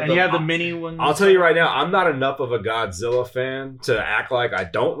 Yeah, and you have the mini one. I'll tell you right now, I'm not enough of a Godzilla fan to act like I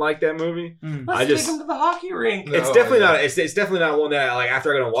don't like that movie. Let's take him to the hockey rink. It's definitely not. It's definitely not one that like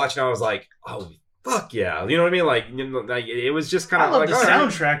after I got to watch it, I was like, oh. Fuck yeah! You know what I mean? Like, like it was just kind of like the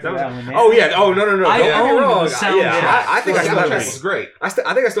soundtrack. That one, man. Oh yeah! Oh no! Don't get me wrong. The soundtrack. I think I still have was great. I think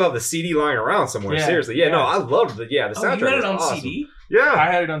I still have the CD lying around somewhere. Seriously, no, I loved the soundtrack. You had it on awesome. CD? Yeah,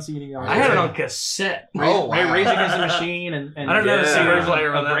 I had it on CD. I had it on cassette. Oh, wow. Rage Against the Machine and I don't know the CD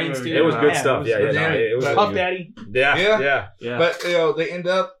player on that Brain movie. Stew. It was good stuff. It was Puff Daddy. Yeah. But they end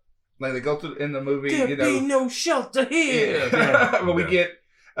up like they go through in the movie. There be no shelter here. But we get.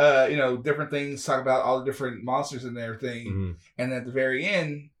 Different things, talk about all the different monsters and everything. Mm-hmm. And at the very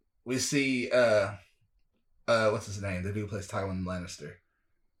end, we see, what's his name? The dude who plays Tywin Lannister.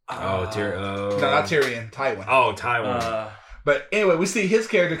 No, not Tyrion, Tywin. Oh, Tywin. But anyway, we see his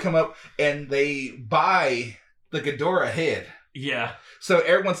character come up and they buy the Ghidorah head. Yeah. So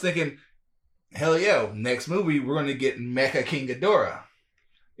everyone's thinking, hell yeah, next movie, we're going to get Mecha King Ghidorah,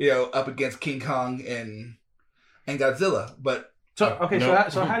 up against King Kong and Godzilla. But So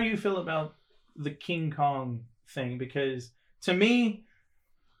how do you feel about the King Kong thing? Because to me,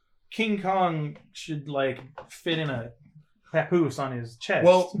 King Kong should like fit in a papoose on his chest.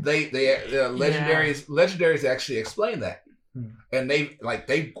 Well, they legendaries actually explain that, and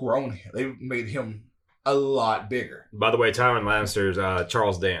they've grown him. They've made him a lot bigger. By the way, Tywin Lannister's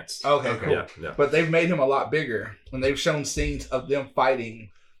Charles Dance. Okay, cool. Yeah. But they've made him a lot bigger, and they've shown scenes of them fighting.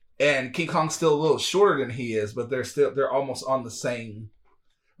 And King Kong's still a little shorter than he is, but they're almost on the same,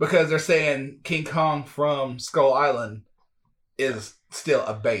 because they're saying King Kong from Skull Island is still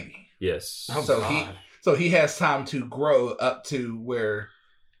a baby. Yes. So he has time to grow up to where.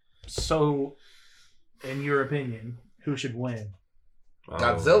 So, in your opinion, who should win?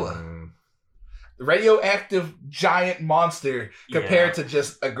 Godzilla. The radioactive giant monster compared to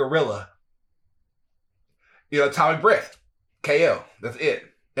just a gorilla. Atomic breath. KO. That's it.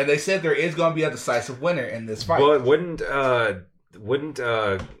 And they said there is going to be a decisive winner in this fight. But wouldn't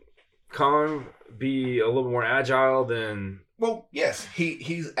Kong be a little more agile than? Well, yes,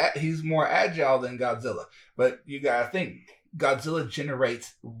 he's more agile than Godzilla. But you gotta think, Godzilla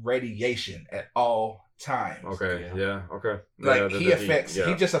generates radiation at all times. Okay. Yeah. Okay. Like he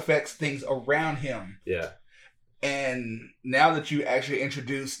just affects things around him. Yeah. And now that you actually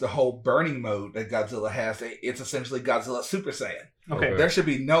introduce the whole burning mode that Godzilla has, it's essentially Godzilla Super Saiyan. Okay. There should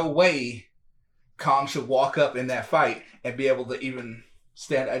be no way Kong should walk up in that fight and be able to even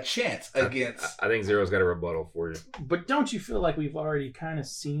stand a chance against. I think Zero's got a rebuttal for you. But don't you feel like we've already kind of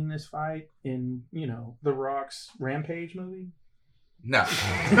seen this fight in, The Rock's Rampage movie? No.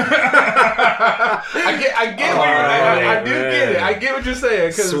 I get what I do get it. I get what you're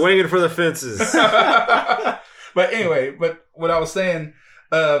saying. Swinging for the fences. But anyway, what I was saying,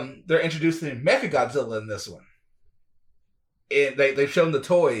 they're introducing Mechagodzilla in this one. And they've shown the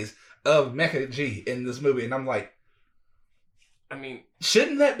toys of Mecha G in this movie, and I'm like, I mean,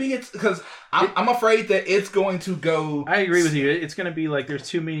 shouldn't that be it? Because I'm afraid that it's going to go. I agree with you. It's going to be like there's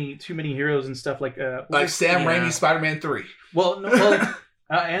too many heroes and stuff like Sam Raimi's Spider-Man 3.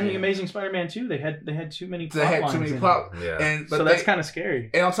 And the Amazing Spider-Man 2. They had too many. Plot. Yeah. And so that's kind of scary.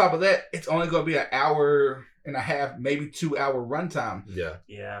 And on top of that, it's only going to be an hour and a half, maybe 2 hour runtime. Yeah.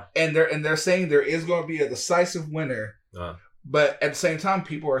 Yeah. And they're saying there is going to be a decisive winner. But at the same time,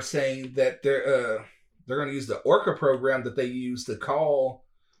 people are saying that they're going to use the Orca program that they use to call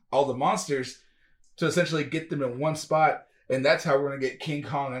all the monsters to essentially get them in one spot. And that's how we're going to get King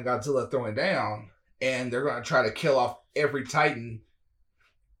Kong and Godzilla throwing down. And they're going to try to kill off every Titan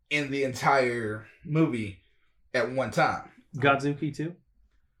in the entire movie at one time. Godzuki too?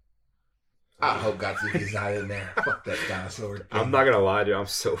 I hope Godzuki's not in there. Fuck that dinosaur thing. I'm not gonna lie, dude. I'm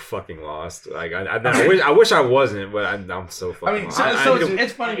so fucking lost. Like I wish I wasn't, but I'm so fucking. lost.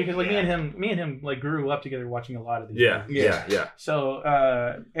 It's funny because like me and him like grew up together watching a lot of these. Yeah. So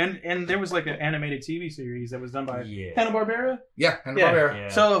and there was like an animated TV series that was done by Hanna-Barbera. Yeah, Hanna-Barbera. Yeah.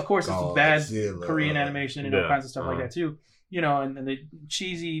 So of course it's bad Godzilla. Korean animation and all kinds of stuff like that too. You know, and the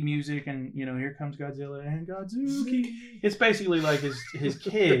cheesy music, and you know, here comes Godzilla and Godzuki. It's basically like his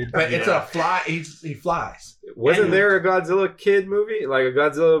kid, but it's a fly. He flies. Wasn't there a Godzilla kid movie, like a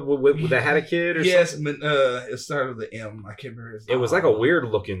Godzilla that had a kid? Or something? It started with the M. I can't remember. It was like a weird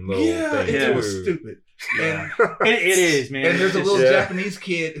looking little thing. It was stupid. Yeah. it is, man. And there's a little Japanese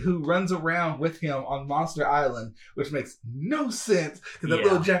kid who runs around with him on Monster Island, which makes no sense because the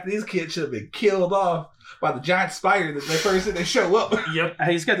little Japanese kid should have been killed off by the giant spider that they show up. Yep.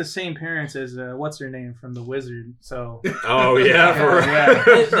 He's got the same parents as what's her name from The Wizard. So. Oh yeah,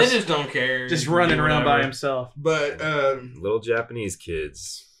 they just don't care. Just running around by himself. But little Japanese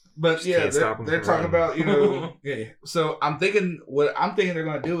kids. But yeah, they're talking about So I'm thinking they're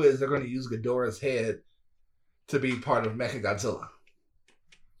going to do is they're going to use Ghidorah's head to be part of Mechagodzilla,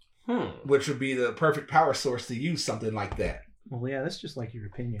 which would be the perfect power source to use something like that. Well, yeah, that's just like your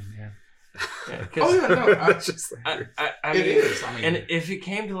opinion, man. Yeah, it is. I mean, and if it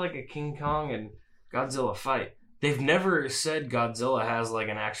came to like a King Kong and Godzilla fight, they've never said Godzilla has like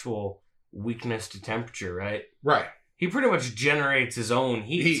an actual weakness to temperature, right? Right. He pretty much generates his own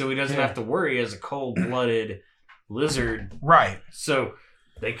heat, so he doesn't have to worry as a cold-blooded lizard. Right. So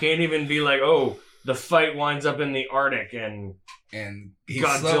they can't even be like, oh, the fight winds up in the Arctic and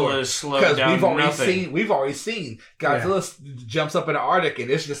Godzilla is slowed down to nothing. We've already seen Godzilla jumps up in the Arctic and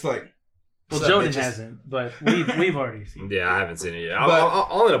it's just like. Well, Jordan hasn't, but we've already seen it. Yeah, I haven't seen it yet.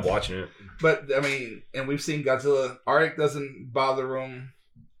 I'll end up watching it. But, I mean, and we've seen Godzilla. Arctic doesn't bother him.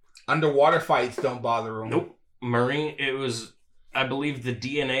 Underwater fights don't bother him. Nope. Marine, it was, I believe the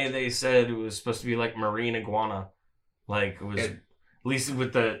DNA they said it was supposed to be like marine iguana. Like, it was, at least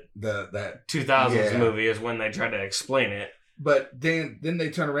with that 2000s movie is when they tried to explain it. But then they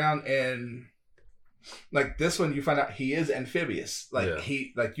turn around and... Like this one, you find out he is amphibious.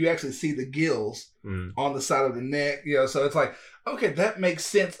 You actually see the gills on the side of the neck. You know, so it's like, okay, that makes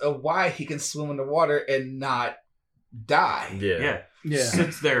sense of why he can swim in the water and not die. Yeah.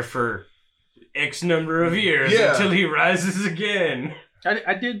 Sits there for X number of years until he rises again.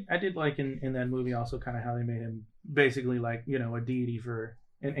 I did like in that movie also kind of how they made him basically like, you know, a deity for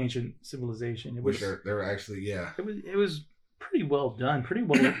an ancient civilization. It was they were actually It was pretty well done, pretty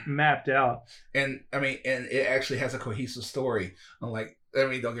well mapped out. And I mean, and it actually has a cohesive story. Unlike, I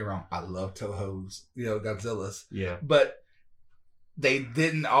mean, don't get me wrong, I love Toho's, you know, Godzilla's. Yeah. But they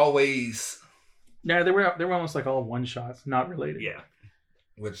didn't always. Yeah, they were almost like all one shots, not related. Yeah.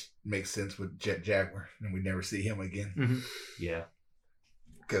 Which makes sense with Jet Jaguar, and we never see him again. Mm-hmm. Yeah.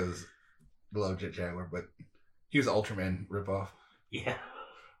 Because I love Jet Jaguar, but he was an Ultraman ripoff. Yeah.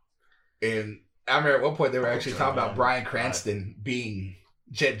 And I remember at one point they were actually talking about Bryan Cranston being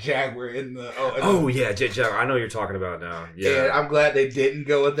Jet Jaguar in the. Jet Jaguar. I know what you're talking about now. Yeah, and I'm glad they didn't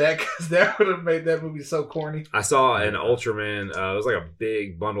go with that because that would have made that movie so corny. I saw an Ultraman. It was like a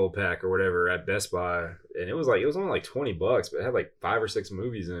big bundle pack or whatever at Best Buy, and it was only like $20, but it had like 5 or 6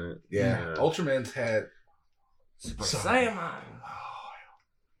 movies in it. Yeah. Ultraman's had Super Saiyaman.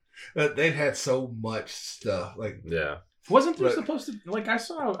 They've had so much stuff. Wasn't there supposed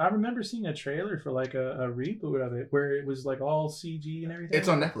to I remember seeing a trailer for like a reboot of it where it was like all CG and everything. It's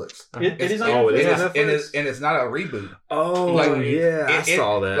on Netflix. It is on Netflix. Netflix. It is on Netflix? And it's not a reboot. Oh, I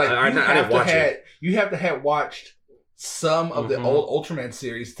saw that. I didn't watch it. You have to have watched some of the old Ultraman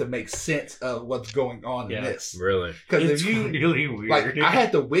series to make sense of what's going on in this. Really? Because it's really weird. Like, I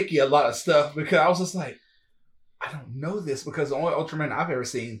had to wiki a lot of stuff because I was just like, I don't know this because the only Ultraman I've ever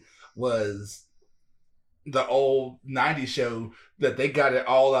seen was the old 90s show that they got it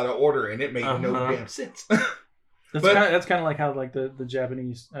all out of order and it made no damn sense. That's kind of like how like the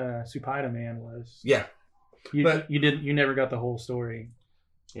Japanese Supaida Man was. Yeah. You never got the whole story.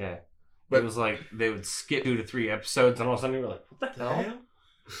 Yeah. But it was like they would skip 2 to 3 episodes and all of a sudden you were like, what the hell?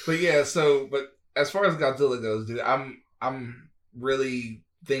 But yeah, but as far as Godzilla goes, dude, I'm really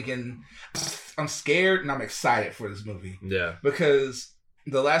thinking I'm scared and I'm excited for this movie. Yeah. Because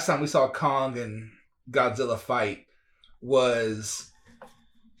the last time we saw Kong and Godzilla fight was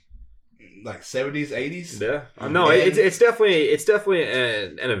like 70s, 80s. Yeah. No, it's definitely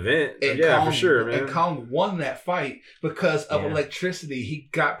an event. Yeah, Kong, for sure, man. And Kong won that fight because of electricity. He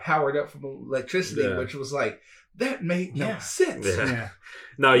got powered up from electricity, which was like, that made no sense. Yeah.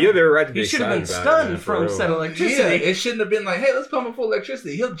 No, you have every right to be He should have been excited stunned from said electricity. Yeah, it shouldn't have been like, hey, let's pump him full of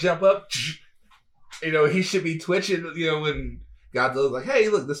electricity. He'll jump up. He should be twitching, when Godzilla's like, hey,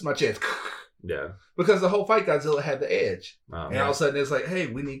 look, this is my chance. Yeah. Because the whole fight, Godzilla had the edge. And all of a sudden, it's like, hey,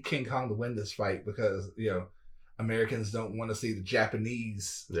 we need King Kong to win this fight because, Americans don't want to see the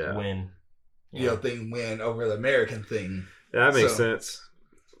Japanese win. Thing win over the American thing. Yeah, that makes sense.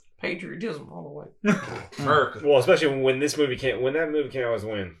 Patriotism all the way. America. Well, especially when that movie came out was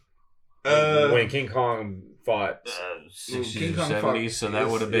when? When King Kong fought 60s, 70s, so that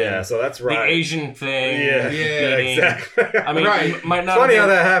would have been... Yeah, so that's right. The Asian thing. Yeah, exactly. I mean, it might not funny how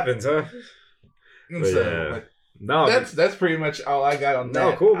that happens, huh? No, that's pretty much all I got on that.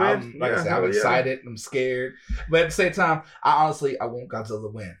 No, cool, man. Like I said, I'm excited. I'm scared, but at the same time, I want Godzilla to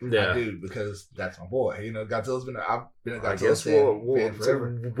win. Yeah, I do because that's my boy. Godzilla's I've been a Godzilla fan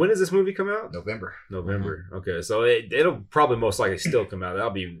forever. When does this movie come out? November. Mm-hmm. Okay, so it'll probably most likely still come out.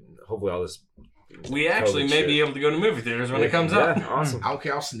 That'll be hopefully all this. We actually may be able to go to movie theaters when it comes out. Awesome. I don't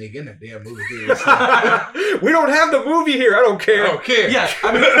care. I'll sneak in the damn movie theaters. We don't have the movie here. I don't care. Yeah,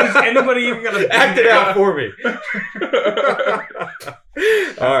 I mean, is anybody even gonna act it out for me?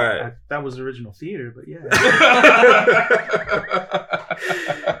 All right. That was the original theater, but yeah.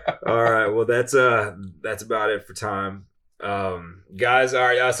 All right. Well, that's about it for time, guys. All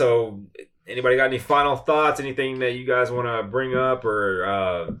right. So, anybody got any final thoughts? Anything that you guys want to bring up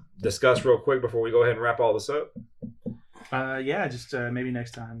or discuss real quick before we go ahead and wrap all this up? Just maybe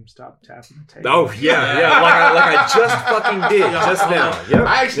next time stop tapping the table. Oh yeah. Like I just fucking did just now. Yep.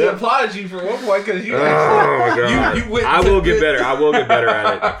 I actually applauded you for one point because you actually you went. I will get better. I will get better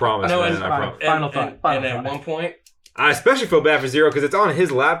at it. I promise. No, man. I promise. Final thought. And at one point, I especially feel bad for Zero because it's on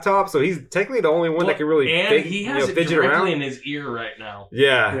his laptop, so he's technically the only one that can really he has it fidget directly around in his ear right now.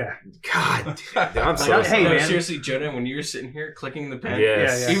 Yeah. God, dude, I'm so hey, man. Seriously, Jonah, when you were sitting here clicking the pen,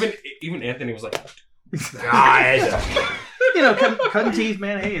 yes. even Anthony was like, God. Cutting teeth,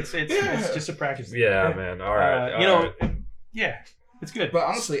 man. Hey, it's just a practice. Yeah, man. All right. Yeah, it's good. But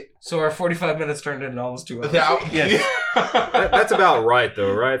honestly, so our 45 minutes turned into almost 2 hours. Yes. That's about right,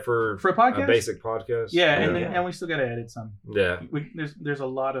 though, right? For a podcast, a basic podcast. Yeah, and we still got to edit some. Yeah. There's a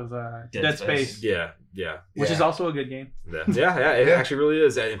lot of Dead Space. Yeah. Which is also a good game. Yeah. It actually really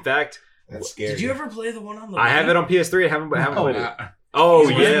is. In fact, that's scary. Did you ever play the one on the? I have it on PS3. I haven't played it. Oh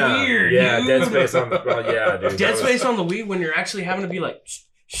yeah, weird, yeah. dude. Dead Space on dude. Dead Space on the Wii when you're actually having to be like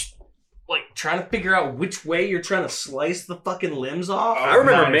trying to figure out which way you're trying to slice the fucking limbs off. I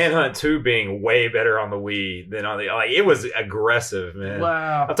remember Manhunt 2 being way better on the Wii than on the it was aggressive, man.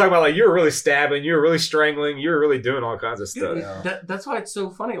 Wow. I'm talking about you were really stabbing, you were really strangling, you were really doing all kinds of stuff. Dude, that's why it's so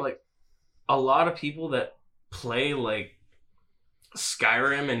funny. Like a lot of people that play like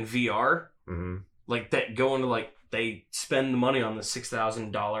Skyrim and VR, like that go into they spend the money on the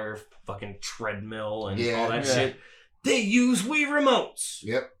 $6,000 fucking treadmill and all that shit. They use Wii remotes.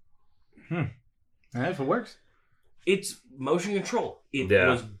 Yep. If it works. It's motion control. It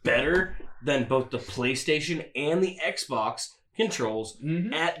was better than both the PlayStation and the Xbox controls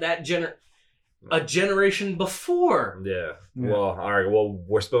at that generation before. Yeah. Well, all right. Well,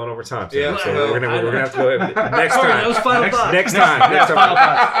 we're spilling over time, so we're gonna have to go next time. That was final thought. Next time. Final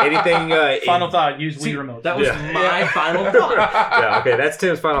thought. Anything? Final thought. Use Wii remote. That was my final thought. Yeah. Okay. That's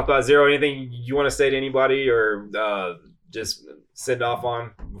Tim's final thought. Zero. Anything you want to say to anybody, or just send off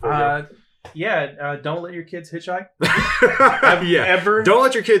on? Don't let your kids hitchhike. Ever. Don't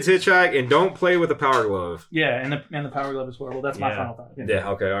let your kids hitchhike, and don't play with a power glove. Yeah, and the power glove is horrible. That's my final thought. Yeah.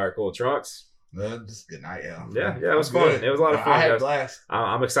 Okay. All right. Cool. Trunks. Just good night, y'all. Yeah, it was fun. It was a lot of fun. I had guys. a blast.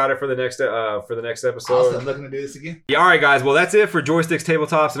 I'm excited for the next episode. Also, I'm looking to do this again. Yeah, all right, guys. Well, that's it for Joysticks,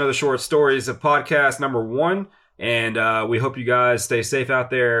 Tabletops, and Other Short Stories of podcast number 1. And we hope you guys stay safe out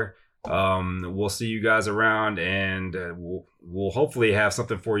there. We'll see you guys around, and we'll hopefully have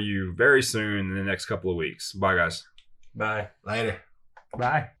something for you very soon in the next couple of weeks. Bye, guys. Bye. Later.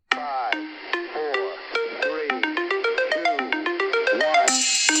 Bye.